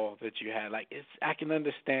ball that you had. Like I can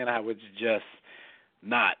understand how it's just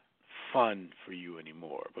not fun for you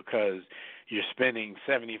anymore because you're spending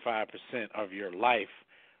 75% of your life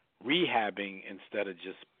rehabbing instead of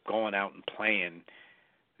just going out and playing,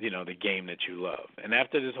 the game that you love. And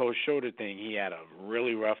after this whole shoulder thing, he had a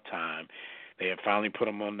really rough time. They had finally put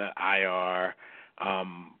him on the IR.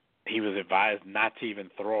 He was advised not to even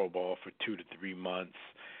throw a ball for 2 to 3 months.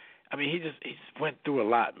 I mean, he just went through a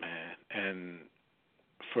lot, man. And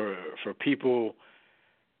for people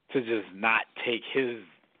to just not take his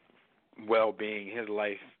well-being, his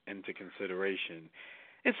life into consideration,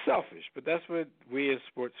 it's selfish. But that's what we as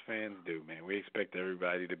sports fans do, man. We expect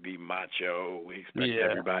everybody to be macho. We expect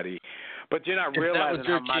everybody. But you're not realizing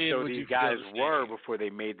how macho these guys were before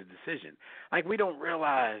they made the decision. Like, we don't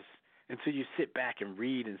realize until you sit back and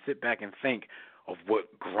read and sit back and think of what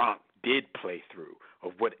Gronk did play through,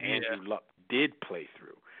 of what Andrew Luck did play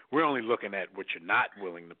through. We're only looking at what you're not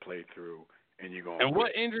willing to play through, and you're going. And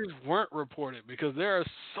what injuries weren't reported, because there are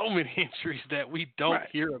so many injuries that we don't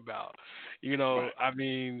hear about. I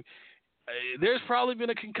mean, there's probably been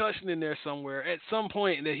a concussion in there somewhere at some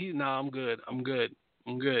point that I'm good.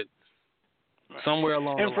 Right. Somewhere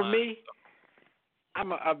along the line. And for me,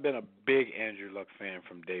 I've been a big Andrew Luck fan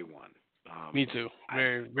from day one. Me too.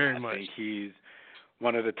 Very much. I think he's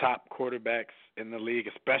one of the top quarterbacks in the league,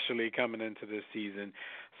 especially coming into this season.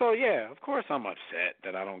 So, yeah, of course I'm upset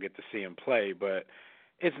that I don't get to see him play, but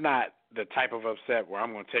it's not the type of upset where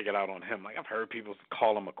I'm going to take it out on him. Like, I've heard people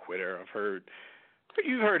call him a quitter.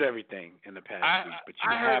 You've heard everything in the past week, but you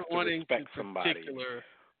have to respect somebody.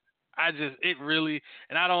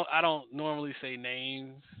 And I don't normally say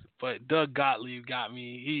names, but Doug Gottlieb got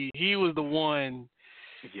me. He was the one.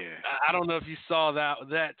 Yeah. I don't know if you saw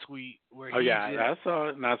that tweet where I saw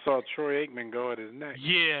it, and I saw Troy Aikman go at his neck.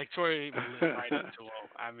 Yeah, Troy Aikman lit right into him.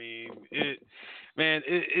 I mean,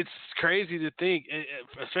 it's crazy to think,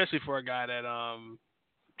 especially for a guy that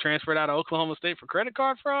transferred out of Oklahoma State for credit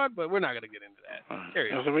card fraud, but we're not going to get into that.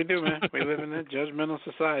 That's what we do, man. We live in a judgmental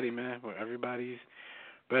society, man, where everybody's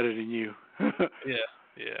better than you.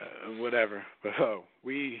 Yeah. Whatever. But I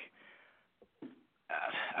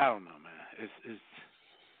don't know, man.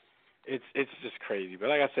 It's just crazy. But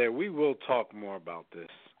like I said, we will talk more about this.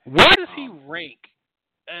 Where does he rank?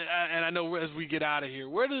 And I know as we get out of here,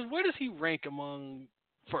 where does he rank among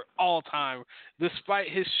for all time, despite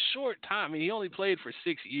his short time? I mean, he only played for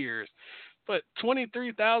 6 years, but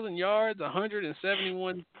 23,000 yards,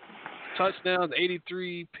 171 touchdowns,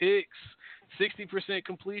 83 picks, 60%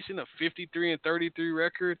 completion, a 53-33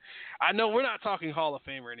 record. I know we're not talking Hall of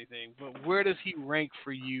Fame or anything, but where does he rank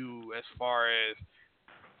for you as far as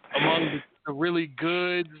among the really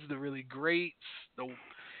goods, the really greats,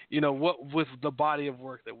 what with the body of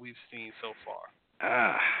work that we've seen so far?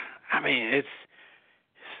 I mean,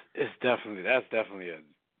 that's definitely an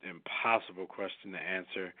impossible question to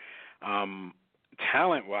answer.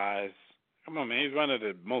 Talent-wise, come on, man, he's one of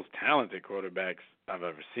the most talented quarterbacks I've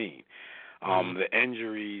ever seen. The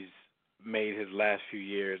injuries made his last few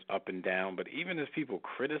years up and down, but even as people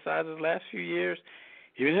criticize his last few years,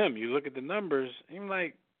 even him, you look at the numbers, even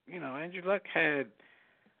like, Andrew Luck had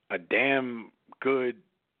a damn good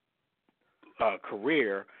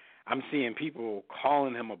career. I'm seeing people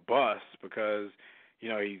calling him a bust because,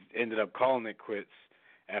 he ended up calling it quits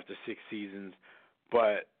after 6 seasons.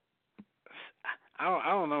 But I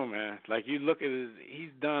don't know, man. Like, you look at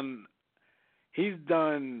he's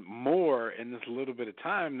done more in this little bit of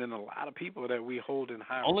time than a lot of people that we hold in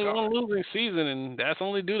high regard. Only one losing season, and that's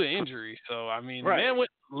only due to injury. So, I mean, the man went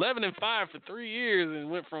 11-5 for 3 years and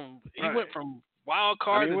went from wild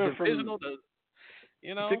card to divisional to,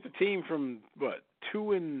 He took the team from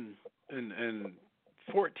 2 and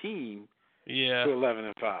 14 to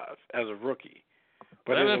 11-5 as a rookie.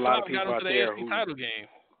 But there's a lot of people out there who title game.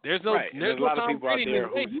 There's a lot of people out there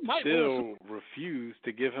who still refuse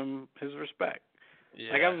to give him his respect.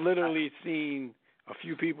 Yeah. Like, I've literally seen a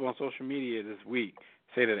few people on social media this week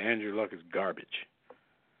say that Andrew Luck is garbage.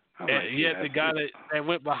 The guy that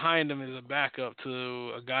went behind him is a backup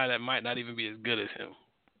to a guy that might not even be as good as him.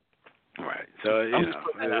 Right. So, it is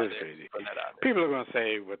crazy. People are going to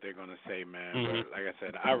say what they're going to say, man. Mm-hmm. But like I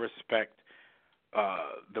said, I respect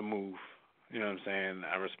the move. You know what I'm saying?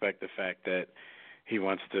 I respect the fact that he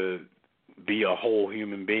wants to be a whole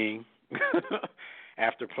human being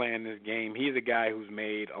after playing this game. He's a guy who's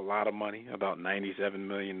made a lot of money, about $97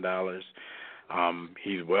 million.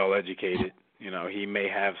 He's well educated. He may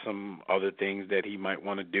have some other things that he might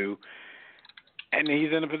want to do. And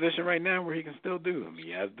he's in a position right now where he can still do them.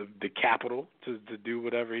 He has the capital to do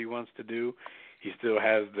whatever he wants to do. He still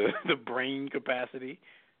has the brain capacity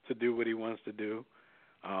to do what he wants to do.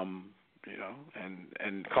 You know,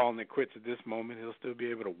 and calling it quits at this moment, he'll still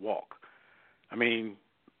be able to walk. I mean,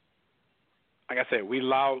 like I said, we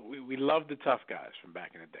love the tough guys from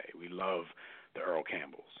back in the day. We love the Earl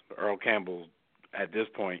Campbells. But Earl Campbell, at this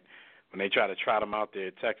point, when they try to trot him out there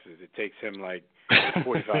at Texas, it takes him like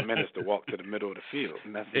 45 minutes to walk to the middle of the field.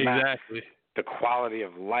 And that's exactly not the quality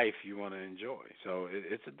of life you want to enjoy. So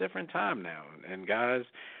it's a different time now. And guys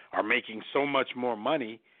are making so much more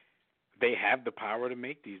money, they have the power to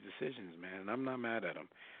make these decisions, man. And I'm not mad at them.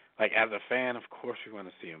 Like, as a fan, of course we want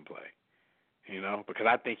to see him play, you know, because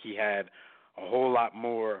I think he had a whole lot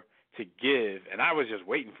more to give. And I was just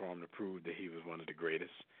waiting for him to prove that he was one of the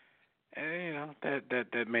greatest. And, you know,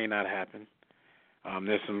 that may not happen.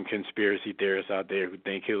 There's some conspiracy theorists out there who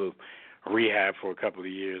think he'll rehab for a couple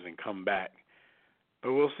of years and come back.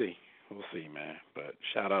 But we'll see. We'll see, man. But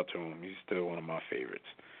shout out to him. He's still one of my favorites.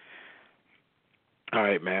 All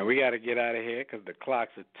right, man. We got to get out of here because the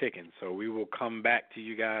clocks are ticking. So we will come back to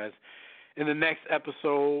you guys in the next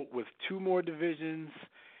episode with 2 more divisions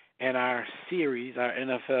and our series, our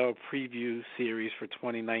NFL preview series for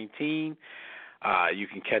 2019. You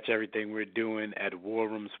can catch everything we're doing at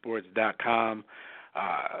warroomsports.com.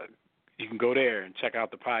 You can go there and check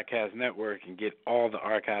out the podcast network and get all the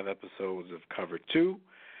archive episodes of Cover 2.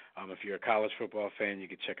 If you're a college football fan, you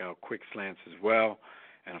can check out Quick Slants as well.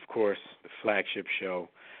 And, of course, the flagship show,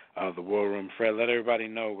 The War Room. Fred, let everybody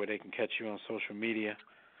know where they can catch you on social media.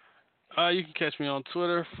 You can catch me on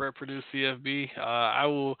Twitter, Fred Purdue CFB.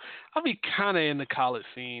 I'll be kind of in the college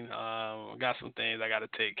scene. Got some things I got to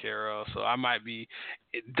take care of, so I might be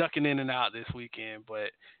ducking in and out this weekend.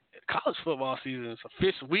 But college football season is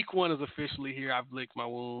official. Week 1 is officially here. I've licked my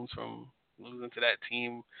wounds from losing to that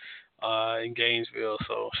team in Gainesville,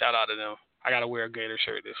 so shout out to them. I got to wear a Gator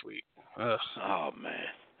shirt this week. Ugh. Oh, man.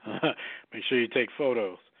 Make sure you take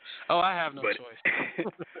photos. Oh, I have no choice.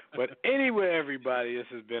 But anyway, everybody, this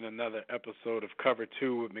has been another episode of Cover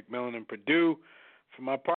 2 with McMillan and Purdue. For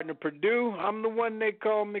my partner, Purdue, I'm the one they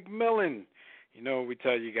call McMillan. You know, we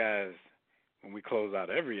tell you guys when we close out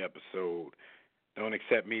every episode, don't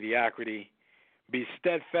accept mediocrity. Be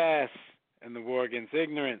steadfast in the war against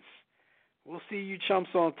ignorance. We'll see you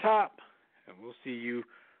chumps on top, and we'll see you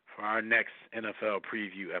for our next NFL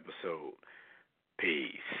preview episode.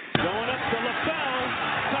 Peace. Going up to LaFell.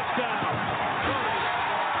 Touchdown.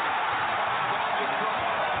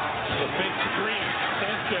 The big screen.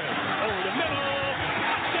 Sanchez over the middle.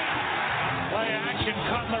 Touchdown. Play action.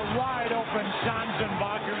 Cutler wide open.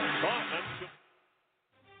 Sanzenbacher.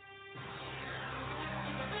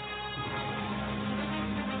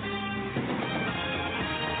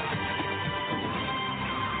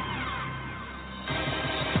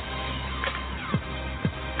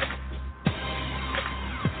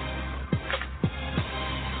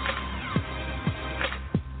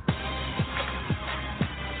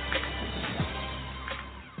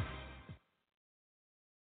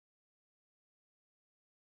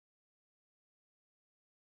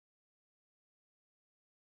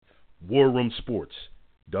 War Room Sports,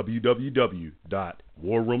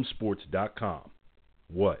 www.warroomsports.com.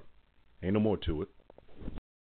 What? Ain't no more to it.